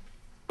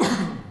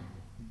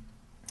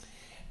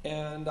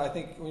 And I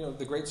think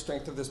the great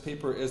strength of this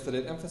paper is that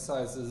it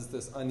emphasizes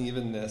this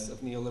unevenness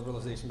of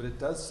neoliberalization, but it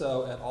does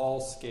so at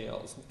all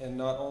scales, and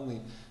not only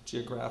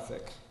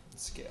geographic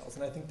scales.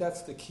 And I think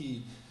that's the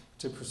key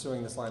to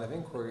pursuing this line of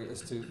inquiry,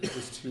 is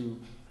to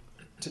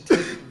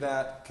take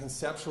that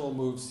conceptual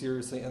move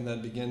seriously and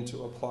then begin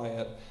to apply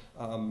it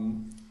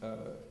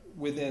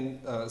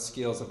within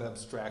scales of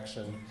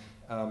abstraction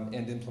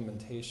and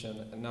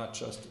implementation, and not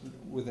just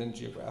within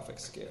geographic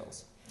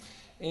scales.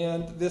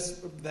 And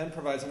this then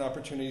provides an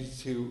opportunity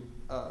to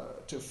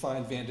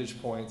find vantage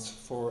points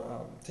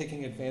for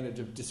taking advantage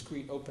of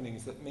discrete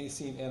openings that may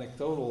seem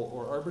anecdotal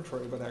or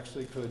arbitrary, but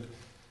actually could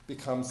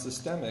become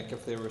systemic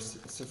if they were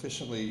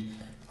sufficiently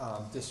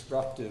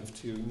disruptive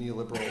to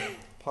neoliberal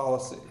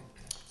policy.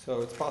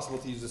 So it's possible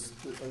to use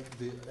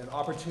an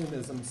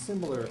opportunism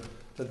similar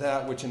to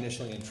that which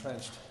initially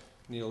entrenched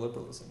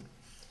neoliberalism.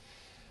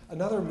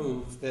 Another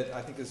move that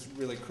I think is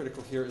really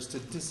critical here is to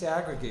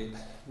disaggregate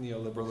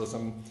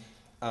neoliberalism.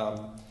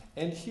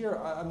 And here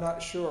I'm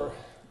not sure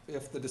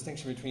if the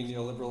distinction between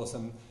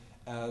neoliberalism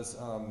as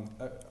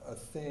a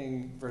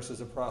thing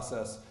versus a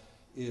process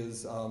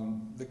is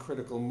the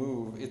critical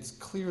move. It's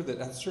clear that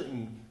at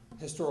certain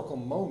historical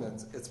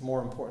moments it's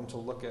more important to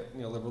look at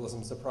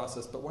neoliberalism as a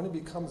process, but when it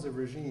becomes a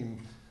regime,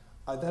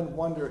 I then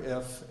wonder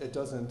if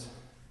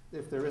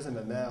there isn't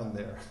a noun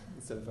there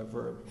instead of a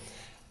verb.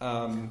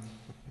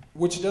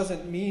 Which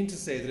doesn't mean to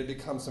say that it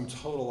becomes some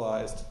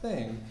totalized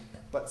thing,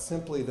 but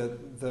simply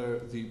that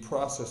the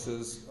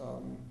processes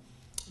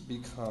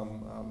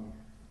become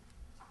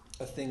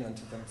a thing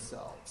unto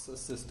themselves, a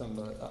system,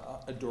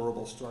 a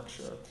durable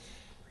structure,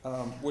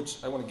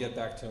 which I want to get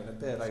back to in a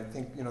bit. I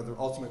think the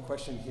ultimate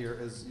question here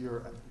is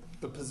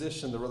the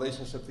position, the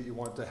relationship that you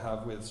want to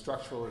have with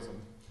structuralism.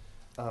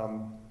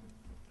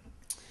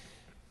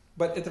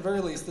 But at the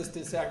very least, this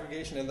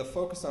disaggregation and the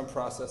focus on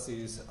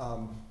processes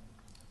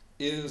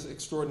is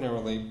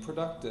extraordinarily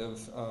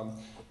productive.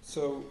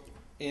 So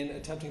in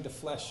attempting to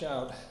flesh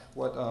out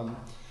what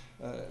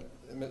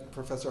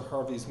Professor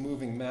Harvey's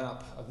moving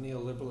map of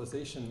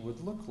neoliberalization would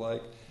look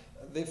like,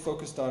 they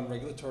focused on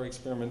regulatory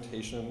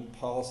experimentation,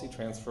 policy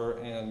transfer,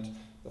 and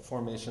the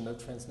formation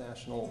of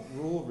transnational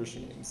rule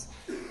regimes,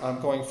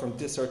 going from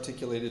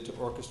disarticulated to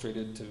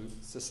orchestrated to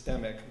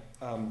systemic.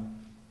 And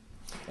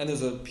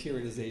there's a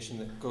periodization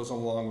that goes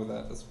along with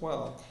that as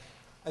well.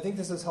 I think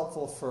this is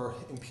helpful for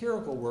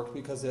empirical work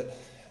because it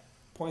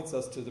points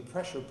us to the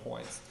pressure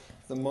points,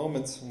 the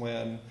moments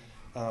when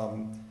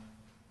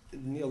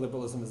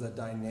neoliberalism is a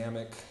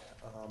dynamic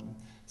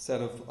set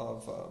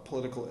of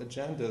political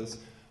agendas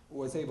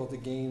was able to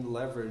gain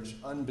leverage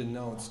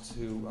unbeknownst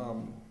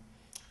to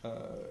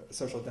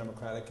social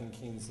democratic and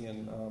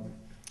Keynesian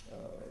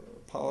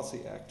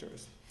policy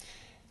actors.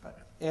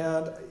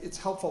 And it's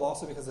helpful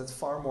also because it's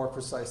far more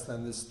precise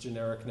than this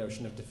generic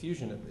notion of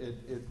diffusion.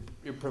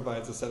 It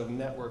provides a set of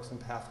networks and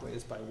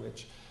pathways by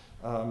which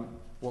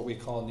what we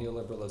call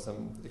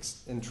neoliberalism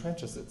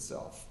entrenches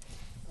itself.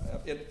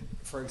 It,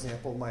 for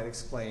example, might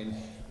explain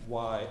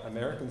why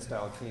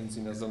American-style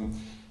Keynesianism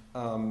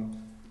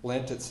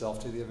lent itself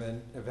to the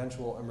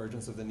eventual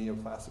emergence of the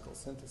neoclassical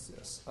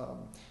synthesis,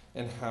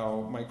 and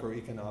how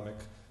microeconomic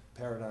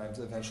paradigms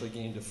eventually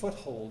gained a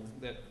foothold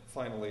that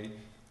finally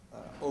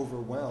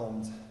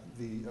overwhelmed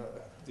the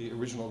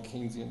original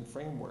Keynesian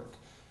framework.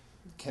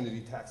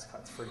 Kennedy tax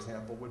cuts, for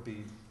example, would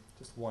be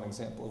just one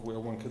example of where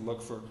one could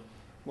look for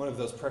one of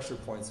those pressure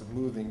points of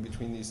moving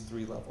between these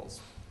three levels.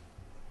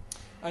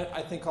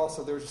 I think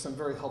also there are some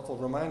very helpful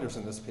reminders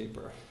in this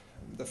paper.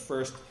 The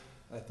first,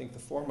 I think the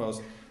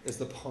foremost, is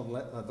the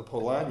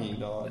Polanyi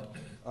nod,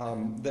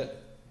 that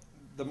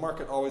the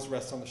market always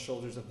rests on the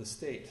shoulders of the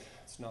state.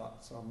 It's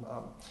not some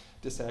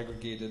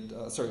disembodied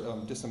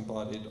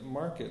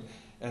market.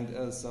 And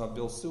as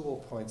Bill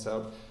Sewell points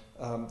out,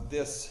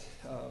 this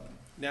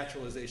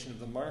naturalization of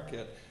the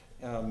market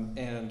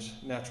and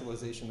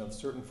naturalization of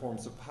certain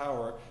forms of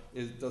power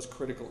does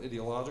critical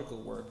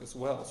ideological work as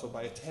well. So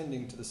by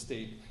attending to the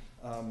state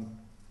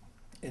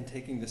and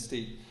taking the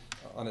state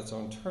on its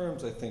own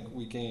terms, I think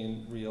we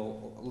gain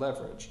real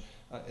leverage.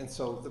 And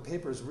so the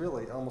paper is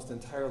really almost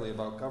entirely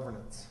about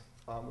governance,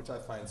 which I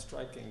find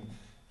striking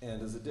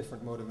and is a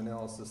different mode of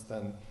analysis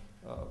than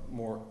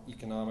more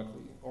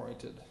economically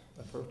oriented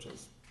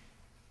approaches.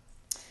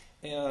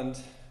 And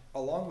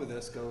along with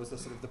this goes the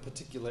sort of the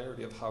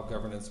particularity of how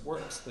governance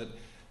works, that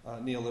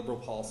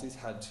neoliberal policies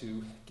had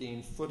to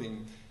gain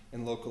footing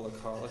in local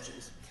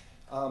ecologies.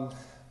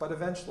 But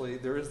eventually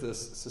there is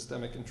this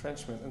systemic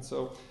entrenchment. And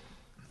so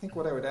I think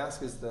what I would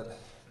ask is that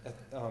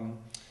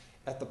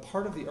at the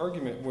part of the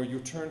argument where you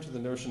turn to the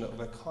notion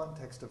of a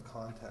context of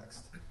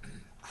context,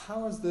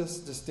 how is this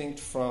distinct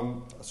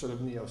from a sort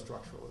of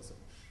neo-structuralism?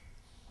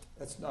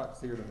 It's not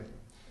clear to me.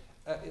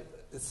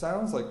 It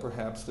sounds like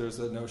perhaps there's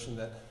a notion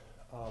that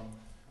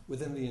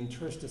within the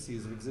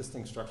interstices of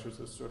existing structures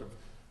there's sort of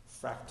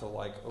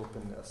fractal-like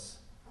openness.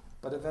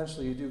 But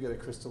eventually you do get a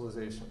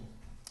crystallization.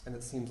 And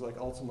it seems like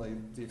ultimately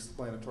the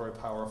explanatory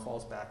power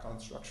falls back on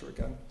structure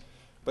again.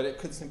 But it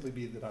could simply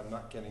be that I'm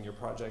not getting your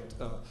project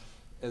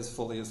as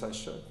fully as I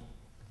should.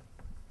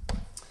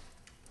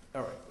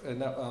 All right, and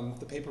now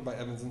the paper by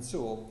Evans and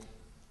Sewell.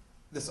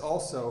 This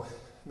also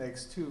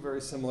makes two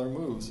very similar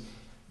moves,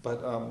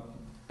 but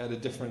at a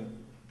different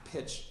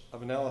pitch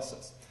of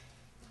analysis.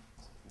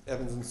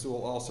 Evans and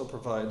Sewell also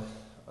provide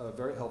a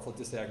very helpful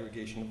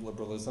disaggregation of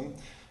liberalism.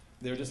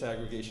 Their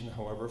disaggregation,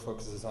 however,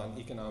 focuses on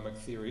economic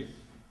theory,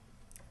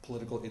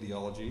 political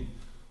ideology,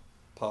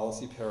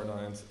 policy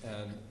paradigms,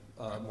 and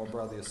more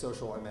broadly a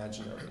social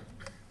imaginary,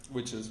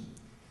 which is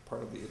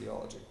part of the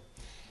ideology.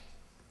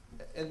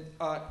 And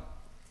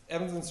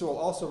Evans and Sewell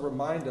also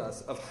remind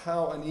us of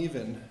how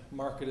uneven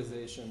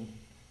marketization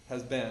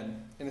has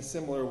been in a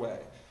similar way,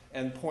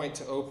 and point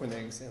to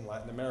openings in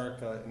Latin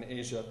America and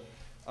Asia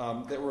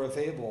that were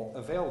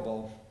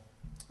available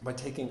by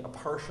taking a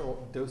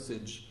partial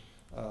dosage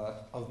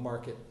of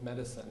market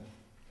medicine,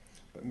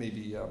 but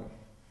maybe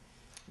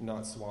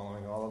not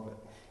swallowing all of it.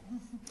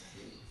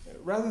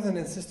 Rather than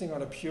insisting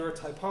on a pure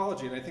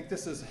typology, and I think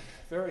this is a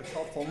very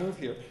helpful move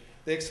here,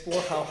 they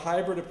explore how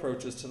hybrid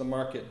approaches to the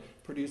market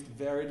produced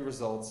varied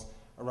results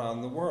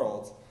around the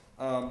world.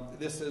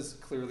 This is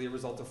clearly a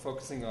result of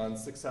focusing on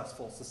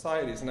successful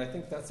societies, and I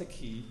think that's a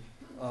key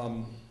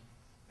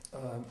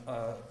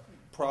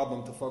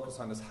problem to focus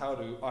on, is how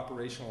to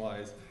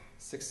operationalize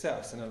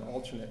success in an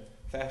alternate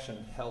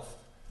fashion. Health,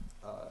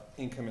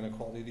 income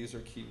inequality, these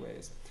are key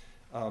ways.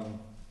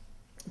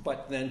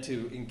 But then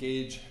to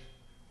engage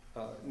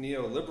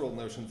neoliberal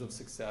notions of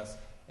success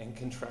and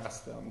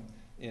contrast them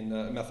in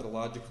a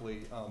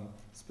methodologically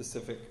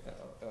specific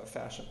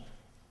fashion.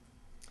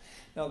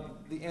 Now,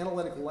 the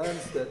analytic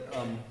lens that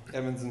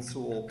Evans and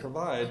Sewell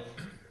provide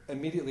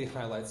immediately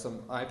highlights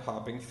some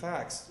eye-popping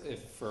facts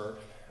for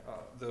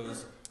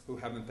those who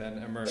haven't been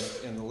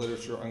immersed in the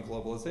literature on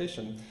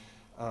globalization.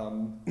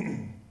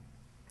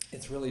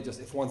 It's really just,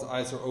 if one's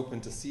eyes are open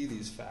to see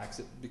these facts,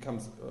 it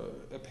becomes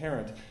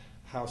apparent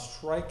how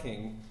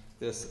striking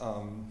this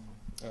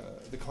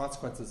the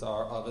consequences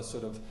are of a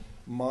sort of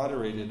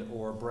moderated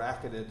or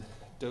bracketed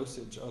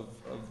dosage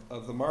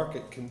of the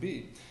market can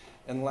be.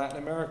 In Latin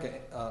America,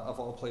 of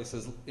all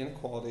places,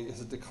 inequality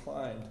has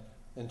declined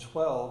in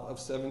 12 of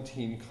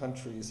 17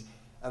 countries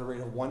at a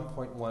rate of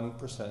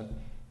 1.1%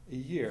 a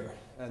year.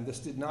 And this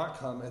did not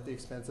come at the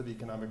expense of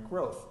economic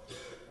growth.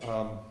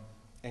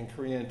 And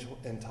Korea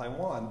and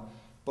Taiwan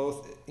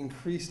both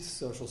increased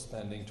social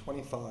spending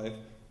 25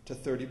 to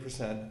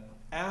 30%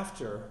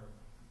 after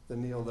the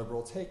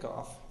neoliberal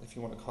takeoff, if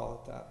you want to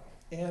call it that.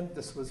 And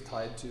this was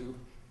tied to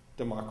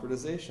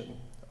democratization.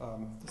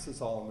 This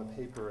is all in the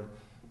paper, and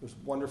there's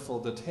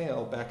wonderful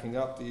detail backing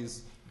up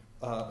these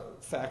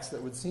facts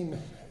that would seem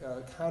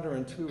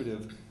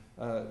counterintuitive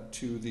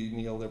to the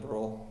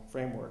neoliberal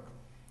framework.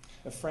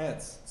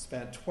 France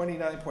spent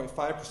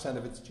 29.5%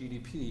 of its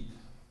GDP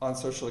on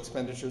social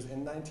expenditures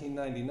in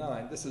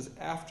 1999. This is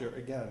after,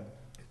 again,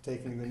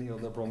 taking the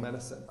neoliberal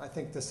medicine. I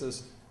think this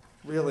is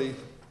really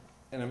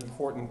an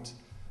important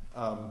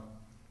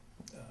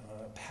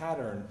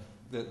pattern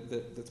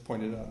that's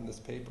pointed out in this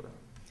paper.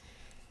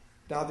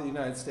 Now the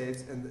United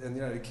States and the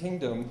United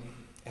Kingdom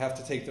have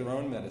to take their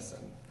own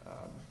medicine.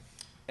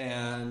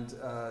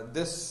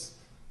 This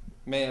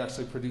may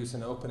actually produce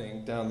an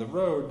opening down the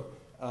road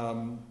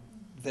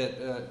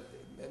that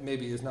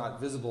maybe is not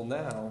visible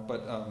now,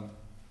 but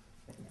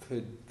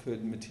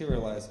could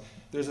materialize.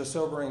 There's a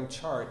sobering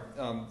chart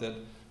that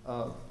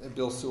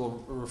Bill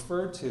Sewell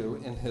referred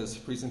to in his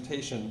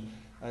presentation.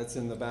 It's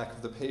in the back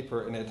of the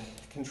paper, and it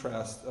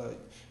contrasts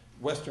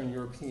Western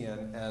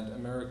European and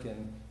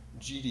American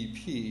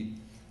GDP.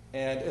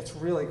 And it's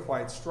really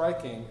quite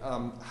striking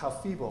how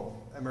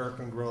feeble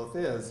American growth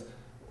is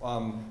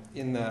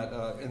in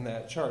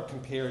that chart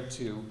compared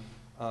to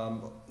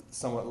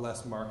somewhat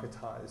less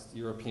marketized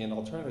European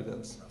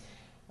alternatives.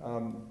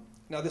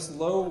 Now, this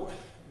low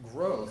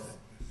growth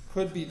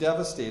could be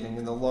devastating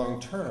in the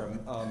long term,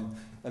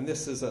 and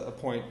this is a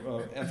point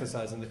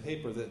emphasized in the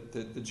paper, that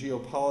the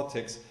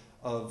geopolitics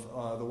of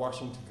the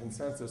Washington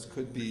Consensus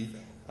could be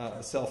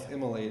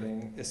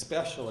self-immolating,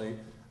 especially,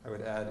 I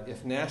would add,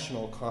 if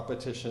national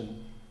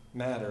competition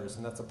matters.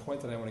 And that's a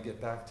point that I want to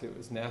get back to,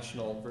 is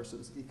national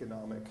versus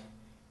economic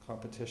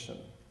competition.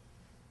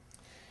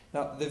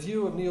 Now, the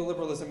view of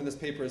neoliberalism in this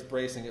paper is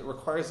bracing. It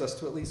requires us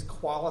to at least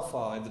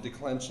qualify the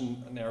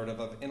declension narrative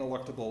of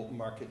ineluctable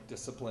market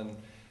discipline.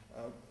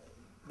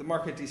 The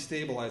market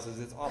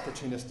destabilizes, it's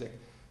opportunistic.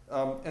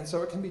 And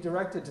so it can be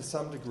directed to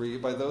some degree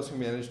by those who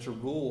manage to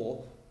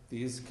rule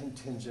these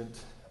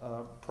contingent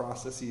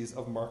processes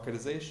of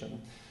marketization.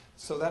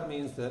 So that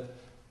means that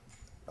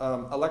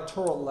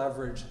electoral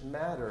leverage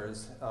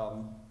matters.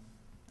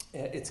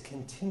 It's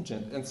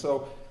contingent. And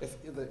so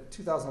if the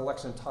 2000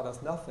 election taught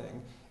us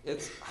nothing,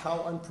 it's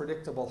how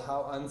unpredictable,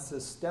 how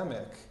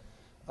unsystemic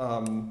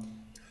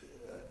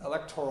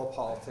electoral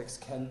politics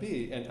can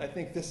be. And I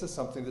think this is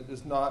something that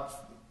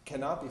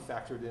cannot be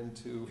factored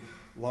into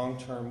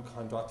long-term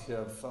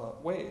conductive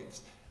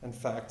waves. In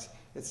fact,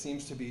 it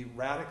seems to be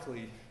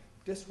radically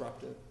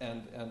disruptive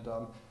and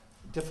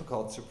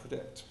difficult to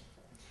predict.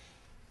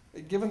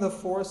 Given the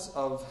force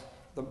of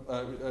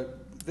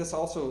this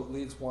also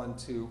leads one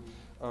to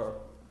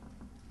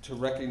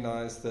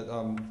recognize that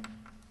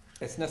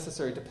it's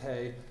necessary to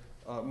pay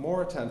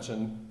more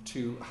attention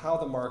to how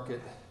the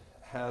market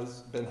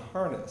has been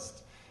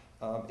harnessed.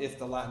 If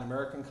the Latin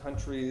American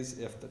countries,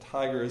 if the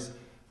tigers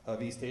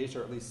of East Asia,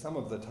 or at least some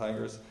of the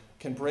tigers,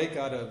 can break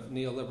out of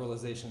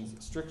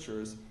neoliberalization's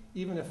strictures,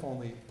 even if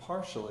only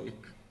partially,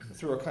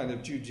 through a kind of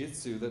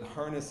jujitsu that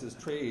harnesses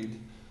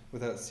trade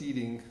without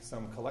ceding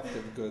some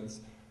collective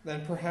goods,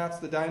 then perhaps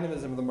the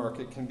dynamism of the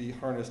market can be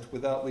harnessed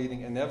without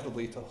leading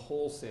inevitably to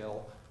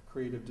wholesale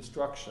creative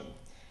destruction.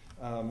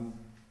 Of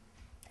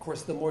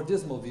course, the more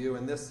dismal view,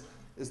 and this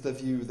is the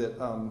view that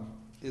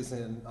is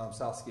in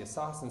Saskia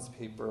Sassen's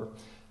paper,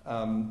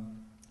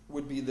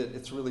 would be that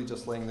it's really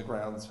just laying the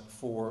grounds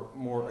for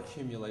more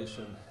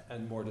accumulation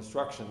and more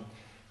destruction.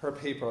 Her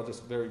paper, I'll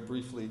just very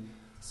briefly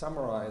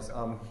summarize,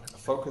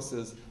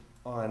 focuses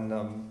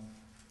on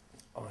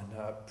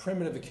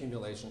primitive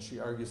accumulation. She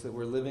argues that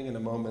we're living in a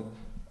moment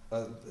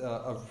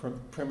of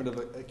primitive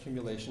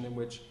accumulation in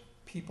which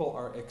people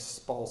are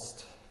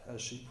expulsed,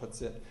 as she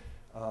puts it,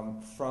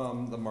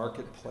 from the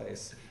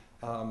marketplace.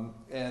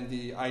 And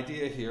the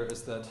idea here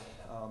is that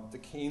the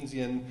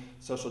Keynesian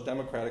social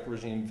democratic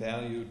regime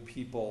valued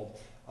people,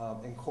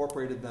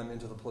 incorporated them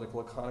into the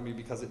political economy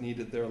because it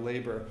needed their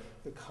labor.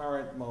 The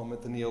current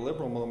moment, the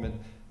neoliberal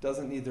moment,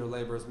 doesn't need their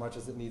labor as much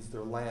as it needs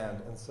their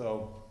land, and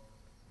so,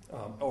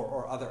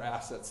 or other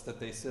assets that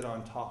they sit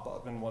on top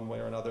of in one way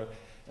or another,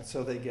 and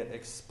so they get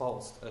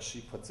expulsed, as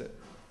she puts it.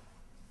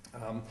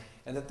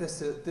 And that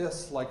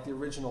this, like the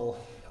original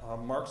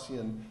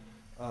Marxian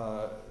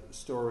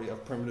story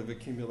of primitive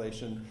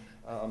accumulation,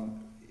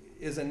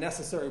 is a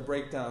necessary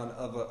breakdown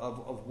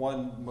of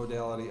one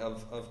modality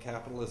of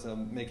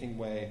capitalism making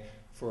way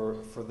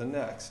for the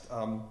next.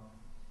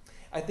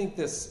 I think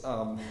this,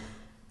 I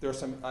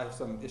have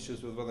some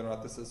issues with whether or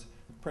not this is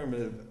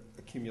primitive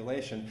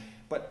accumulation,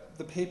 but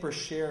the paper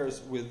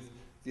shares with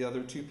the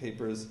other two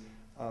papers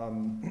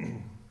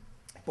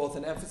both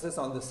an emphasis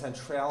on the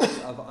centrality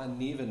of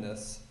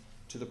unevenness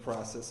to the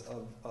process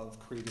of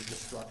creative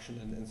destruction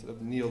and sort of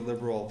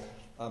neoliberal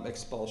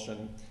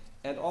expulsion,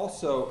 and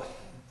also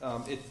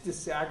it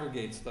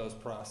disaggregates those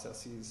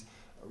processes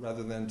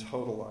rather than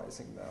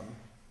totalizing them.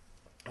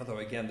 Although,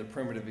 again, the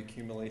primitive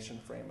accumulation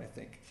frame, I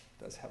think,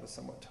 does have a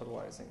somewhat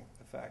totalizing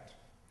effect.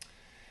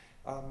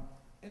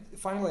 And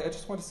finally, I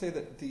just want to say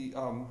that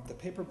the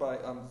paper by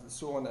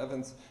Sewell and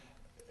Evans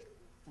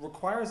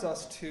requires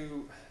us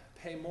to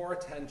pay more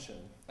attention,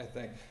 I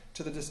think,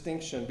 to the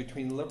distinction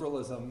between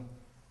liberalism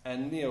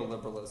and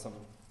neoliberalism.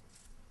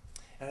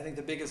 And I think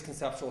the biggest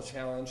conceptual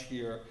challenge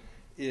here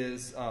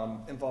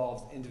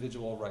involves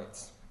individual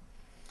rights.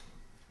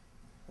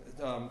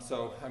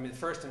 So, I mean,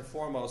 first and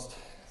foremost,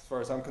 as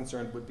far as I'm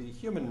concerned, would be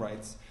human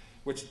rights,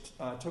 which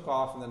took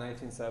off in the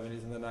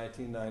 1970s and the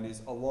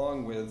 1990s,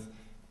 along with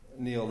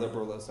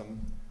neoliberalism.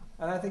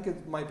 And I think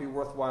it might be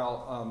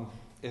worthwhile,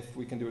 if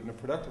we can do it in a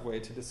productive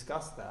way, to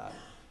discuss that.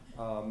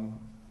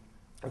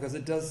 Because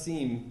it does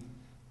seem,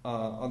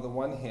 on the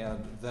one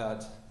hand,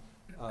 that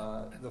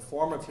the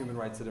form of human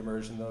rights that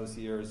emerged in those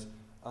years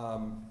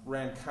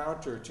ran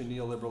counter to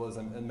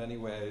neoliberalism in many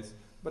ways,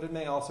 but it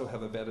may also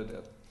have abetted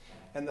it.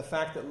 And the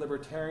fact that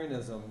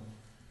libertarianism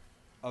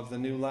of the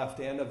new left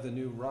and of the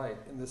new right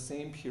in the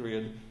same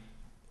period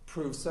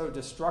proved so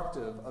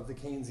destructive of the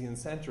Keynesian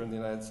center in the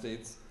United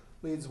States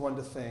leads one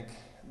to think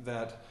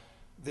that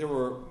there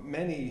were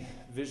many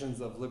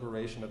visions of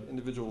liberation, of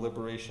individual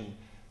liberation,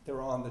 that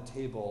were on the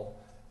table,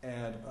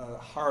 and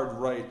hard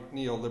right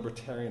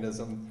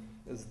neolibertarianism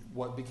is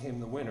what became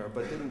the winner,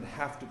 but didn't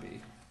have to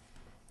be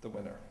the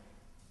winner.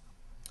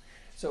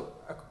 So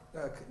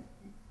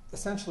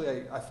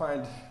essentially, I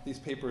find these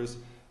papers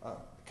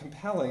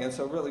compelling, and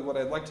so really what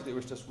I'd like to do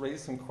is just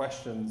raise some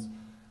questions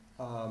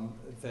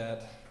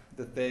that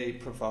they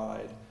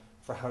provide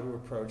for how to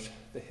approach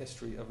the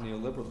history of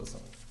neoliberalism.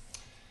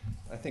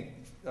 I think,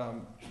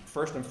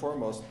 first and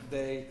foremost,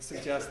 they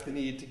suggest the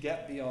need to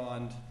get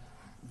beyond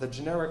the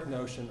generic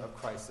notion of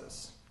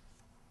crisis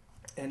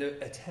and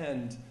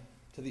attend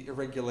to the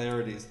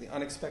irregularities, the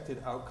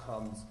unexpected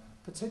outcomes,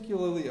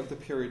 particularly of the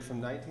period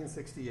from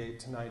 1968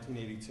 to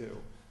 1982.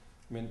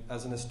 I mean,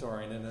 as an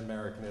historian and an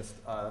Americanist,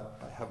 I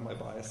have my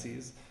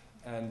biases,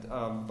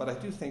 but I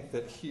do think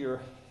that here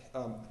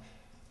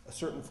a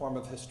certain form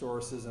of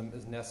historicism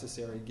is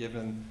necessary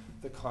given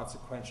the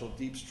consequential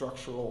deep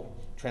structural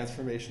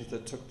transformations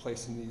that took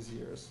place in these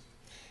years.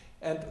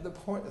 And the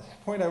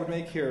point I would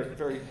make here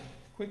very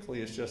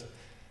quickly is just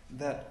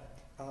that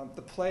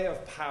the play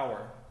of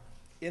power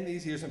in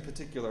these years in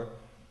particular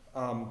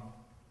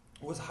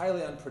was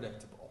highly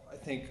unpredictable. I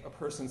think a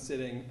person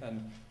sitting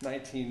in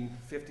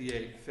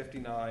 1958,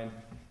 59,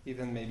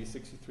 even maybe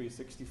 63,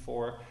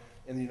 64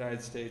 in the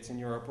United States and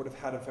Europe would have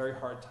had a very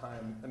hard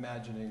time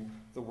imagining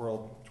the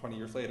world 20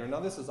 years later. Now,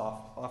 this is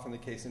often the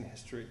case in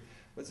history,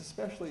 but it's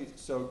especially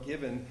so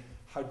given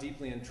how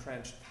deeply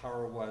entrenched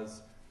power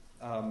was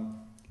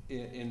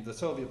in the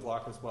Soviet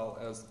bloc as well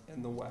as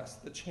in the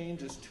West. The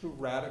change is too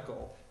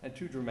radical and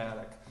too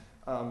dramatic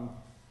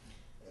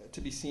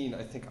to be seen,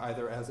 I think,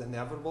 either as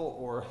inevitable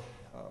or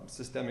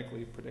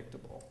systemically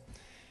predictable.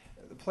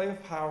 The play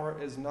of power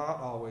is not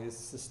always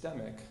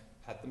systemic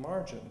at the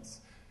margins.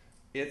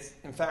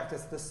 In fact,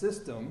 it's the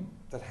system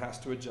that has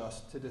to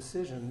adjust to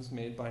decisions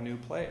made by new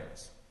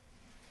players.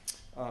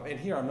 And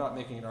here I'm not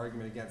making an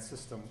argument against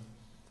system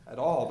at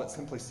all, but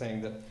simply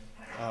saying that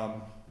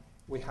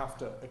we have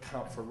to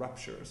account for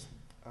ruptures.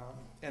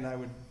 And I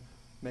would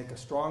make a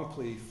strong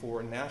plea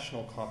for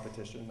national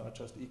competition, not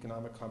just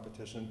economic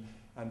competition,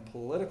 and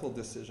political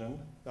decision,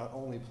 not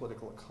only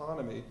political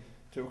economy,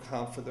 to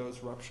account for those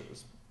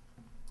ruptures.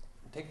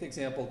 Take the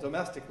example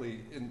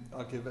domestically,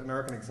 I'll give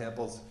American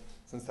examples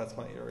since that's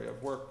my area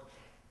of work.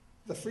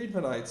 The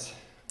Friedmanites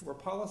were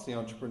policy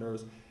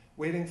entrepreneurs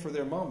waiting for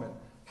their moment,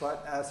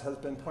 but as has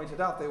been pointed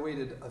out, they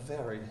waited a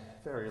very,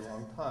 very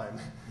long time.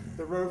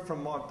 The road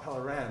from Mont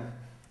Pelerin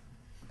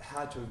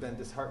had to have been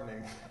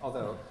disheartening,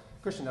 although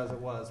cushion as it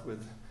was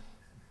with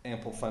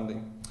ample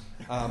funding.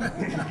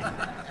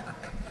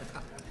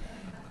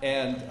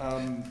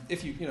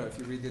 If you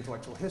read the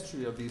intellectual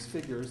history of these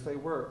figures, they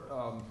were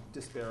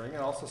despairing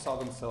and also saw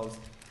themselves,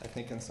 I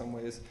think, in some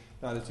ways,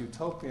 not as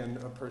utopian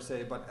per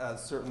se, but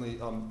as certainly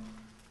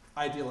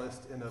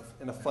idealist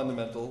in a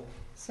fundamental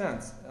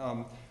sense.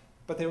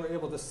 But they were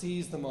able to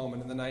seize the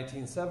moment in the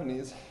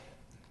 1970s.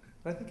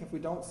 But I think if we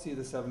don't see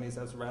the 70s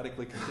as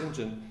radically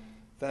contingent,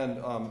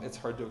 then it's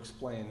hard to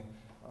explain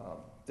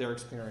their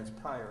experience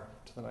prior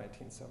to the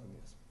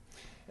 1970s.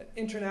 And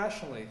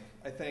internationally,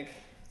 I think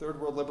Third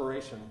World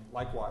liberation,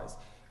 likewise,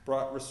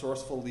 brought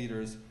resourceful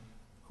leaders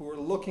who were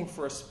looking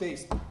for a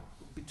space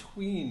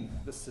between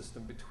the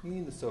system,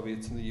 between the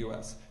Soviets and the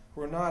US,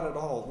 who were not at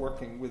all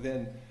working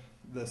within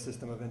the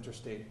system of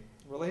interstate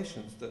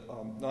relations. That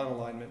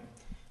non-alignment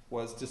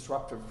was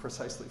disruptive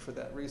precisely for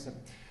that reason.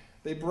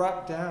 They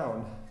brought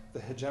down the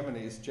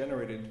hegemonies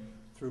generated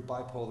through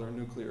bipolar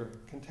nuclear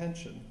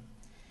contention.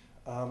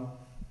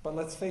 But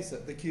let's face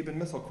it, the Cuban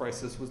Missile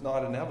Crisis was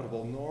not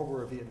inevitable, nor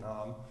were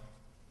Vietnam,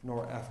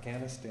 nor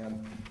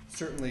Afghanistan.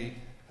 Certainly,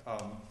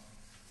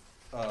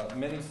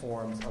 many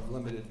forms of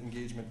limited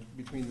engagement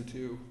between the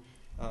two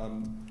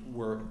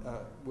were,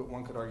 what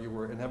one could argue,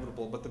 were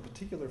inevitable. But the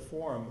particular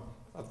form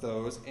of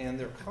those and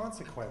their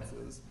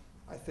consequences,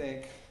 I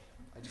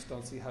just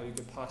don't see how you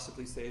could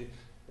possibly say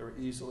they were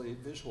easily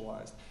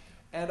visualized.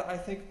 And I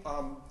think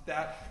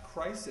that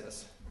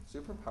crisis,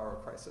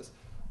 superpower crisis,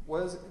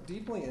 was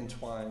deeply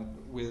entwined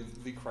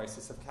with the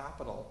crisis of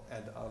capital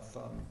and of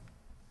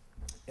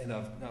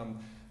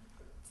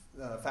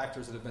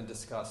factors that have been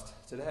discussed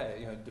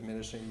today,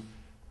 diminishing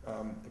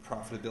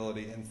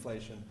profitability,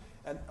 inflation.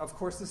 And of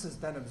course, this has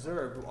been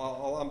observed.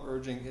 All I'm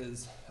urging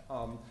is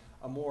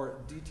a more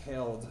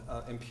detailed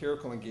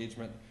empirical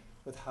engagement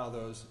with how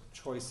those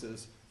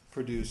choices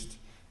produced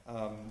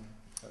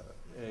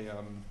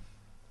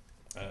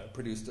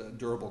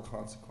durable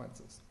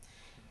consequences.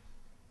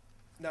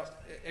 Now,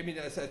 I mean,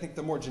 I think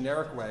the more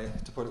generic way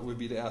to put it would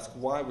be to ask,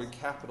 why would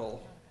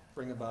capital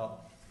bring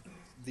about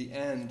the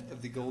end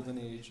of the golden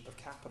age of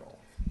capital?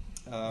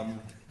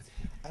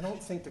 I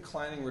don't think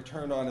declining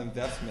return on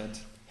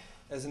investment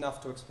is enough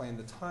to explain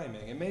the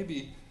timing. It may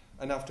be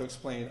enough to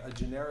explain a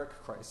generic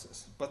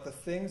crisis, but the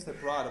things that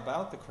brought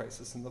about the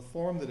crisis and the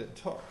form that it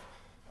took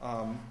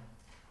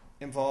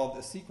involved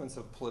a sequence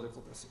of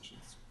political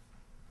decisions.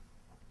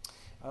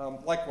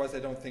 Likewise, I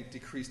don't think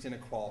decreased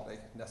inequality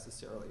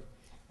necessarily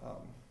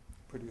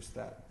produced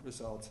that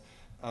result,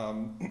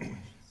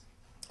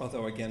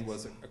 although again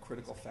was a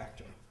critical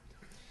factor.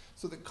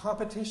 So the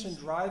competition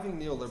driving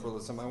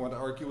neoliberalism, I want to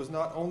argue, was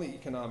not only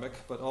economic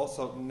but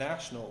also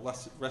national,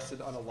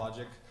 rested on a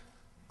logic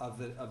of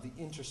the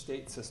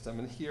interstate system.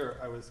 And here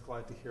I was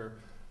glad to hear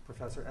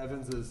Professor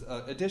Evans's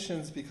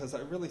additions, because I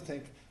really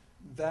think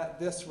that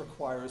this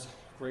requires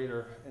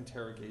greater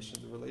interrogation,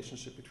 the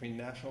relationship between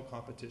national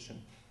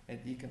competition and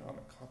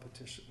economic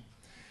competition.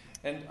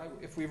 And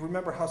if we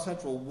remember how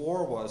central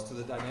war was to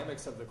the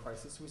dynamics of the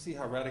crisis, we see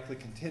how radically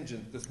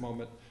contingent this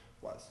moment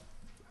was.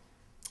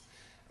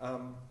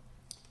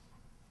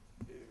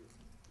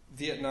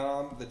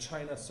 Vietnam, the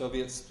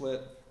China-Soviet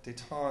split,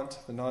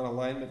 détente, the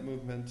non-alignment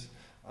movement,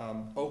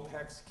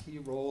 OPEC's key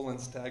role in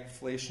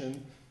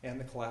stagflation and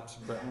the collapse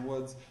of Bretton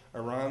Woods,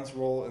 Iran's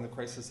role in the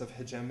crisis of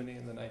hegemony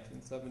in the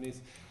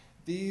 1970s.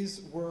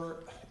 These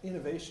were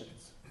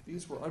innovations.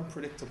 These were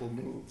unpredictable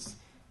moves.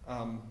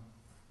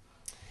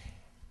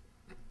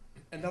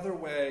 Another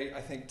way,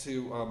 I think,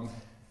 to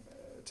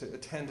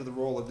attend to the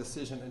role of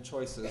decision and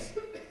choices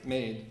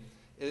made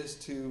is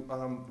to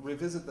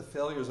revisit the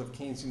failures of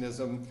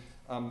Keynesianism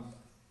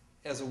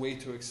as a way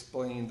to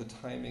explain the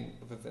timing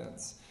of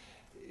events.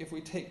 If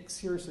we take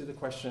seriously the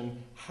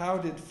question, how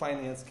did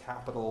finance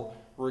capital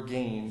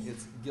regain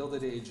its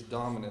Gilded Age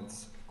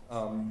dominance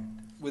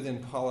within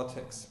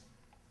politics?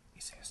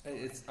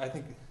 I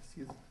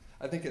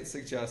think it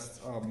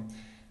suggests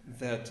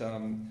that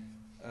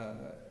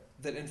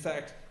in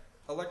fact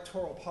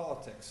electoral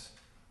politics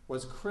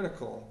was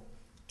critical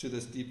to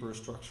this deeper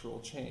structural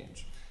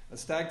change.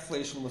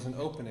 Stagflation was an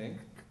opening,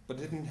 but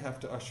it didn't have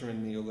to usher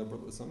in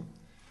neoliberalism.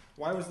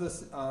 Why was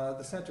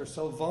the center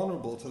so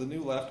vulnerable to the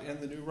new left and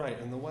the new right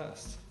in the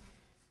West?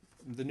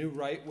 The new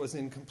right was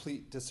in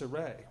complete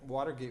disarray.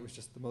 Watergate was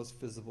just the most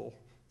visible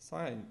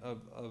sign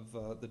of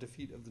the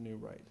defeat of the new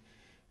right.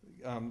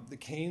 The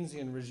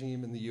Keynesian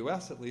regime in the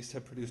US, at least,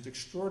 had produced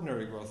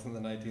extraordinary growth in the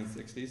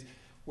 1960s,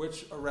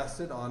 which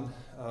rested on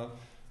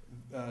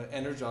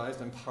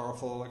energized and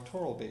powerful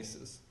electoral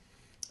bases.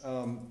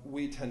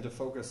 we tend to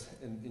focus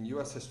in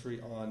U.S. history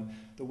on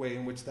the way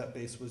in which that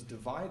base was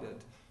divided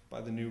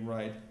by the new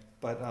right.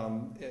 But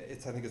I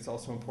think it's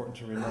also important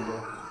to remember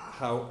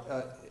how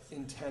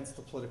intense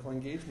the political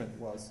engagement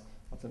was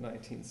of the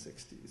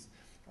 1960s.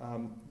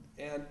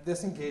 And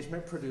this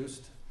engagement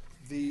produced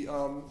the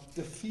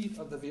defeat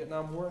of the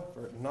Vietnam War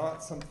effort,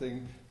 not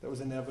something that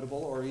was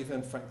inevitable or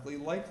even, frankly,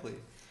 likely.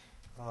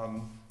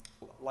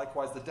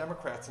 Likewise, the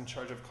Democrats in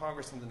charge of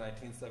Congress in the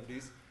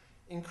 1970s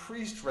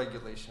increased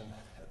regulation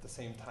at the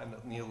same time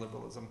that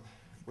neoliberalism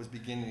was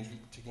beginning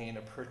to gain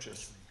a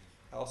purchase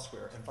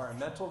elsewhere.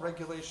 Environmental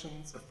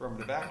regulations,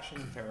 affirmative action,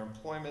 fair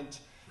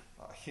employment,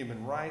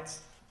 human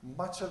rights.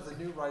 Much of the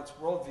new rights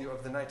worldview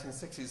of the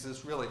 1960s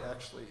is really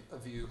actually a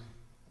view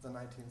of the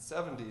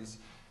 1970s.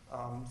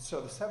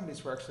 So the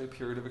 70s were actually a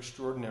period of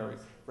extraordinary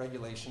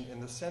regulation in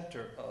the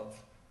center of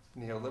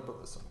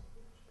neoliberalism.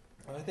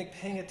 And I think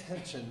paying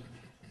attention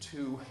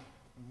to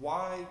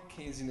why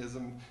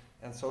Keynesianism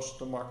and social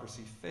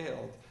democracy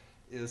failed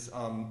is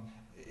an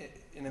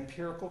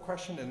empirical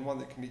question, and one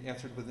that can be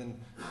answered within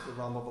the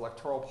realm of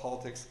electoral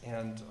politics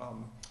and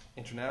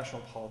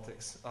international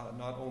politics,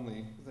 not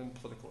only within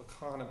political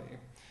economy.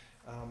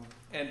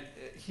 And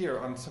here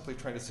I'm simply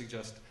trying to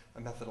suggest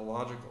a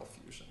methodological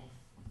fusion.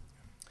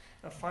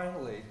 And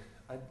finally,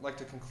 I'd like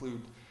to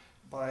conclude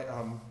by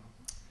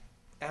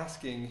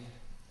asking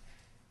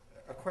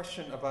a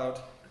question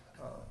about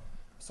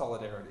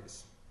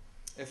solidarities.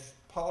 If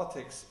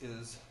politics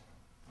is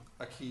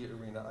a key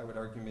arena, I would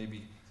argue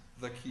maybe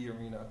the key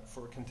arena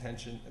for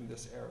contention in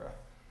this era,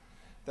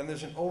 then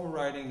there's an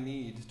overriding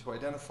need to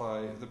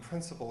identify the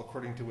principle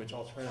according to which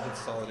alternative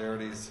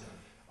solidarities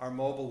are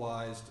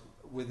mobilized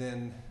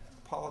within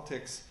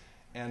politics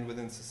and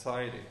within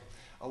society.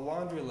 A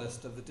laundry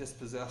list of the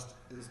dispossessed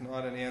is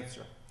not an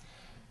answer.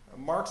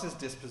 Marx's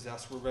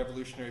dispossessed were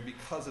revolutionary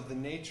because of the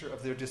nature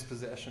of their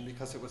dispossession,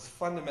 because it was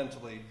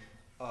fundamentally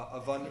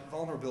a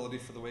vulnerability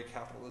for the way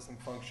capitalism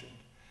functioned.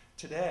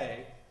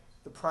 Today,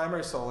 the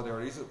primary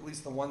solidarities, at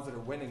least the ones that are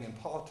winning in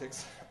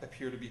politics,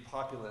 appear to be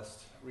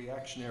populist,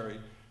 reactionary,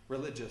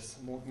 religious,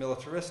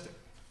 militaristic.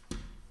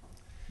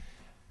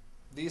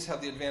 These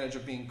have the advantage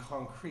of being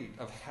concrete,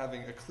 of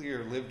having a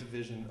clear lived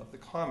vision of the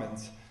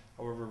commons,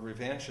 however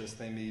revanchist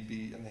they may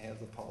be in the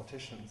hands of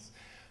politicians.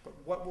 But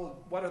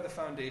what are the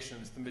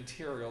foundations, the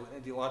material,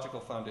 ideological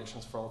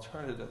foundations for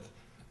alternative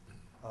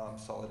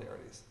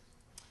solidarities?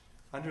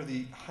 Under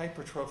the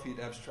hypertrophied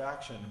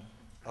abstraction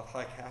of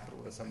high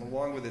capitalism,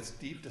 along with its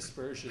deep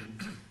dispersion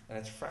and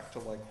its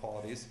fractal-like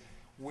qualities,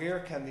 where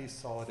can these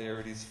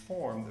solidarities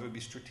form that would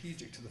be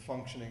strategic to the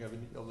functioning of a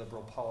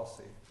neoliberal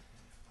policy?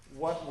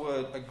 What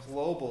would a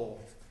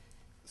global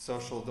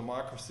social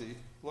democracy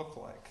look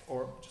like?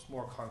 Or just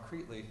more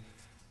concretely,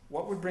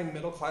 what would bring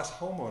middle-class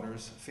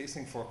homeowners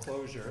facing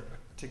foreclosure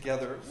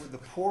together with the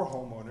poor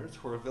homeowners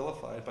who are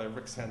vilified by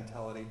Rick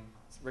Santelli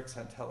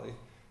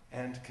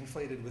and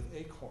conflated with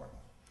Acorn?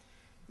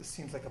 This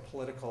seems like a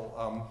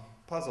political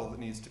puzzle that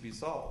needs to be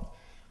solved.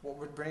 What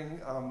would bring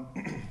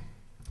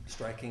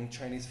striking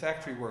Chinese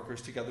factory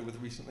workers together with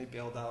recently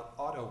bailed out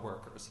auto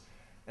workers?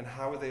 And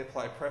how would they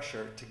apply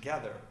pressure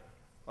together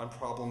on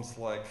problems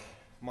like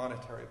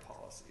monetary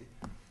policy,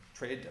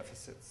 trade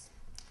deficits,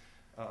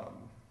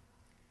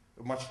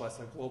 much less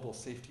a global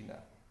safety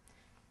net?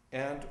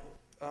 And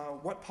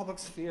what public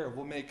sphere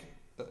will make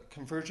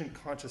convergent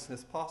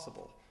consciousness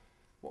possible?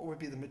 What would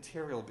be the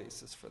material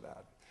basis for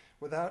that?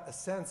 Without a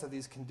sense of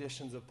these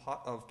conditions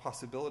of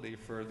possibility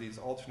for these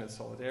alternate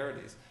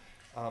solidarities,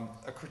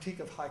 a critique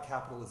of high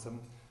capitalism,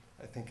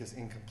 I think, is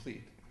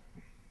incomplete.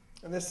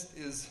 And this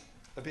is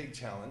a big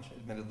challenge,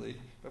 admittedly,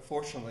 but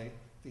fortunately,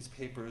 these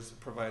papers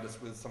provide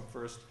us with some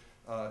first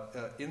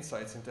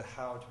insights into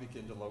how to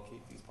begin to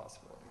locate these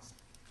possibilities.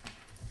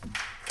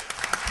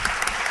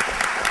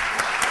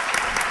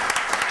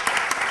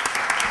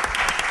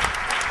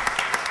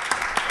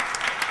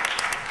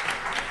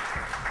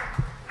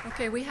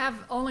 Okay, we have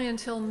only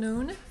until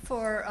noon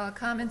for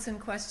comments and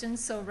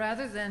questions, so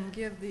rather than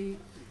give the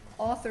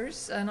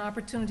authors an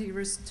opportunity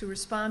to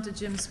respond to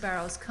Jim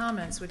Sparrow's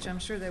comments, which I'm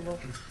sure they will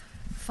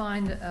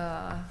find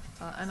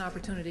an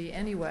opportunity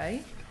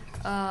anyway,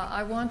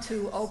 I want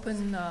to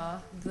open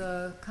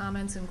the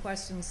comments and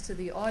questions to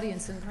the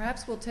audience, and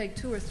perhaps we'll take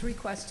 2 or 3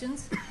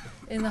 questions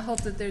in the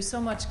hope that there's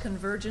so much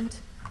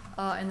convergent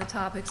in the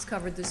topics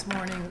covered this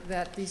morning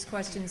that these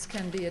questions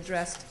can be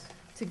addressed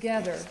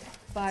together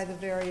by the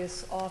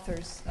various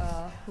authors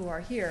who are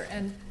here.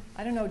 And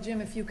I don't know,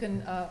 Jim, if you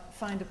can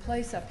find a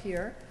place up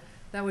here,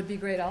 that would be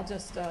great. I'll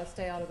just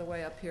stay out of the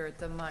way up here at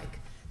the mic.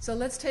 So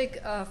let's take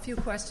a few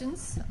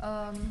questions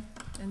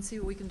and see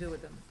what we can do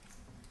with them.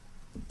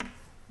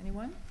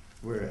 Anyone?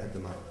 We're at the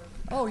mic.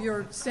 Oh,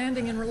 you're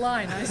standing in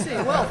line, I see.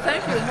 Well,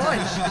 thank you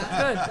much.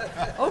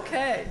 Good.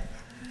 Okay.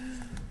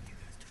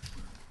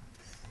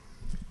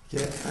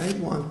 Yeah, I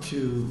want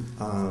to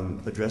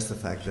address the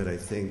fact that I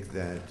think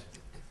that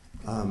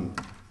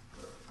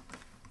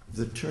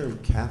the term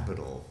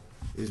capital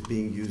is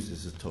being used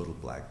as a total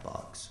black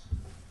box.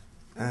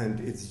 And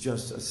it's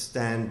just a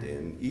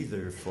stand-in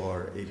either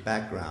for a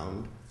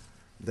background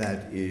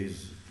that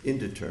is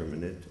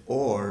indeterminate,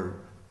 or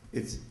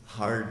it's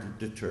hard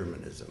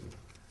determinism.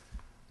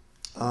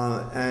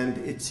 And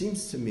it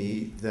seems to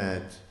me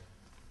that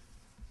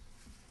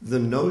the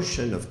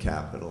notion of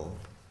capital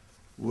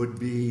would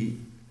be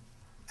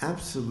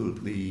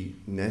absolutely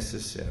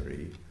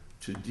necessary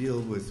to deal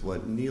with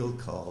what Neil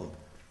called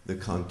the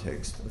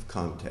context of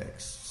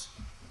contexts.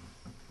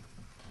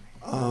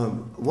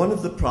 One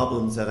of the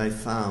problems that I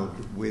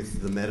found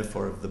with the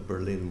metaphor of the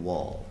Berlin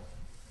Wall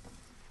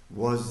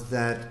was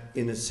that,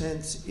 in a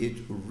sense,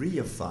 it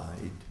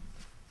reified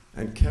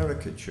and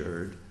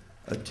caricatured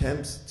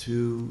attempts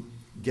to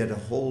get a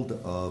hold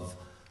of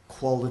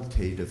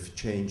qualitative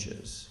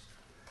changes.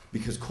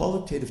 Because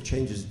qualitative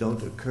changes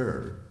don't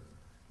occur,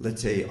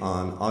 let's say,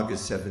 on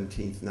August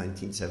 17th,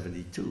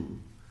 1972.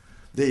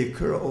 They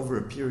occur over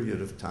a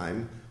period of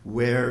time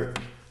where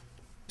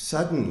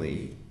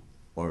suddenly,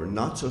 or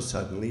not so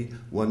suddenly,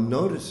 one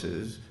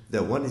notices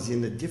that one is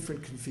in a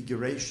different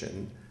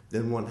configuration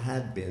than one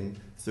had been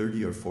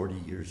 30 or 40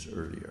 years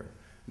earlier.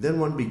 Then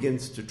one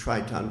begins to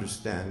try to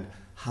understand,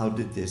 how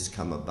did this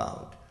come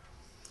about?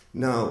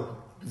 Now,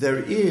 there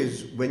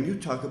is, when you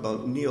talk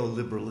about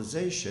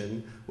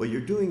neoliberalization, what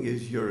you're doing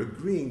is you're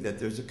agreeing that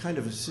there's a kind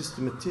of a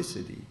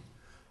systematicity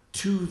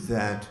to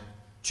that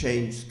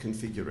changed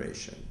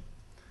configuration.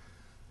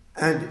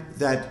 And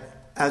that,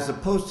 as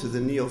opposed to the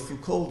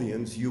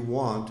neo-Foucauldians, you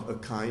want a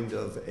kind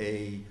of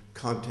a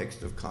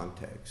context of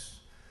context.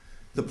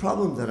 The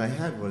problem that I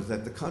had was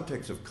that the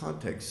context of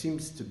context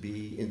seems to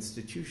be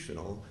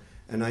institutional,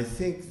 and I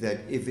think that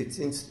if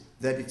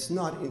it's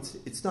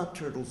not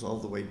turtles all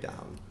the way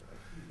down.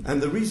 And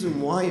the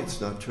reason why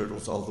it's not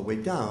turtles all the way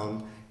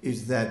down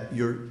is that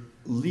you're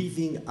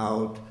leaving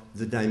out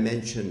the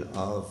dimension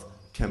of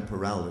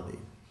temporality.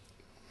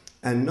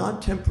 And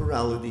not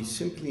temporality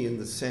simply in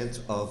the sense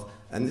of,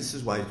 and this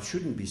is why it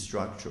shouldn't be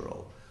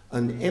structural,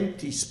 an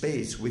empty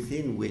space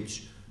within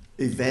which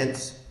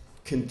events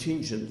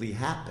contingently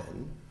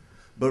happen,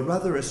 but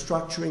rather a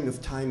structuring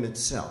of time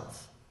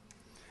itself.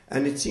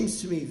 And it seems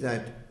to me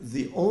that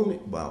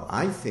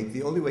I think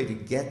the only way to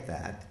get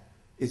that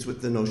is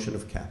with the notion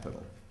of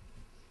capital.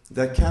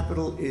 That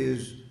capital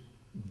is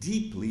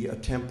deeply a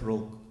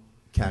temporal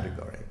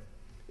category.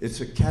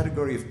 It's a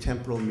category of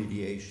temporal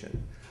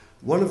mediation.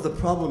 One of the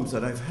problems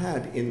that I've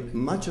had in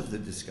much of the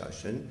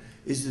discussion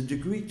is the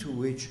degree to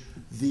which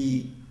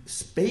the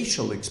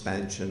spatial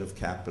expansion of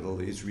capital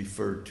is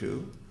referred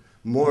to,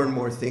 more and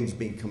more things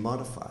being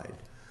commodified.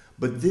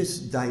 But this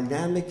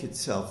dynamic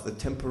itself, the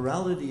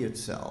temporality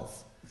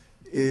itself,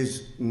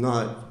 is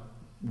not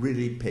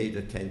really paid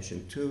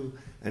attention to,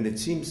 and it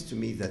seems to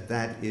me that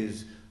that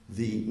is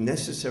the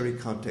necessary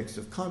context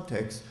of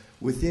context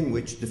within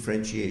which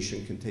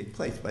differentiation can take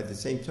place. By the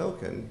same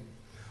token,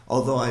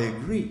 although I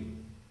agree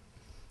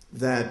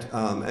that,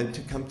 and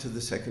to come to the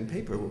second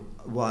paper,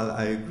 while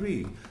I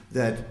agree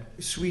that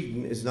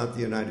Sweden is not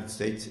the United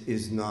States,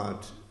 is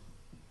not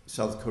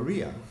South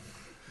Korea,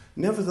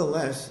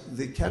 nevertheless,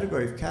 the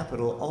category of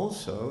capital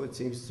also, it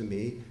seems to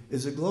me,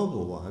 is a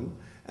global one,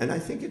 and I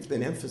think it's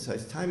been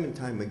emphasized time and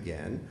time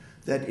again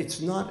that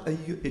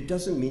it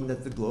doesn't mean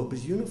that the globe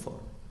is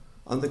uniform.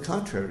 On the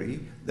contrary,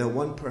 that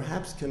one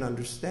perhaps can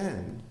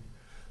understand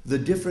the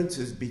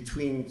differences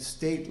between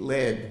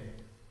state-led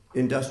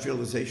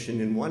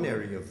industrialization in one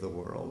area of the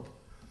world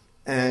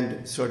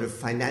and sort of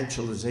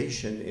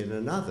financialization in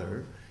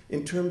another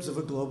in terms of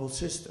a global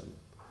system.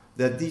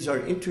 That these are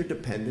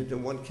interdependent,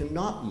 and one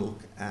cannot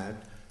look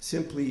at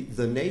simply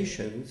the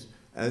nations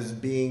as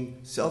being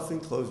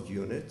self-enclosed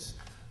units,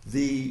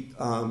 the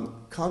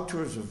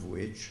contours of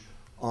which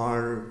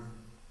are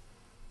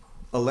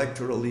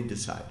electorally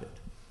decided.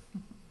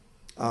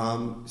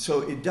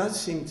 So it does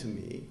seem to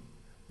me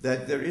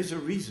that there is a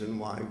reason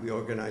why we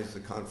organized the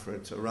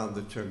conference around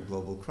the term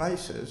global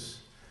crisis,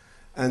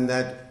 and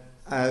that,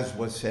 as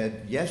was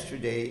said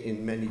yesterday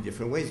in many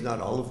different ways,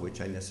 not all of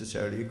which I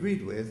necessarily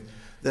agreed with,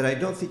 that I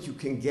don't think you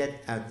can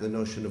get at the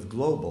notion of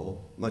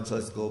global, much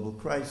less global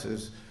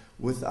crisis,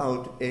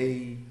 without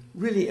a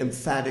really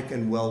emphatic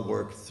and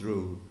well-worked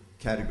through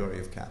category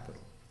of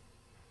capital.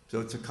 So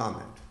it's a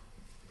comment.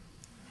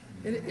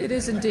 It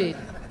is indeed.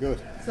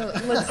 Good. So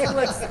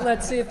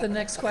let's see if the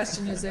next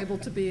question is able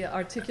to be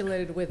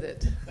articulated with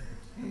it.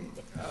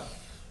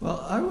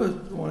 Well, I was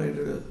wanting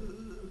to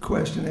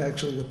question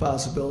actually the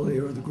possibility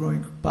or the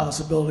growing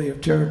possibility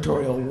of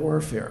territorial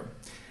warfare.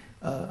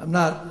 I'm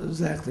not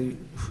exactly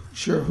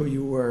sure who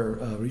you were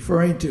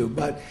referring to,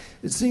 but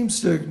it seems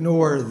to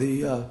ignore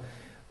the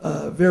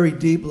very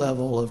deep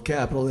level of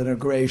capital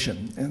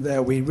integration, and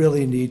that we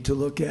really need to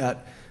look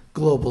at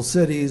global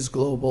cities,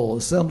 global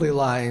assembly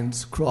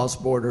lines,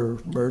 cross-border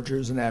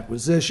mergers and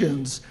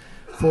acquisitions,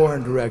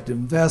 foreign direct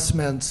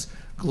investments,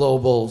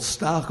 global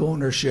stock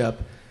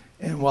ownership.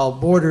 And while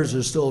borders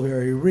are still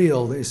very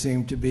real, they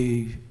seem to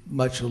be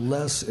much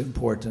less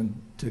important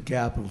to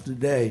capital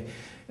today.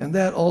 And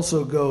that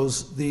also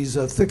goes, these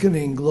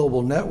thickening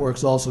global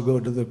networks also go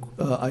to the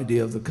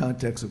idea of the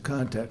context of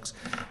context,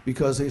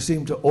 because they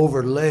seem to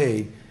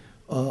overlay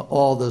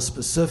all the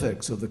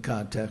specifics of the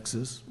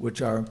contexts,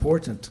 which are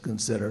important to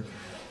consider,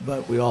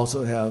 but we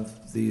also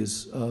have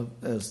these,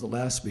 as the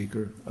last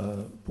speaker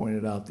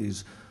pointed out,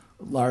 these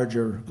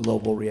larger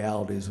global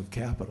realities of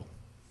capital.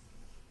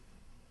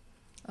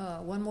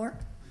 One more?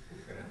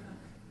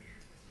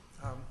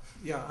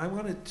 Yeah, I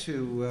wanted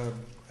to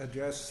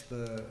address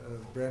the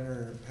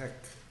Brenner Peck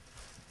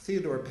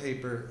Theodore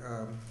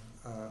paper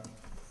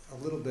a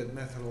little bit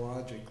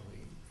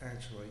methodologically,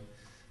 actually.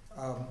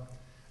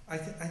 I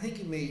think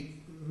you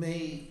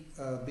may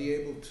be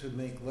able to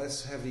make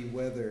less heavy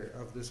weather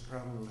of this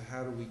problem of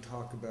how do we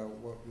talk about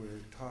what we're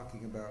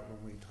talking about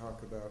when we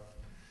talk about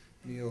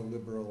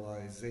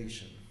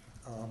neoliberalization.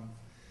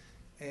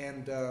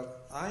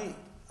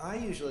 I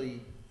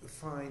usually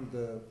find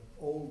the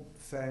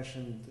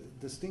old-fashioned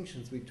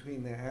distinctions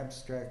between the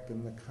abstract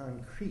and the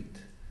concrete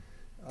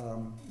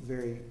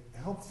very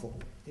helpful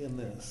in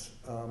this.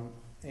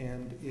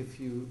 And if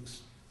you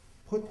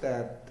put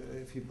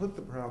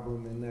the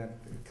problem in that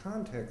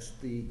context,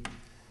 the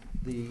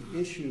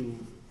issue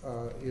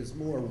is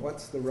more you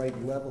the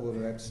right level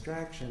of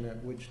abstraction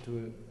at which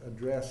to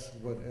address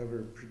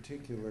whatever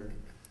particular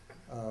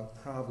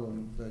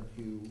problem that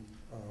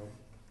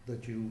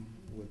you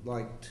would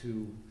like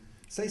to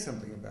say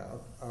something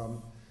about.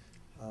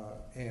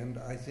 And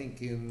I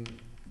think in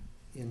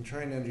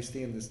trying to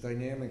understand this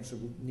dynamics of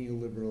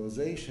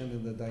neoliberalization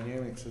and the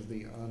dynamics of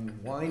the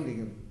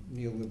unwinding of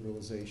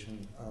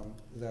neoliberalization,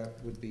 that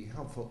would be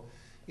helpful.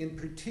 In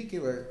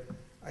particular,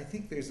 I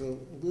think there's a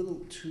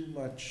little too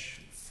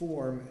much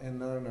form and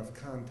not enough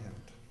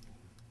content.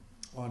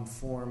 On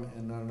form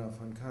and not enough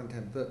on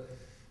content.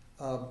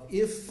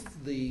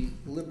 If the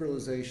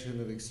liberalization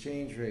of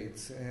exchange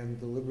rates and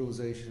the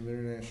liberalization of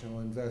international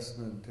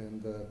investment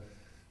and the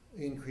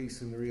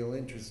increase in the real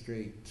interest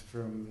rate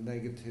from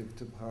negative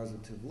to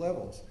positive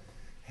levels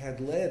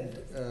had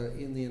led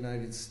in the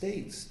United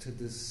States to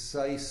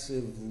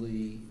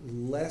decisively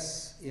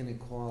less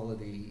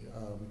inequality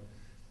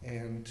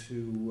and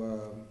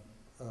to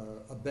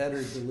a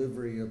better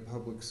delivery of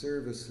public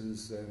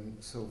services and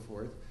so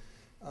forth,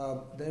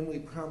 then we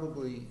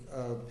probably,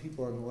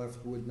 people on the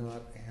left would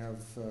not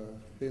have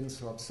been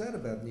so upset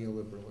about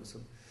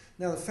neoliberalism.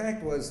 Now, the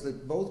fact was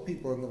that both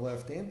people on the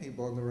left and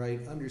people on the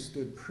right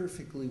understood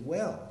perfectly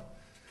well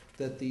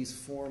that these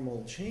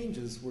formal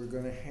changes were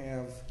going to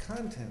have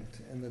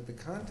content, and that the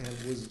content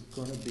was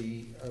going to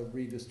be a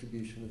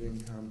redistribution of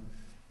income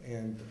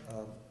and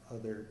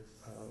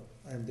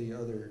the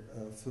other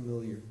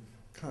familiar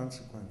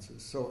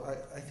consequences. So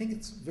I think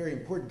it's very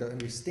important to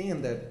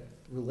understand that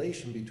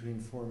relation between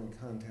form and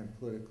content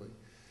politically.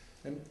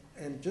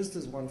 And just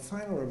as one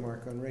final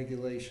remark on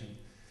regulation,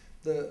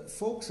 the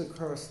folks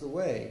across the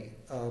way,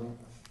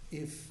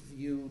 if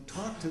you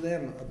talk to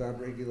them about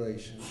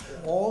regulation,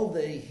 all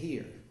they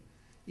hear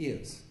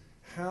is,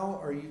 how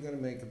are you going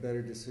to make a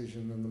better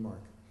decision than the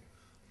market?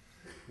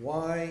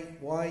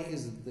 Why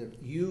is it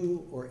that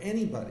you or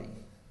anybody,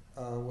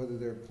 whether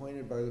they're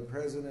appointed by the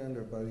president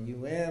or by the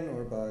UN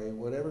or by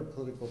whatever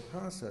political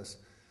process,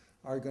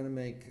 are going to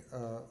make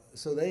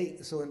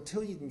so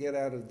until you can get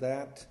out of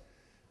that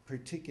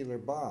particular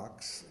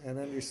box and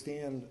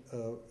understand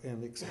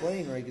and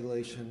explain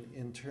regulation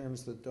in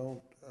terms that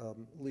don't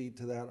lead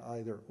to that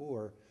either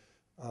or,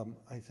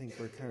 I think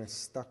we're kind of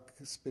stuck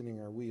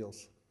spinning our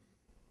wheels.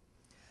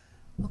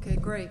 Okay,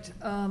 great.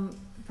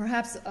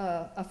 Perhaps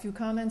a few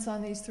comments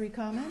on these three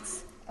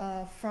comments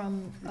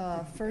from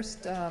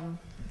first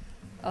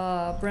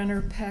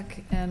Brenner,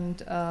 Peck, and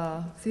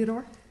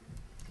Theodore.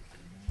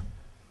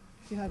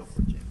 You have.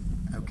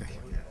 Okay.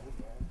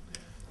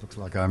 Looks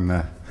like I'm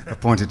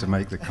appointed to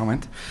make the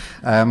comment.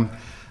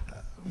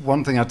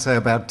 One thing I'd say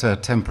about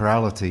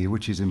temporality,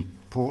 which is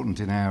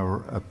important in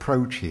our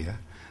approach here,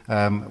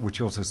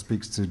 which also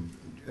speaks to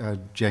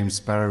James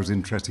Sparrow's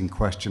interesting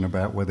question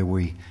about whether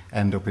we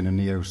end up in a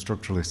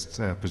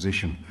neo-structuralist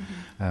position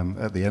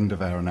at the end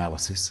of our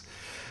analysis,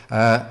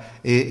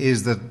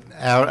 is that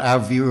our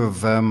view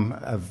of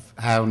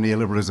how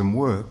neoliberalism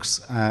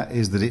works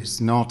is that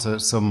it's not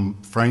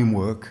some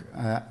framework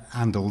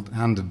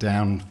handed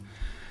down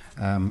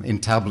in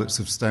tablets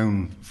of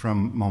stone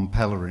from Mont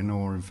Pelerin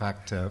or, in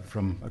fact,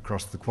 from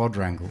across the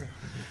quadrangle,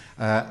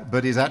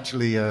 but is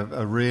actually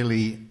a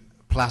really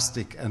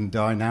plastic and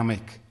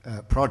dynamic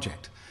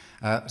project.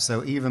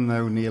 So even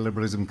though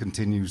neoliberalism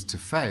continues to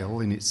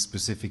fail in its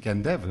specific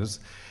endeavours,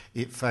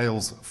 it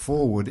fails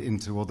forward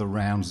into other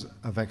rounds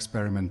of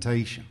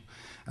experimentation.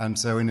 And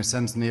so, in a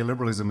sense,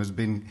 neoliberalism has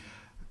been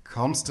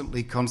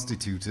constantly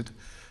constituted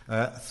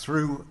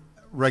through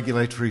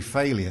regulatory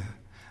failure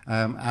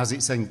as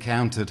it's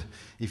encountered,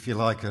 if you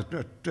like,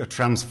 a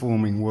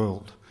transforming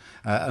world.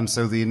 And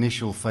so the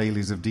initial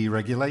failures of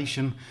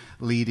deregulation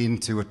lead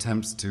into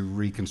attempts to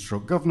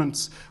reconstruct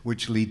governance,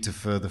 which lead to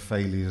further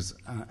failures,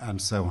 and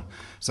so on.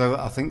 So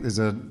I think there's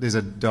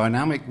a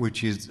dynamic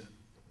which is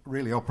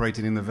really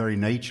operating in the very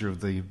nature of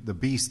the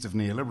beast of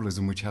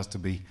neoliberalism, which has to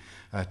be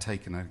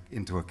taken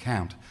into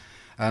account.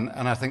 And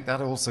I think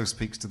that also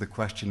speaks to the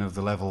question of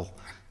the level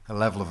a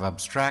level of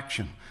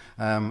abstraction.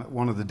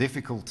 One of the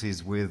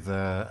difficulties with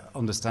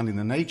understanding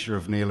the nature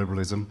of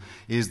neoliberalism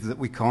is that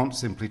we can't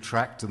simply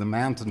track to the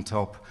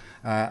mountaintop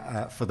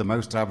for the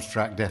most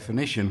abstract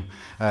definition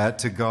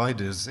to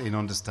guide us in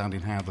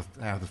understanding how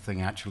the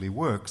thing actually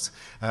works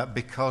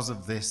because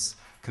of this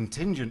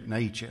contingent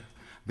nature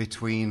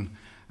between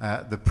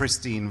the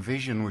pristine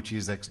vision, which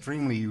is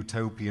extremely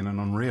utopian and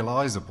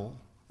unrealizable,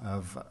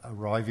 of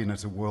arriving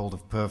at a world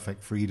of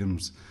perfect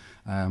freedoms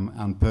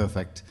and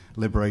perfect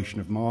liberation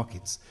of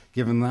markets,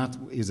 given that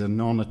is a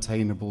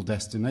non-attainable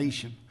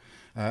destination.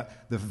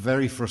 The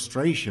very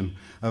frustration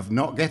of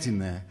not getting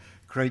there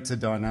creates a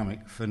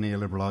dynamic for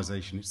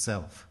neoliberalization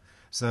itself.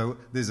 So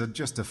there's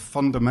just a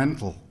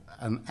fundamental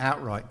and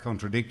outright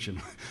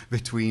contradiction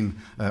between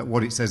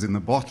what it says in the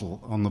bottle,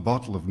 on the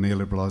bottle of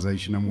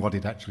neoliberalization, and what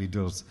it actually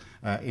does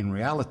in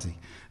reality.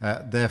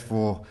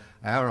 Therefore,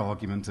 our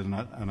argument, and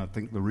I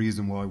think the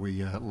reason why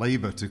we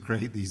labour to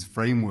create these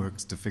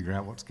frameworks to figure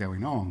out what's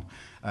going on,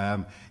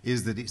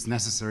 is that it's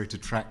necessary to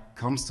track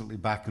constantly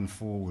back and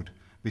forward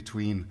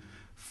between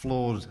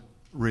flawed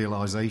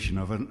realisation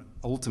of an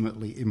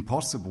ultimately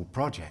impossible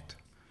project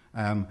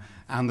and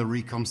the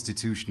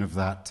reconstitution of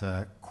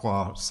that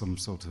qua some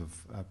sort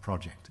of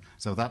project.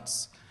 So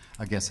that's,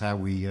 I guess, how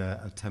we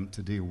attempt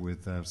to deal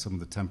with some of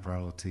the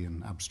temporality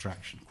and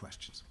abstraction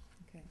questions.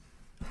 Okay.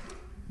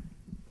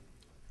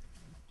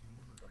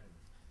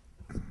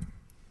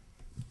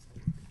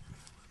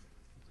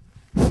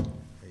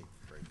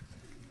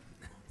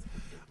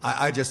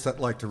 I just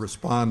like to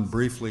respond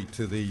briefly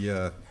to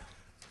the.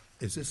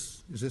 Is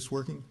this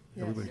working?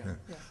 Yes. Everybody? Yeah.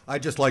 Yeah.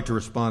 I'd just like to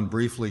respond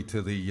briefly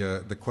to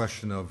the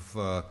question of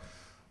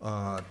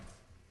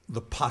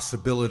the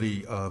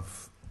possibility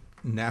of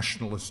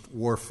nationalist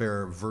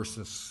warfare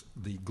versus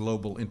the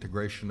global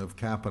integration of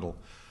capital.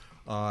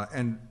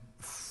 And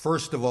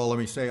first of all, let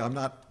me say I'm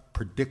not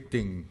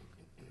predicting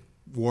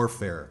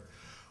warfare.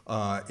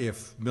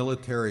 If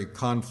military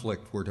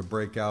conflict were to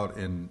break out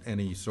in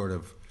any sort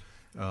of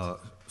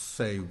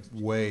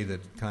way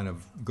that kind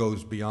of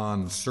goes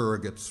beyond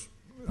surrogates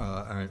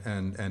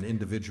and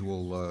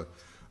individual,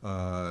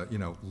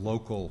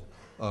 local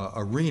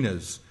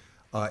arenas,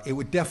 it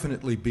would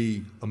definitely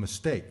be a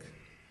mistake.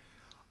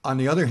 On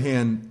the other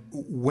hand,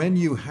 when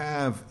you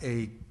have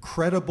a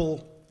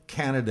credible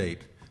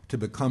candidate to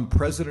become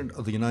president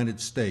of the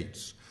United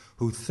States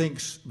who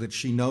thinks that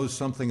she knows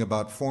something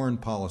about foreign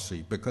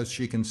policy because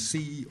she can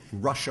see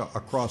Russia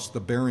across the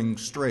Bering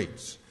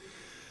Straits,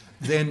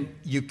 then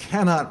you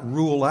cannot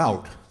rule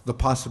out the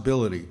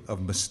possibility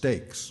of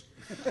mistakes.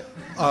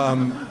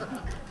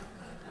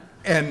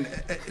 And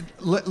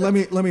let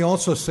me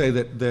also say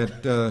that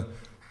the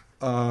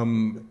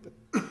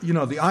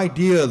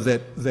idea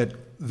that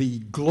the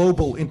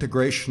global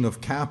integration of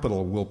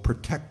capital will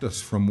protect us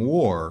from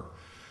war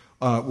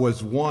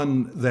was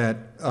one that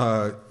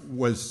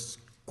was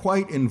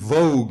quite in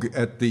vogue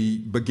at the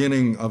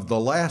beginning of the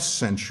last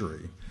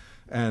century,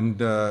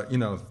 and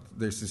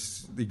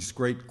there's these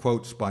great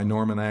quotes by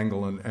Norman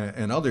Angell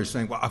and others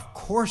saying, well, of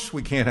course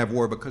we can't have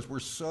war because we're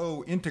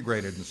so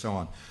integrated and so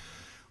on.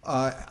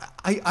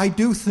 I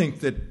do think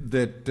that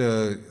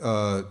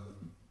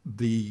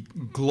the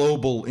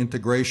global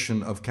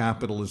integration of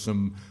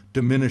capitalism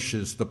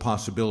diminishes the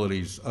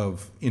possibilities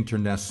of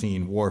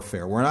internecine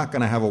warfare. We're not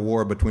going to have a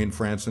war between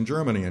France and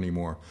Germany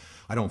anymore,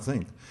 I don't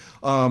think.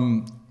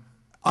 On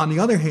the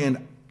other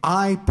hand,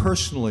 I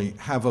personally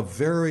have a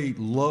very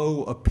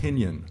low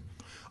opinion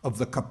of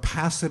the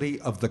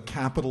capacity of the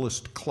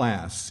capitalist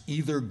class,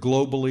 either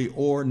globally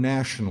or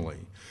nationally,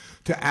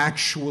 to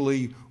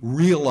actually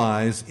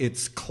realize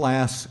its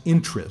class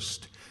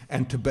interest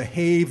and to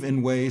behave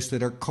in ways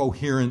that are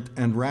coherent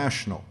and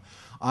rational.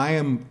 I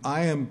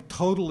am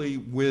totally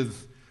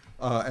with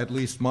at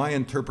least my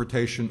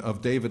interpretation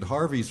of David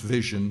Harvey's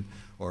vision,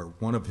 or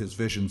one of his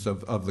visions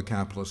of the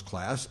capitalist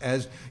class,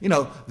 as,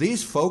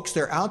 these folks,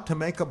 they're out to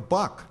make a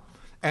buck.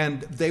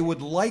 And they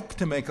would like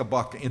to make a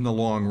buck in the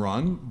long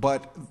run,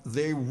 but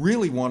they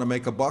really want to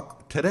make a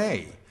buck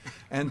today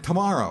and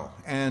tomorrow.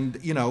 And,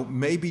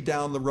 maybe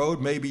down the road,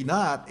 maybe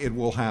not, it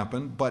will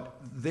happen. But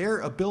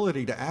their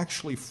ability to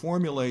actually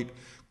formulate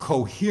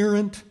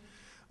coherent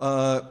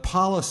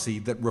policy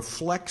that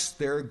reflects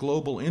their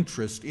global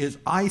interest is,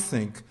 I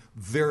think,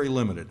 very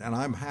limited. And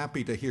I'm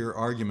happy to hear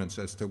arguments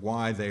as to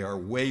why they are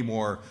way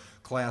more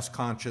class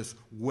conscious,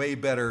 way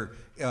better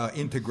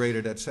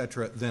integrated,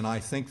 etc., than I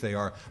think they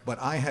are. But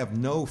I have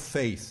no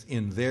faith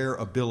in their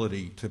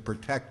ability to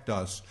protect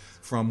us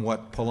from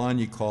what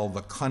Polanyi called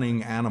the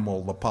cunning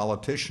animal, the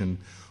politician,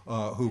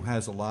 who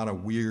has a lot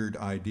of weird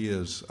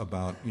ideas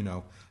about,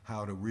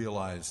 how to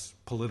realize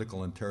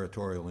political and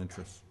territorial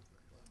interests.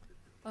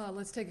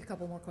 Let's take a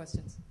couple more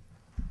questions.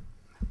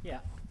 Yeah,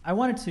 I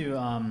wanted to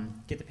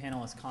get the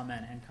panelists'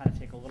 comment and kind of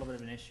take a little bit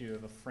of an issue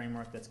of a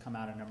framework that's come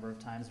out a number of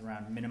times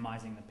around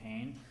minimizing the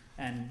pain.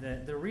 And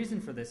the reason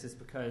for this is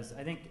because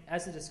I think,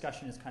 as the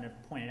discussion has kind of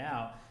pointed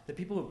out, the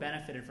people who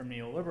benefited from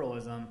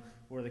neoliberalism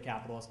were the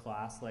capitalist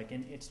class.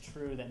 And it's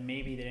true that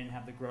maybe they didn't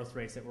have the growth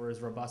rates that were as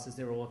robust as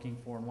they were looking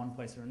for in one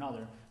place or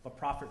another, but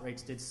profit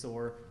rates did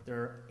soar. There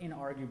are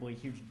inarguably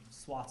huge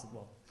swaths of,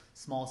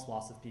 small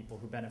swaths of people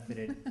who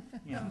benefited,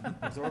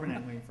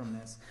 exorbitantly from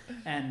this,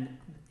 and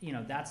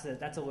that's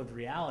a lived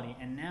reality.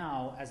 And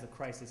now, as the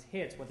crisis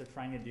hits, what they're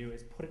trying to do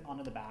is put it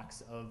onto the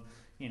backs of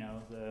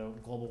the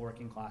global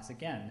working class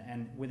again.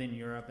 And within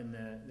Europe and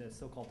the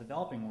so-called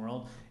developing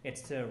world,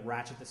 it's to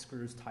ratchet the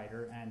screws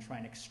tighter and try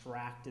and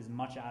extract as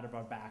much out of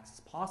our backs as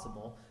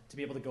possible to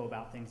be able to go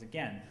about things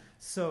again.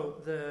 So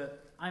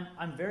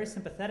I'm very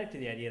sympathetic to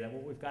the idea that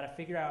what we've got to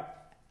figure out,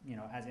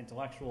 as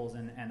intellectuals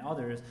and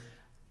others,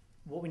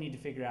 what we need to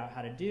figure out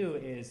how to do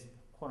is,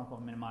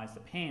 quote-unquote, minimize the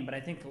pain. But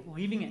I think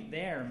leaving it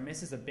there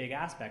misses a big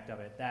aspect of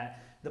it,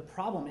 that the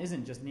problem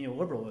isn't just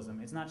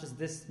neoliberalism. It's not just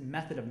this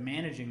method of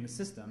managing the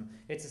system.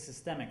 It's a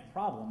systemic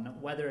problem.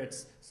 Whether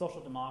it's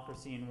social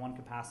democracy in one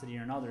capacity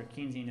or another,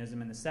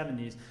 Keynesianism in the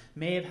 70s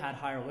may have had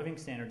higher living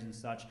standards and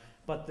such,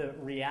 but the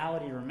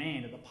reality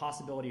remained that the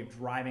possibility of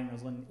driving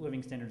those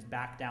living standards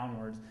back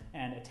downwards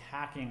and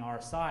attacking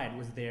our side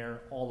was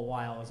there all the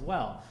while as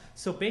well.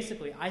 So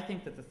basically, I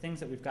think that the things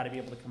that we've got to be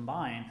able to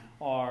combine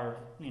are,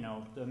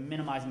 the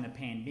minimizing the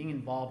pain, being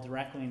involved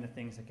directly in the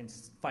things that can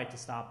fight to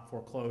stop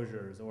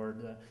foreclosures or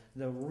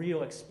the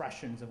real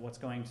expressions of what's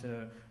going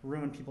to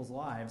ruin people's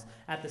lives,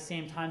 at the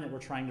same time that we're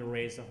trying to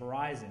raise the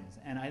horizons.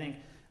 And I think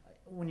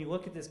when you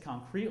look at this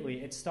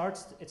concretely, it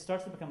starts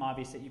to become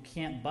obvious that you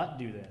can't but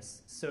do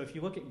this. So if you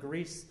look at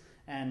Greece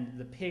and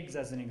the pigs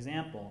as an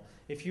example,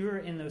 if you were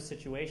in those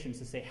situations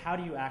to say, how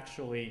do you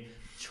actually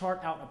chart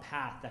out a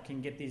path that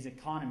can get these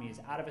economies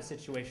out of a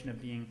situation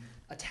of being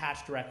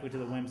attached directly to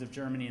the whims of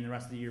Germany and the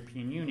rest of the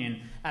European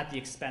Union at the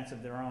expense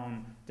of their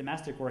own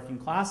domestic working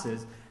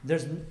classes,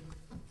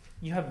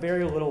 you have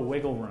very little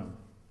wiggle room,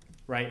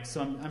 right?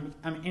 So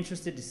I'm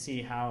interested to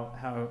see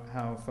how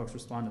folks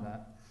respond to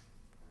that.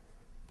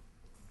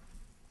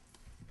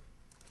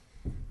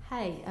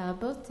 Hi.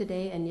 Both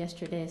today and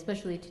yesterday,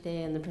 especially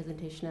today in the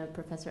presentation of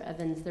Professor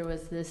Evans, there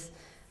was this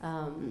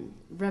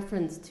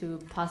reference to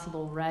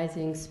possible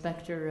rising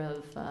specter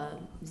of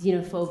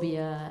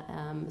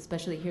xenophobia,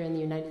 especially here in the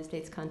United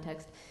States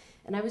context.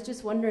 And I was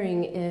just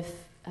wondering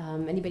if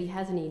anybody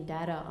has any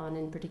data on,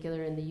 in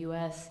particular in the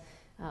U.S.,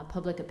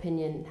 public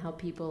opinion, how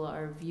people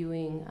are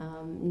viewing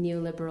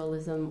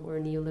neoliberalism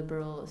or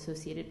neoliberal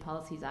associated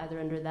policies, either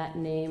under that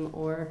name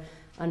or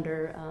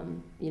under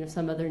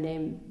some other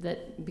name,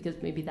 that because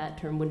maybe that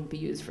term wouldn't be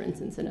used, for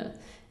instance, in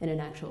an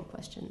actual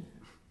question.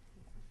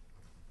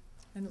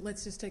 And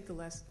let's just take the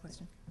last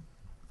question.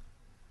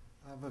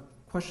 I have a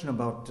question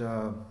about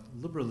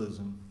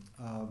liberalism.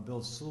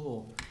 Bill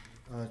Sewell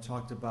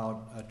talked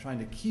about trying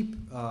to keep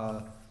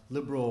a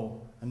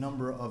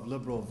number of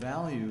liberal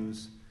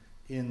values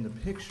in the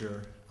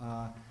picture,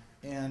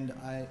 and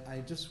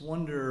I just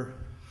wonder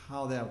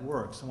how that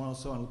works. I want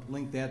to also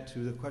link that to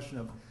the question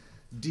of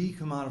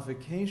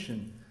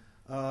decommodification.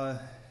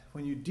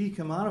 When you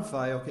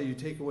decommodify, okay, you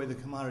take away the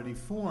commodity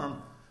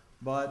form,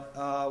 but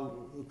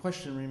the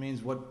question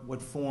remains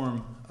what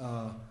form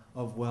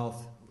of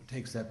wealth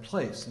takes that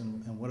place,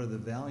 and what are the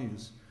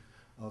values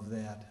of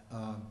that.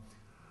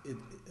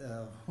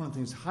 One of the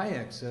things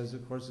Hayek says,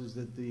 of course, is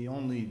that the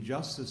only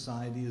just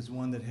society is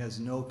one that has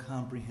no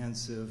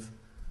comprehensive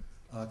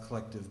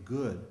collective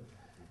good.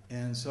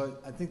 And so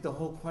I think the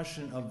whole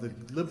question of the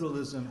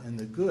liberalism and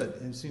the good,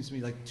 and it seems to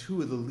me like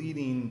two of the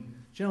leading,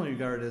 generally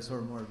regarded as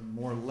sort of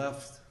more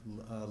left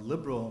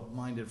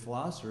liberal-minded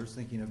philosophers,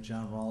 thinking of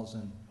John Rawls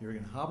and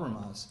Jürgen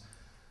Habermas,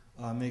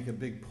 make a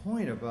big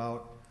point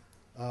about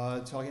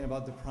talking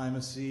about the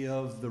primacy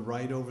of the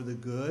right over the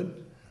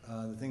good.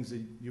 The things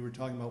that you were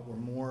talking about were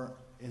more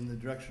in the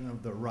direction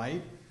of the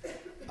right.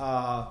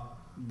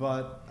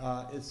 But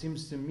it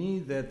seems to me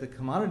that the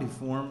commodity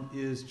form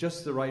is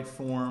just the right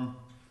form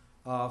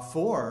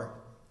for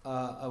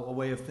a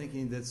way of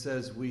thinking that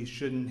says we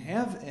shouldn't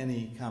have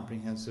any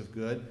comprehensive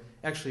good.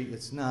 Actually,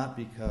 it's not,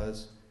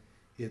 because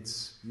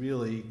it's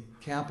really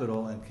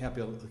capital and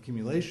capital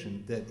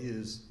accumulation that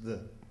is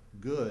the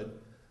good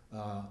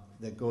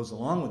that goes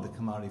along with the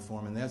commodity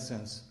form. In that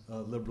sense,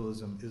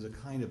 liberalism is a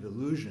kind of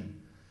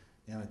illusion,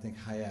 and I think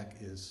Hayek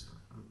is,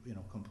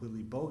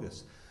 completely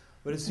bogus.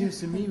 But it seems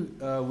to me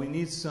we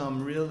need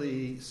some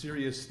really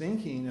serious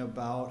thinking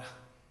about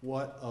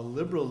what a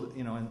liberal,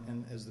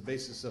 and as the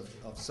basis of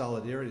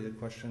solidarity, the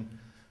question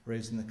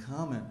raised in the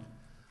comment,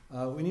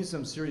 we need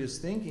some serious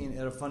thinking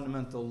at a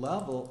fundamental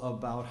level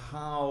about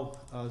how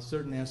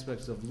certain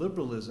aspects of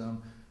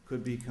liberalism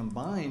could be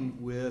combined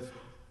with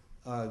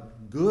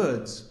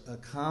goods,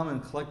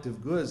 common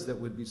collective goods that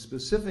would be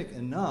specific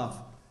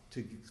enough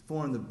to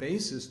form the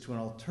basis to an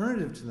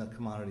alternative to the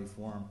commodity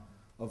form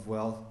of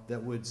wealth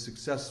that would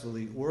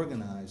successfully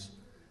organize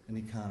an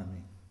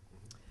economy.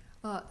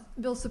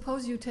 Bill,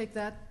 suppose you take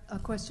that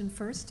question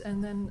first,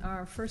 and then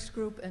our first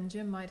group and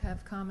Jim might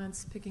have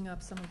comments picking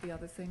up some of the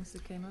other things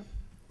that came up.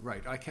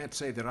 Right. I can't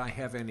say that I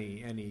have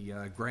any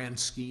grand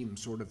scheme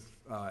sort of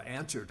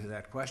answer to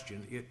that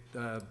question.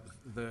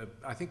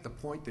 I think the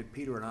point that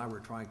Peter and I were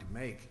trying to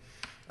make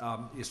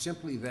is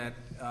simply that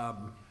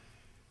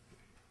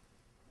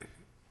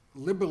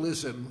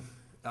liberalism,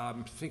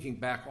 thinking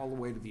back all the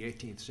way to the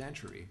 18th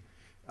century,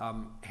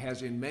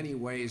 has in many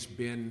ways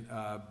been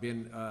a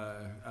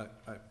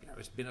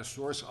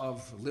source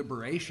of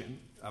liberation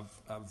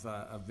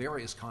of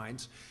various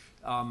kinds.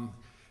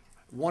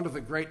 One of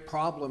the great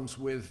problems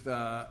with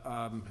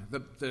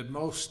the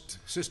most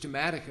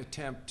systematic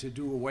attempt to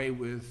do away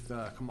with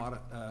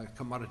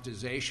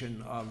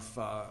commoditization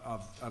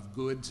of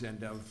goods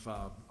and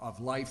of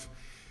life,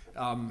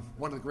 one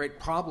of the great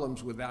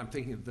problems with that, I'm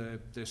thinking of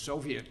the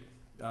Soviet,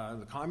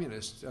 the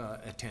communist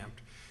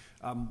attempt,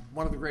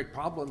 one of the great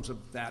problems of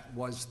that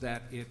was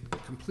that it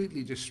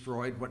completely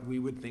destroyed what we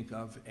would think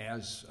of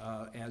as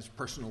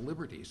personal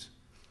liberties.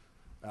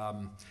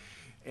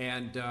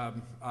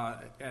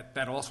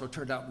 That also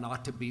turned out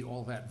not to be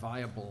all that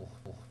viable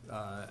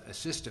a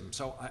system.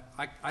 So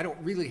I don't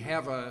really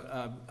have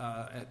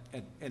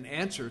an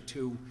answer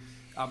to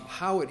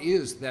how it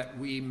is that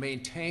we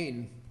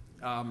maintain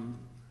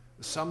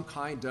some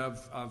kind of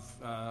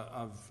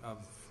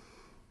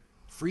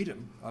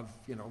freedom, of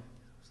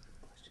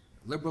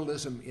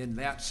liberalism in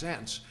that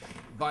sense.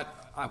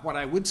 But what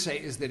I would say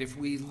is that if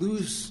we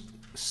lose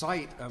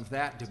sight of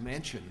that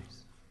dimension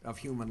of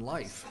human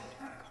life,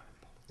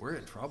 we're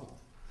in trouble.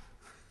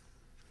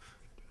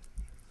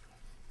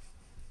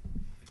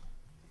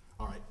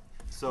 All right.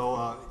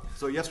 So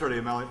yesterday,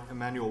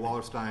 Emmanuel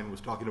Wallerstein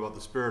was talking about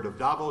the spirit of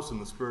Davos and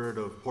the spirit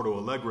of Porto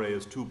Alegre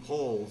as two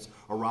poles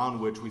around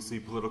which we see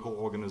political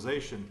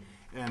organization.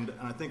 And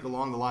I think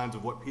along the lines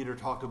of what Peter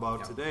talked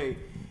about today,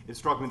 it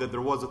struck me that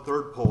there was a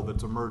third pole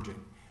that's emerging,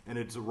 and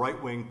it's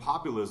right-wing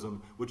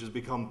populism, which has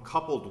become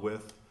coupled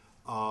with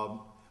a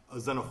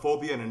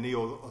xenophobia and a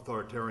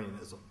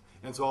neo-authoritarianism.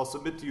 And so I'll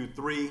submit to you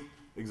three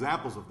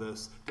examples of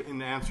this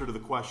in answer to the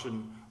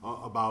question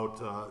about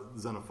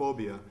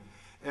xenophobia.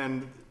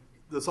 And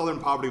the Southern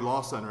Poverty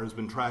Law Center has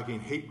been tracking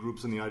hate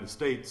groups in the United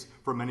States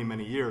for many,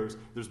 many years.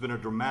 There's been a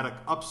dramatic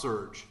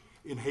upsurge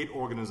in hate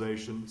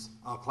organizations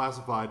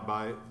classified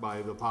by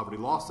the Poverty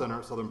Law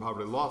Center, Southern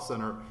Poverty Law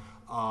Center,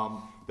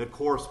 that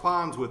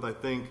corresponds with, I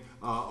think,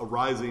 a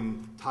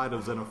rising tide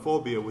of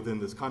xenophobia within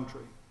this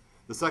country.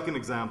 The second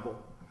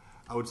example,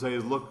 I would say,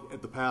 is look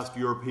at the past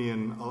the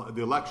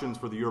elections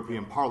for the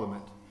European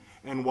Parliament.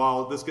 And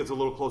while this gets a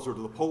little closer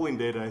to the polling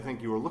data I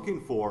think you were looking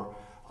for,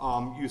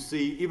 you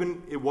see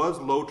even it was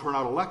low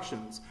turnout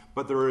elections,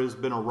 but there has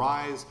been a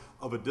rise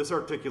of a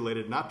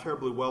disarticulated, not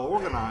terribly well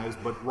organized,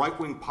 but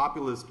right-wing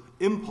populist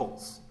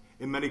impulse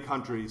in many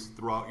countries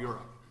throughout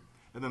Europe.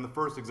 And then the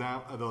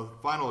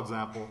final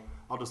example,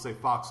 I'll just say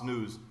Fox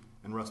News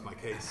and rest my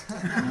case.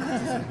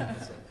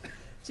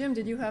 Jim,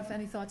 did you have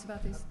any thoughts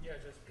about these? Yeah,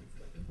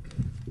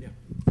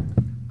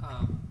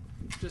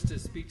 just to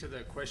speak to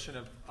the question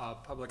of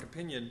public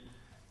opinion,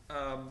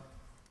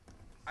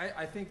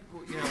 I think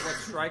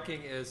what's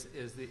striking is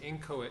the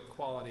inchoate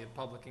quality of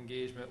public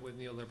engagement with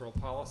neoliberal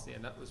policy,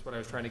 and that was what I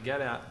was trying to get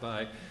at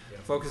by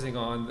focusing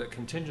on the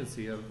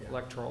contingency of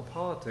electoral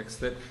politics,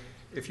 that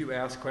if you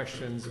ask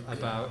questions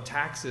about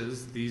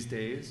taxes these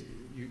days,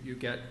 you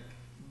get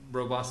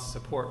robust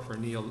support for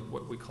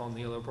what we call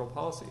neoliberal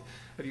policy.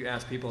 If you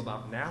ask people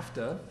about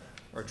NAFTA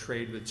or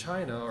trade with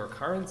China or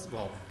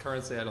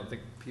currency I don't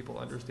think people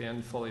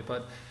understand fully,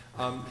 but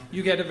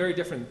you get a very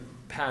different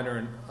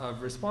pattern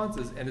of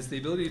responses, and it's the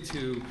ability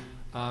to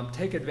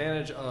take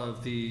advantage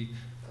of the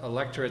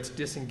electorate's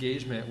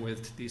disengagement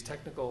with these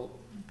technical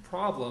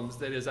problems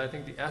that is, I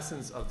think, the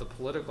essence of the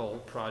political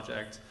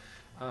project,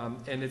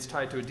 and it's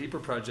tied to a deeper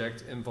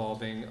project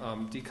involving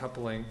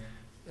decoupling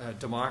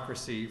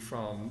democracy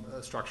from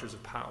structures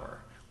of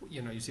power.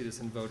 You see this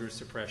in voter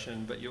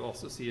suppression, but you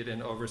also see it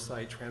in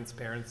oversight,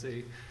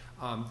 transparency.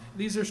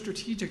 These are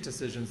strategic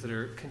decisions that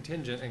are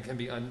contingent and can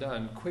be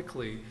undone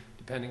quickly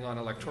depending on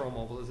electoral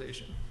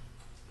mobilization.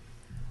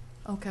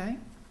 Okay.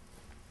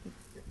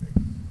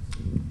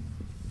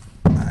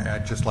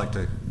 I'd just like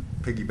to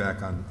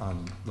piggyback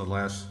on the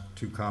last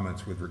two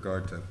comments with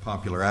regard to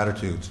popular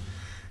attitudes.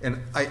 And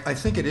I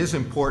think it is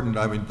important.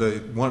 I mean,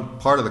 the one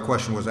part of the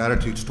question was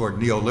attitudes toward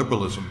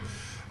neoliberalism,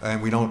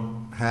 and we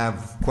don't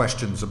have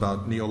questions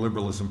about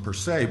neoliberalism per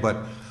se,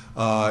 but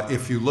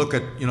if you look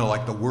at,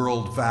 like the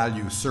World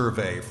Value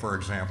Survey, for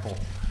example,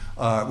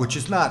 which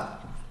is not,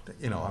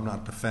 I'm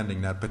not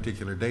defending that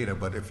particular data,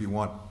 but if you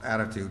want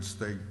attitudes,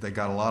 they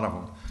got a lot of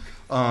them.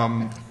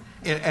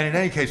 And in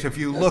any case, if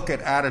you look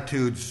at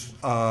attitudes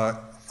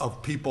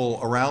of people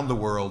around the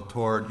world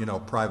toward,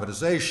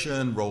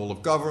 privatization, role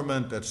of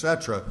government,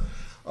 etc.,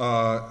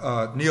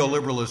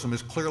 neoliberalism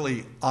is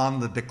clearly on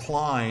the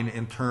decline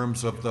in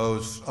terms of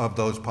those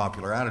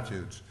popular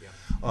attitudes.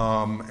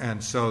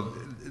 And so,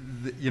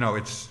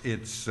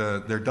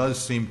 there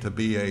does seem to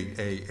be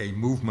a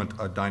movement,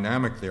 a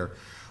dynamic there.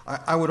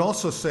 I would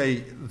also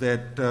say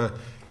that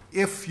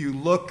if you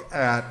look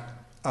at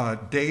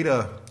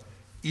data,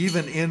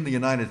 even in the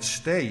United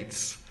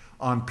States,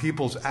 on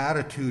people's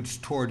attitudes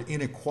toward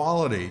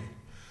inequality,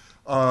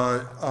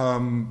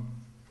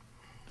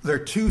 there are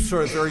two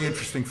sort of very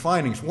interesting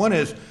findings. One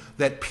is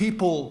that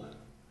people,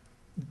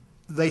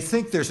 they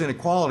think there's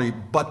inequality,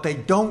 but they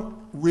don't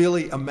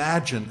really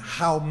imagine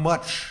how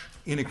much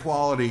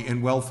inequality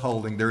in wealth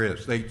holding there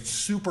is. They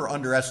super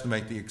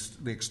underestimate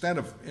the extent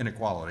of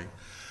inequality.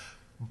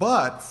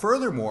 But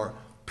furthermore,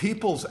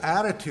 people's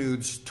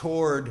attitudes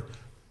toward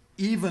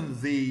even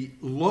the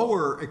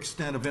lower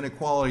extent of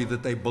inequality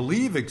that they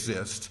believe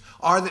exists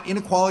are that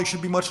inequality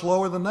should be much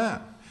lower than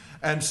that.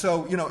 And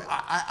so,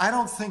 I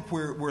don't think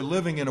we're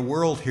living in a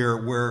world here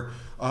where,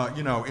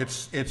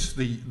 it's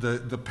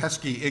the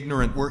pesky,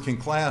 ignorant working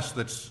class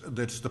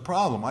that's the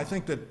problem. I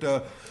think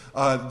that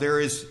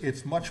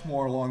it's much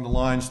more along the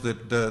lines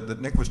that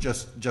Nick was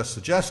just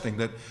suggesting,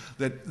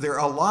 that there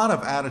are a lot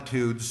of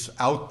attitudes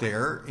out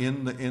there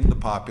in the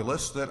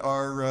populace that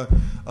are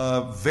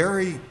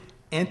very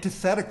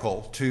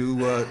antithetical to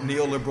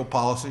neoliberal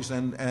policies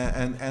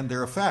and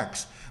their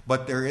effects.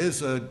 But there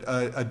is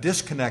a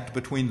disconnect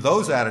between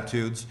those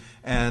attitudes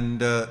and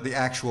the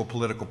actual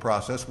political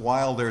process,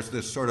 while there's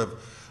this sort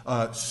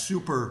of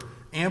super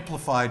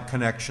amplified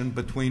connection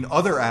between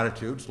other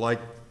attitudes, like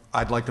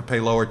I'd like to pay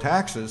lower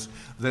taxes,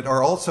 that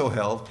are also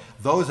held.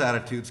 Those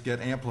attitudes get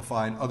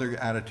amplified, other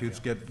attitudes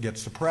get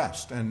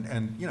suppressed.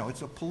 And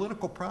it's a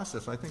political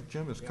process. I think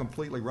Jim is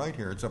completely right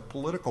here. It's a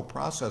political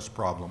process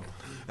problem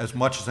as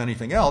much as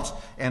anything else.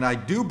 And I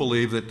do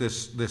believe that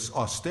this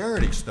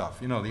austerity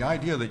stuff, the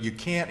idea that you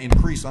can't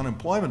increase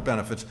unemployment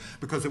benefits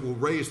because it will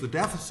raise the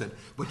deficit,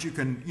 but you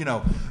can,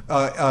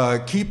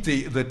 keep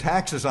the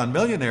taxes on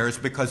millionaires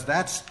because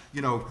that's,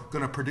 going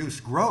to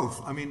produce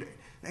growth. I mean,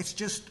 it's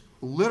just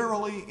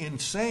literally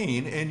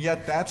insane, and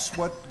yet that's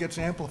what gets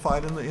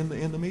amplified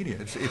in the media.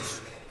 It's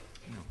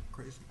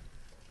crazy.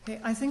 Okay,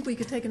 I think we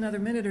could take another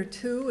minute or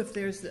two if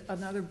there's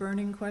another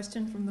burning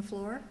question from the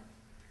floor.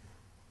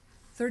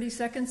 30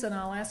 seconds and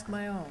I'll ask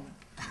my own.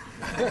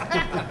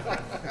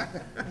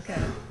 Okay.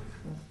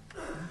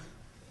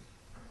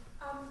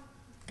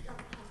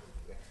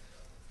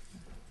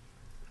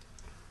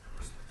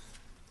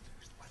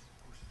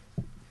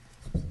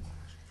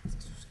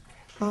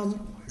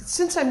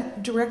 Since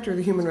I'm director of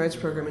the Human Rights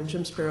Program and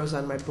Jim Sparrow's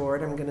on my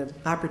board, I'm going to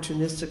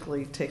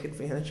opportunistically take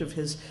advantage of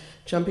his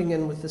jumping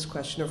in with this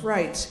question of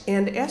rights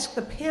and ask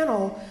the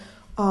panel,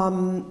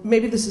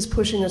 maybe this is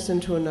pushing us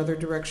into another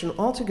direction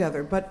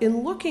altogether, but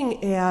in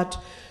looking at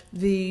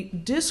the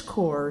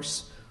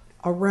discourse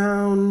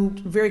around,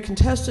 very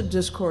contested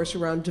discourse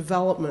around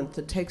development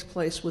that takes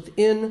place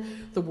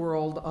within the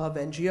world of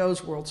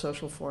NGOs, World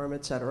Social Forum,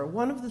 et cetera,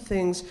 one of the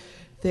things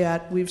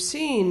that we've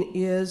seen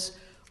is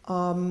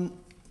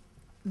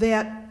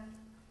that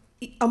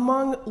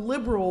among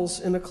liberals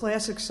in a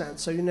classic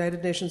sense, so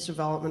United Nations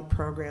Development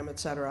Program, et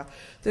cetera,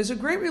 there's a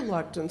great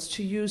reluctance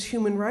to use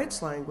human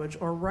rights language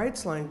or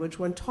rights language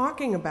when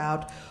talking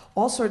about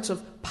all sorts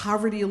of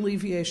poverty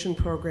alleviation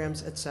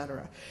programs, et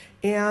cetera.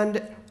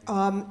 And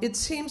it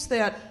seems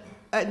that,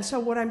 and so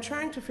what I'm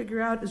trying to figure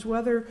out is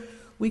whether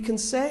we can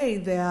say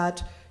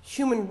that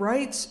human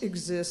rights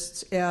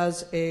exists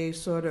as a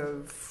sort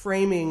of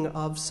framing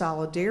of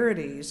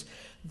solidarities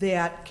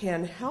that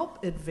can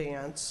help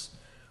advance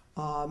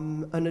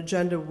an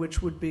agenda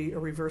which would be a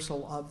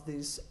reversal of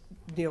these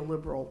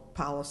neoliberal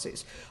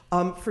policies.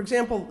 For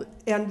example,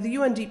 and the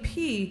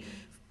UNDP,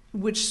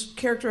 which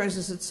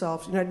characterizes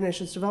itself, United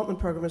Nations Development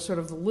Program, as sort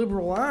of the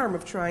liberal arm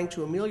of trying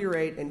to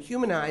ameliorate and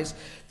humanize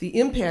the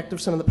impact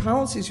of some of the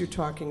policies you're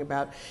talking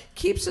about,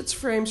 keeps its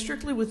frame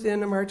strictly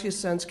within Amartya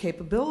Sen's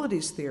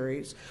capabilities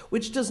theories,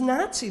 which does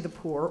not see the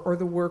poor or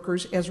the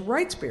workers as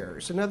rights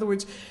bearers. In other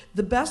words,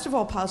 the best of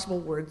all possible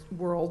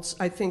worlds,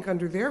 I think,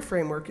 under their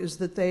framework, is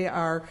that they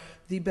are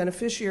the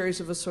beneficiaries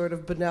of a sort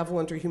of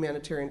benevolent or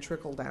humanitarian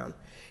trickle-down.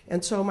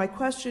 And so my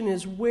question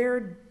is,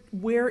 where,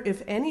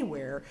 if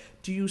anywhere,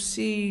 do you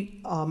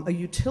see a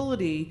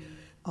utility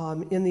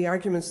in the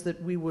arguments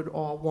that we would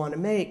all want to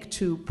make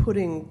to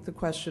putting the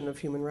question of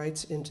human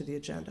rights into the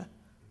agenda?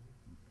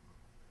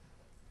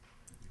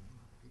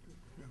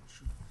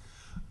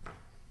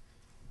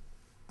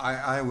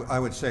 I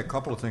would say a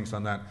couple of things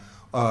on that.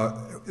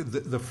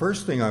 The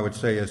first thing I would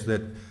say is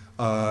that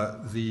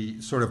the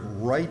sort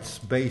of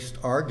rights-based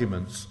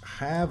arguments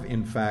have,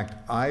 in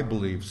fact, I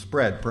believe,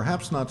 spread,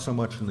 perhaps not so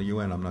much in the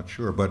UN, I'm not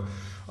sure, but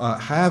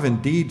have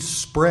indeed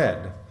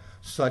spread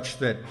such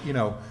that,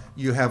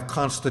 you have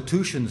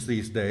constitutions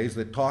these days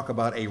that talk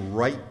about a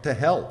right to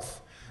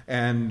health.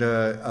 And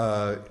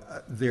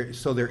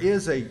so there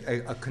is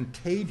a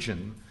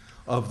contagion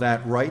of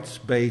that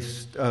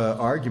rights-based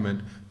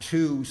argument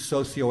to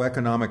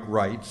socioeconomic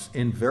rights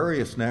in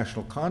various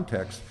national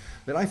contexts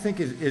that I think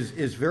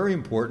is very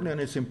important, and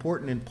it's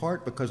important in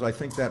part because I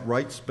think that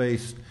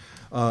rights-based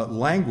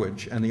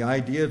language and the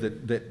idea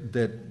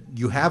that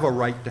you have a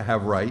right to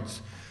have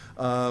rights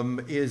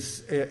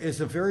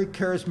is a very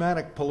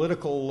charismatic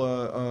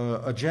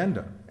political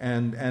agenda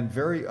and a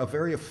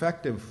very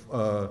effective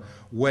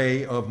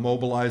way of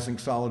mobilizing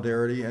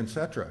solidarity,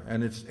 etc.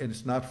 And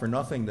it's not for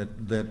nothing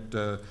that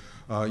the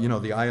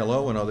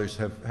ILO and others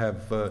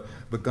have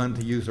begun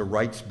to use a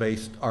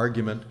rights-based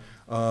argument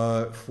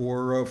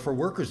for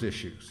workers'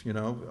 issues,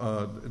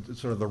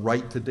 sort of the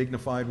right to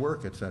dignified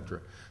work,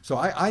 etc. So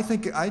I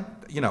think a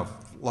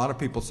lot of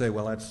people say,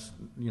 well, that's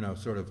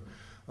sort of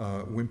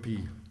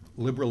wimpy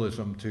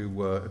liberalism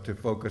to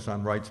focus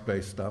on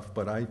rights-based stuff,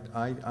 but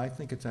I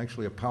think it's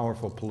actually a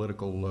powerful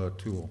political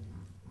tool.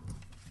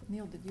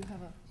 Neil, did you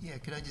have a... Yeah,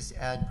 could I just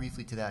add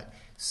briefly to that?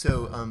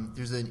 So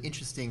there's an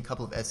interesting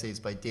couple of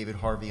essays by David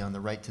Harvey on the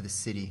right to the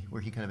city,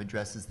 where he kind of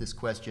addresses this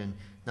question,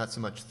 not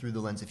so much through the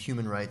lens of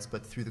human rights,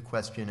 but through the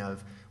question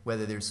of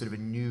whether there's sort of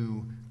a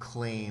new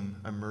claim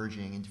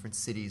emerging in different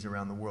cities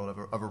around the world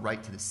of a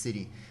right to the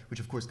city, which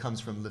of course comes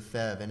from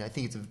Lefebvre. And I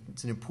think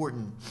it's an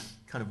important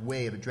kind of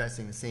way of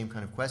addressing the same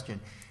kind of question.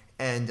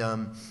 And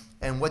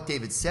what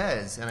David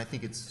says, and I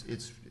think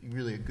it's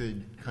really a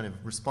good kind of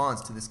response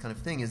to this kind of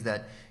thing, is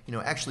that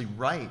actually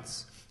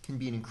rights can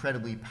be an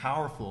incredibly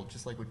powerful,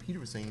 just like what Peter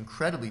was saying,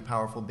 incredibly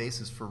powerful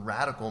basis for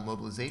radical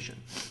mobilization.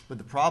 But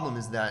the problem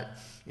is that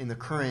in the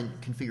current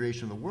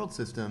configuration of the world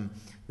system,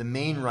 the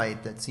main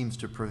right that seems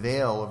to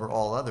prevail over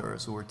all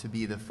others, or to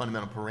be the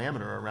fundamental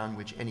parameter around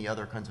which any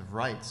other kinds of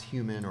rights,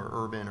 human or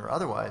urban or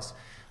otherwise,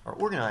 are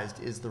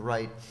organized, is the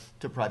right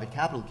to private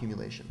capital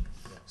accumulation.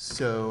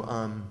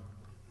 So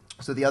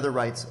the other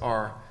rights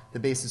are the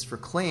basis for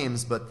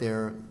claims, but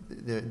their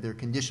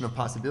condition of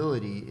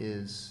possibility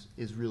is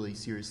really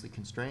seriously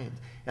constrained.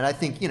 And I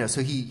think,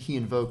 so he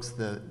invokes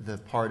the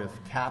part of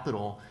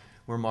capital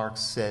where Marx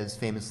says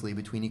famously,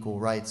 between equal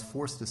rights,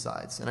 force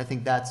decides. And I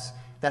think that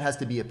has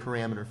to be a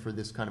parameter for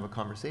this kind of a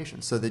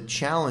conversation. So the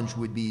challenge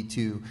would be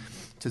to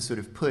sort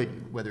of put,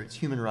 whether it's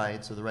human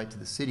rights or the right to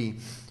the city,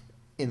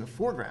 in the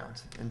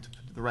foreground, and to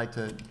put the right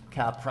to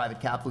private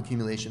capital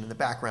accumulation in the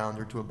background,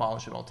 or to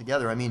abolish it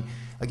altogether. I mean,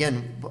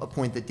 again, a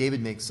point that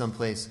David makes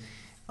someplace,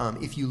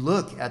 if you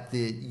look at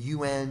the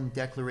UN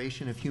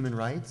Declaration of Human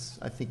Rights,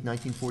 I think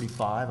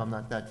 1945, I'm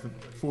not that,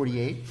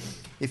 48,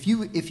 if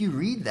you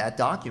read that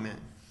document,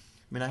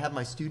 I mean, I have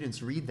my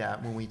students read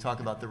that when we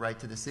talk about the right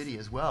to the city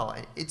as well.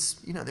 It's,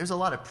 there's a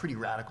lot of pretty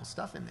radical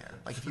stuff in there.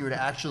 Like if you were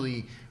to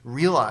actually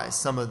realize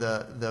some of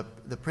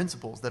the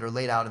principles that are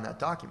laid out in that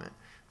document.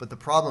 But the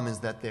problem is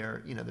that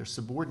they're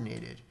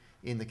subordinated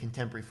in the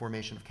contemporary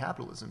formation of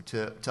capitalism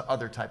to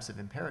other types of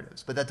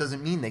imperatives. But that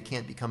doesn't mean they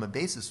can't become a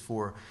basis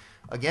for,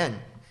 again,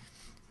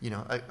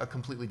 a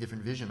completely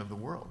different vision of the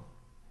world.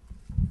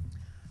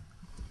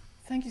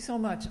 Thank you so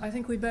much. I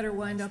think we better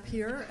wind up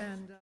here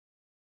and...